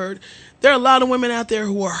just occurred, there are a lot of women out there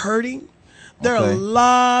who are hurting. There are a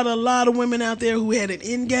lot of women out there who had an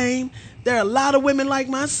end game. There are a lot of women like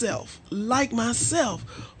myself,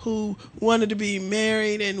 who wanted to be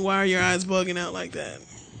married, and why are your eyes bugging out like that?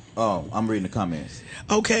 Oh, I'm reading the comments.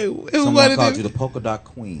 Okay. Someone called you the polka dot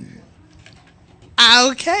queen.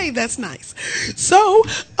 Okay, that's nice. So,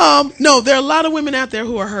 no, there are a lot of women out there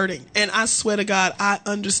who are hurting, and I swear to God, I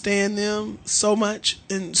understand them so much,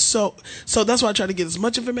 and so that's why I try to get as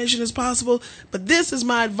much information as possible. But this is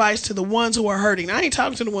my advice to the ones who are hurting. I ain't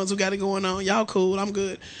talking to the ones who got it going on. Y'all cool, I'm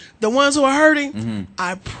good. The ones who are hurting,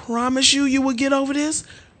 I promise you will get over this.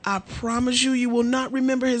 I promise you will not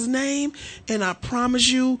remember his name. And I promise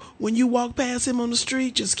you, when you walk past him on the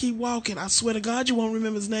street, just keep walking. I swear to God, you won't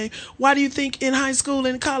remember his name. Why do you think in high school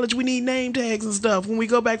and college we need name tags and stuff when we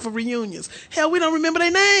go back for reunions? Hell, we don't remember their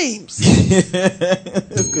names.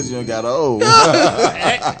 That's because you don't got old.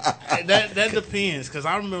 that depends, because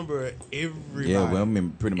I remember everybody. Yeah, well, I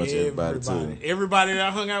remember pretty much everybody too. Everybody that I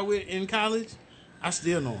hung out with in college, I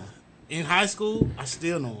still know them. In high school, I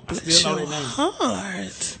still know them. I still know their names.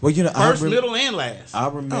 Heart. Well, you know, first, middle, and last. I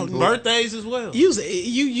remember birthdays as well. Use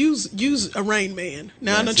a Rain Man.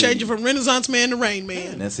 Now I done change it from Renaissance Man to Rain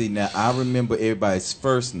Man. Now I remember everybody's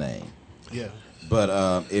first name. Yeah.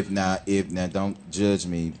 But if don't judge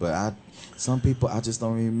me. But some people I just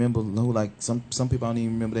don't even remember. No, like some people I don't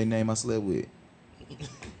even remember their name I slept with.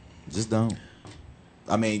 Just don't.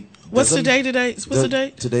 I mean, what's the day today? What's the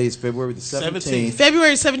date? Today is February the 17th.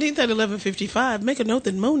 February 17th at 11:55. Make a note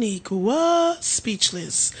that Monique was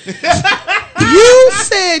speechless. You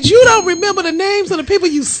said you don't remember the names of the people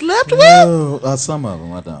you slept with? No, some of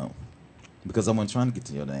them I don't. Because I wasn't trying to get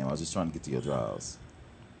to your name. I was just trying to get to your draws.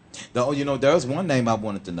 There was one name I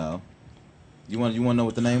wanted to know. You want to know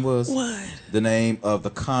what the name was? What? The name of the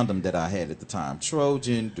condom that I had at the time.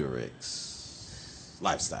 Trojan Durex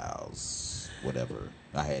Lifestyles. Whatever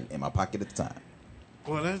I had in my pocket at the time.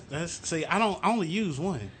 Well, see, I only use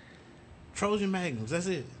one. Trojan Magnums, that's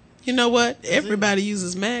it. You know what? Everybody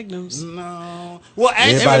uses Magnums. No. Well,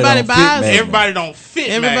 everybody buys them. Everybody don't fit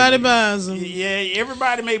Everybody Magnums. buys them. Yeah,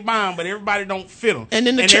 everybody may buy them, but everybody don't fit them. And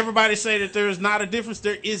then everybody say that there is not a difference.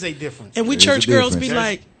 There is a difference. And we church girls be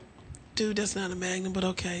like, dude, that's not a Magnum, but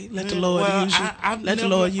okay. Let the Lord use you. The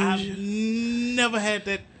Lord use you. I've never had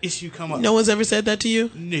that issue come up. No one's ever said that to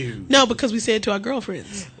you? No. No, because we say it to our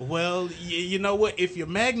girlfriends. Well, you know what? If your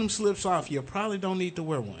Magnum slips off, you probably don't need to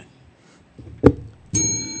wear one.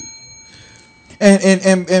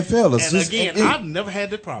 And fellas, and again, I've never had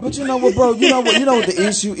that problem. But you know what, bro? You know what the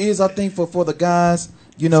issue is. I think for the guys,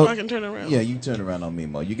 So I can turn around. Yeah, you turn around on me,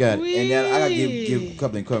 Mo. You got, and then I gotta give a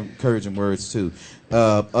couple of encouraging words too.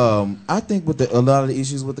 I think with a lot of the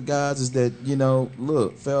issues with the guys is that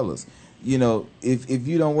look, fellas, if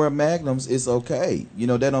you don't wear Magnums, it's okay.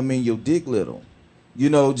 That don't mean your dick little.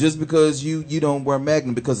 Just because you don't wear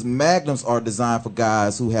Magnum, because Magnums are designed for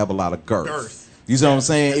guys who have a lot of girth. You see what I'm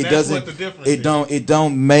saying? And it doesn't. It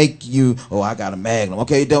don't make you. Oh, I got a Magnum.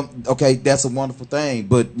 Okay, Okay, that's a wonderful thing.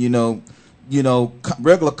 But regular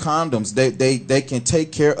condoms they can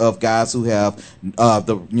take care of guys who have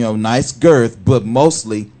the nice girth, but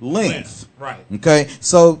mostly length. Right. Okay.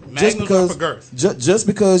 So Magnums just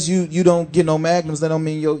because you don't get no Magnums, that don't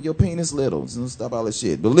mean your penis little. So stop all that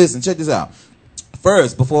shit. But listen, check this out.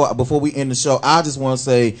 First, before we end the show, I just want to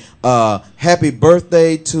say happy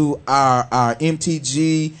birthday to our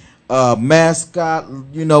MTG mascot,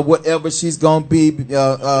 whatever she's gonna be.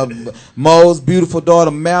 Mo's beautiful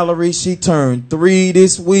daughter Mallory. She turned 3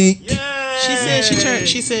 this week. Yeah. She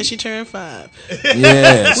said she turned 5.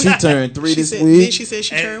 Yeah, she turned 3 this week. Then she said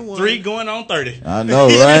she turned 1. 3 going on 30. I know,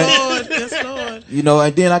 right? Yes, Lord.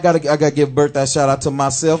 And then I gotta give a birthday shout out to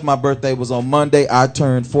myself. My birthday was on Monday. I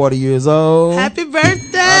turned 40 years old. Happy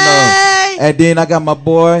birthday! I know. And then I got my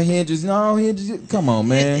boy Hendrix. Hendrix, come on,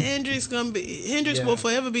 man. Hendrix will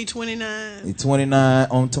forever be 29. He's 29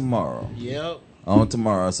 on tomorrow. Yep. On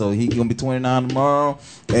tomorrow, so he gonna be 29 tomorrow.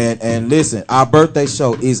 And listen, our birthday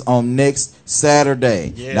show is on next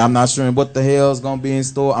Saturday. Yeah. Now I'm not sure what the hell is gonna be in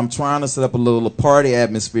store. I'm trying to set up a little party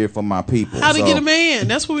atmosphere for my people. How to get a man?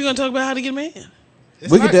 That's what we're gonna talk about. How to get a man.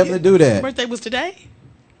 We can definitely do that. Your birthday was today.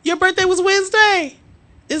 Your birthday was Wednesday.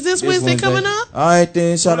 Is this Wednesday coming up? All right,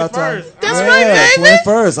 then. Shout out to her. That's right, baby.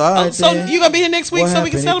 21st. All right, so then. you gonna be here next week What so we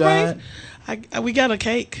can happened? celebrate? We got a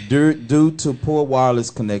cake. Due to poor wireless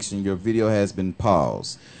connection, your video has been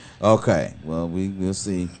paused. Okay, well, we'll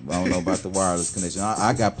see. I don't know about the wireless connection.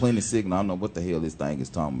 I got plenty of signal. I don't know what the hell this thing is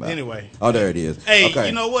talking about. Anyway. Oh, there it is. Hey, okay.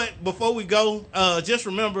 You know what? Before we go, just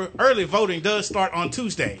remember, early voting does start on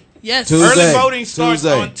Tuesday. Yes. Tuesday. Early voting starts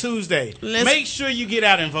on Tuesday. Make sure you get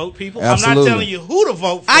out and vote, people. Absolutely. I'm not telling you who to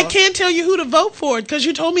vote for. I can't tell you who to vote for because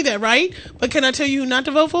you told me that, right? But can I tell you who not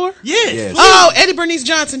to vote for? Yes. Oh, Eddie Bernice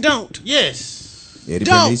Johnson, don't. Yes. Eddie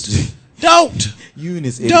Don't. Bernice. Don't. You and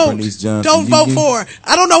this Eddie Bernice Johnson. Don't vote for her.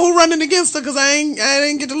 I don't know who running against her because I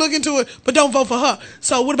didn't get to look into it. But don't vote for her.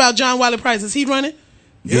 So what about John Wiley Price? Is he running?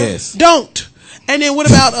 Yes. Don't. And then what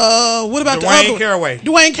about Dwayne the other Caraway?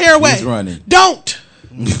 Dwayne Caraway. He's running. Don't.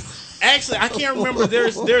 Actually, I can't remember.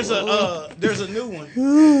 There's a new one.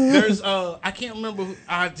 I can't remember.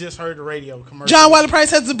 I just heard the radio commercial. John Wiley Price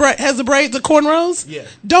has the braids, the cornrows. Yeah.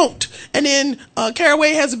 Don't. And then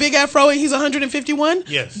Caraway has a big afro and he's 151.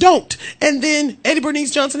 Yes. Don't. And then Eddie Bernice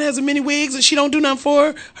Johnson has a mini wigs and she don't do nothing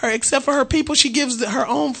for her except for her people. She gives her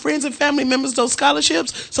own friends and family members those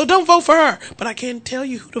scholarships. So don't vote for her. But I can't tell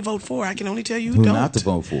you who to vote for. I can only tell you who don't. Not to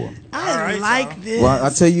vote for. I like this. Well, I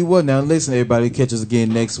tell you what. Now listen, everybody, catch us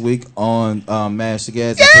again next week on Mash the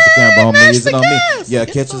Gas. Put the camera on me. Is it on me? Yeah,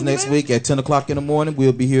 catch us next week at 10 o'clock in the morning.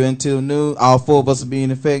 We'll be here until noon. All 4 of us will be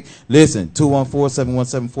in effect. Listen,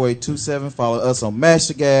 214-717-4827. Follow us on Mash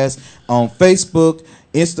the Gas on Facebook,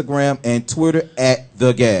 Instagram, and Twitter at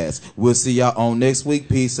The Gas. We'll see y'all on next week.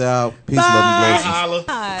 Peace out. Peace, love, and blessings. Holla.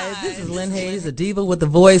 Hi. This is Lynn Hayes, a diva with the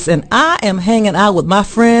voice, and I am hanging out with my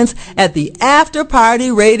friends at the After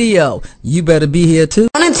Party Radio. You better be here too.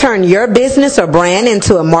 Want to turn your business or brand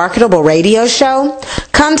into a marketable radio show?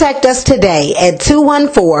 Contact us today at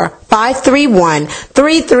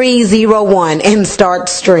 214-531-3301 and start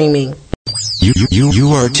streaming.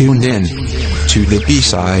 You are tuned in to the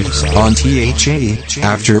B-side on THA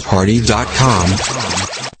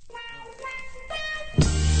Afterparty.com.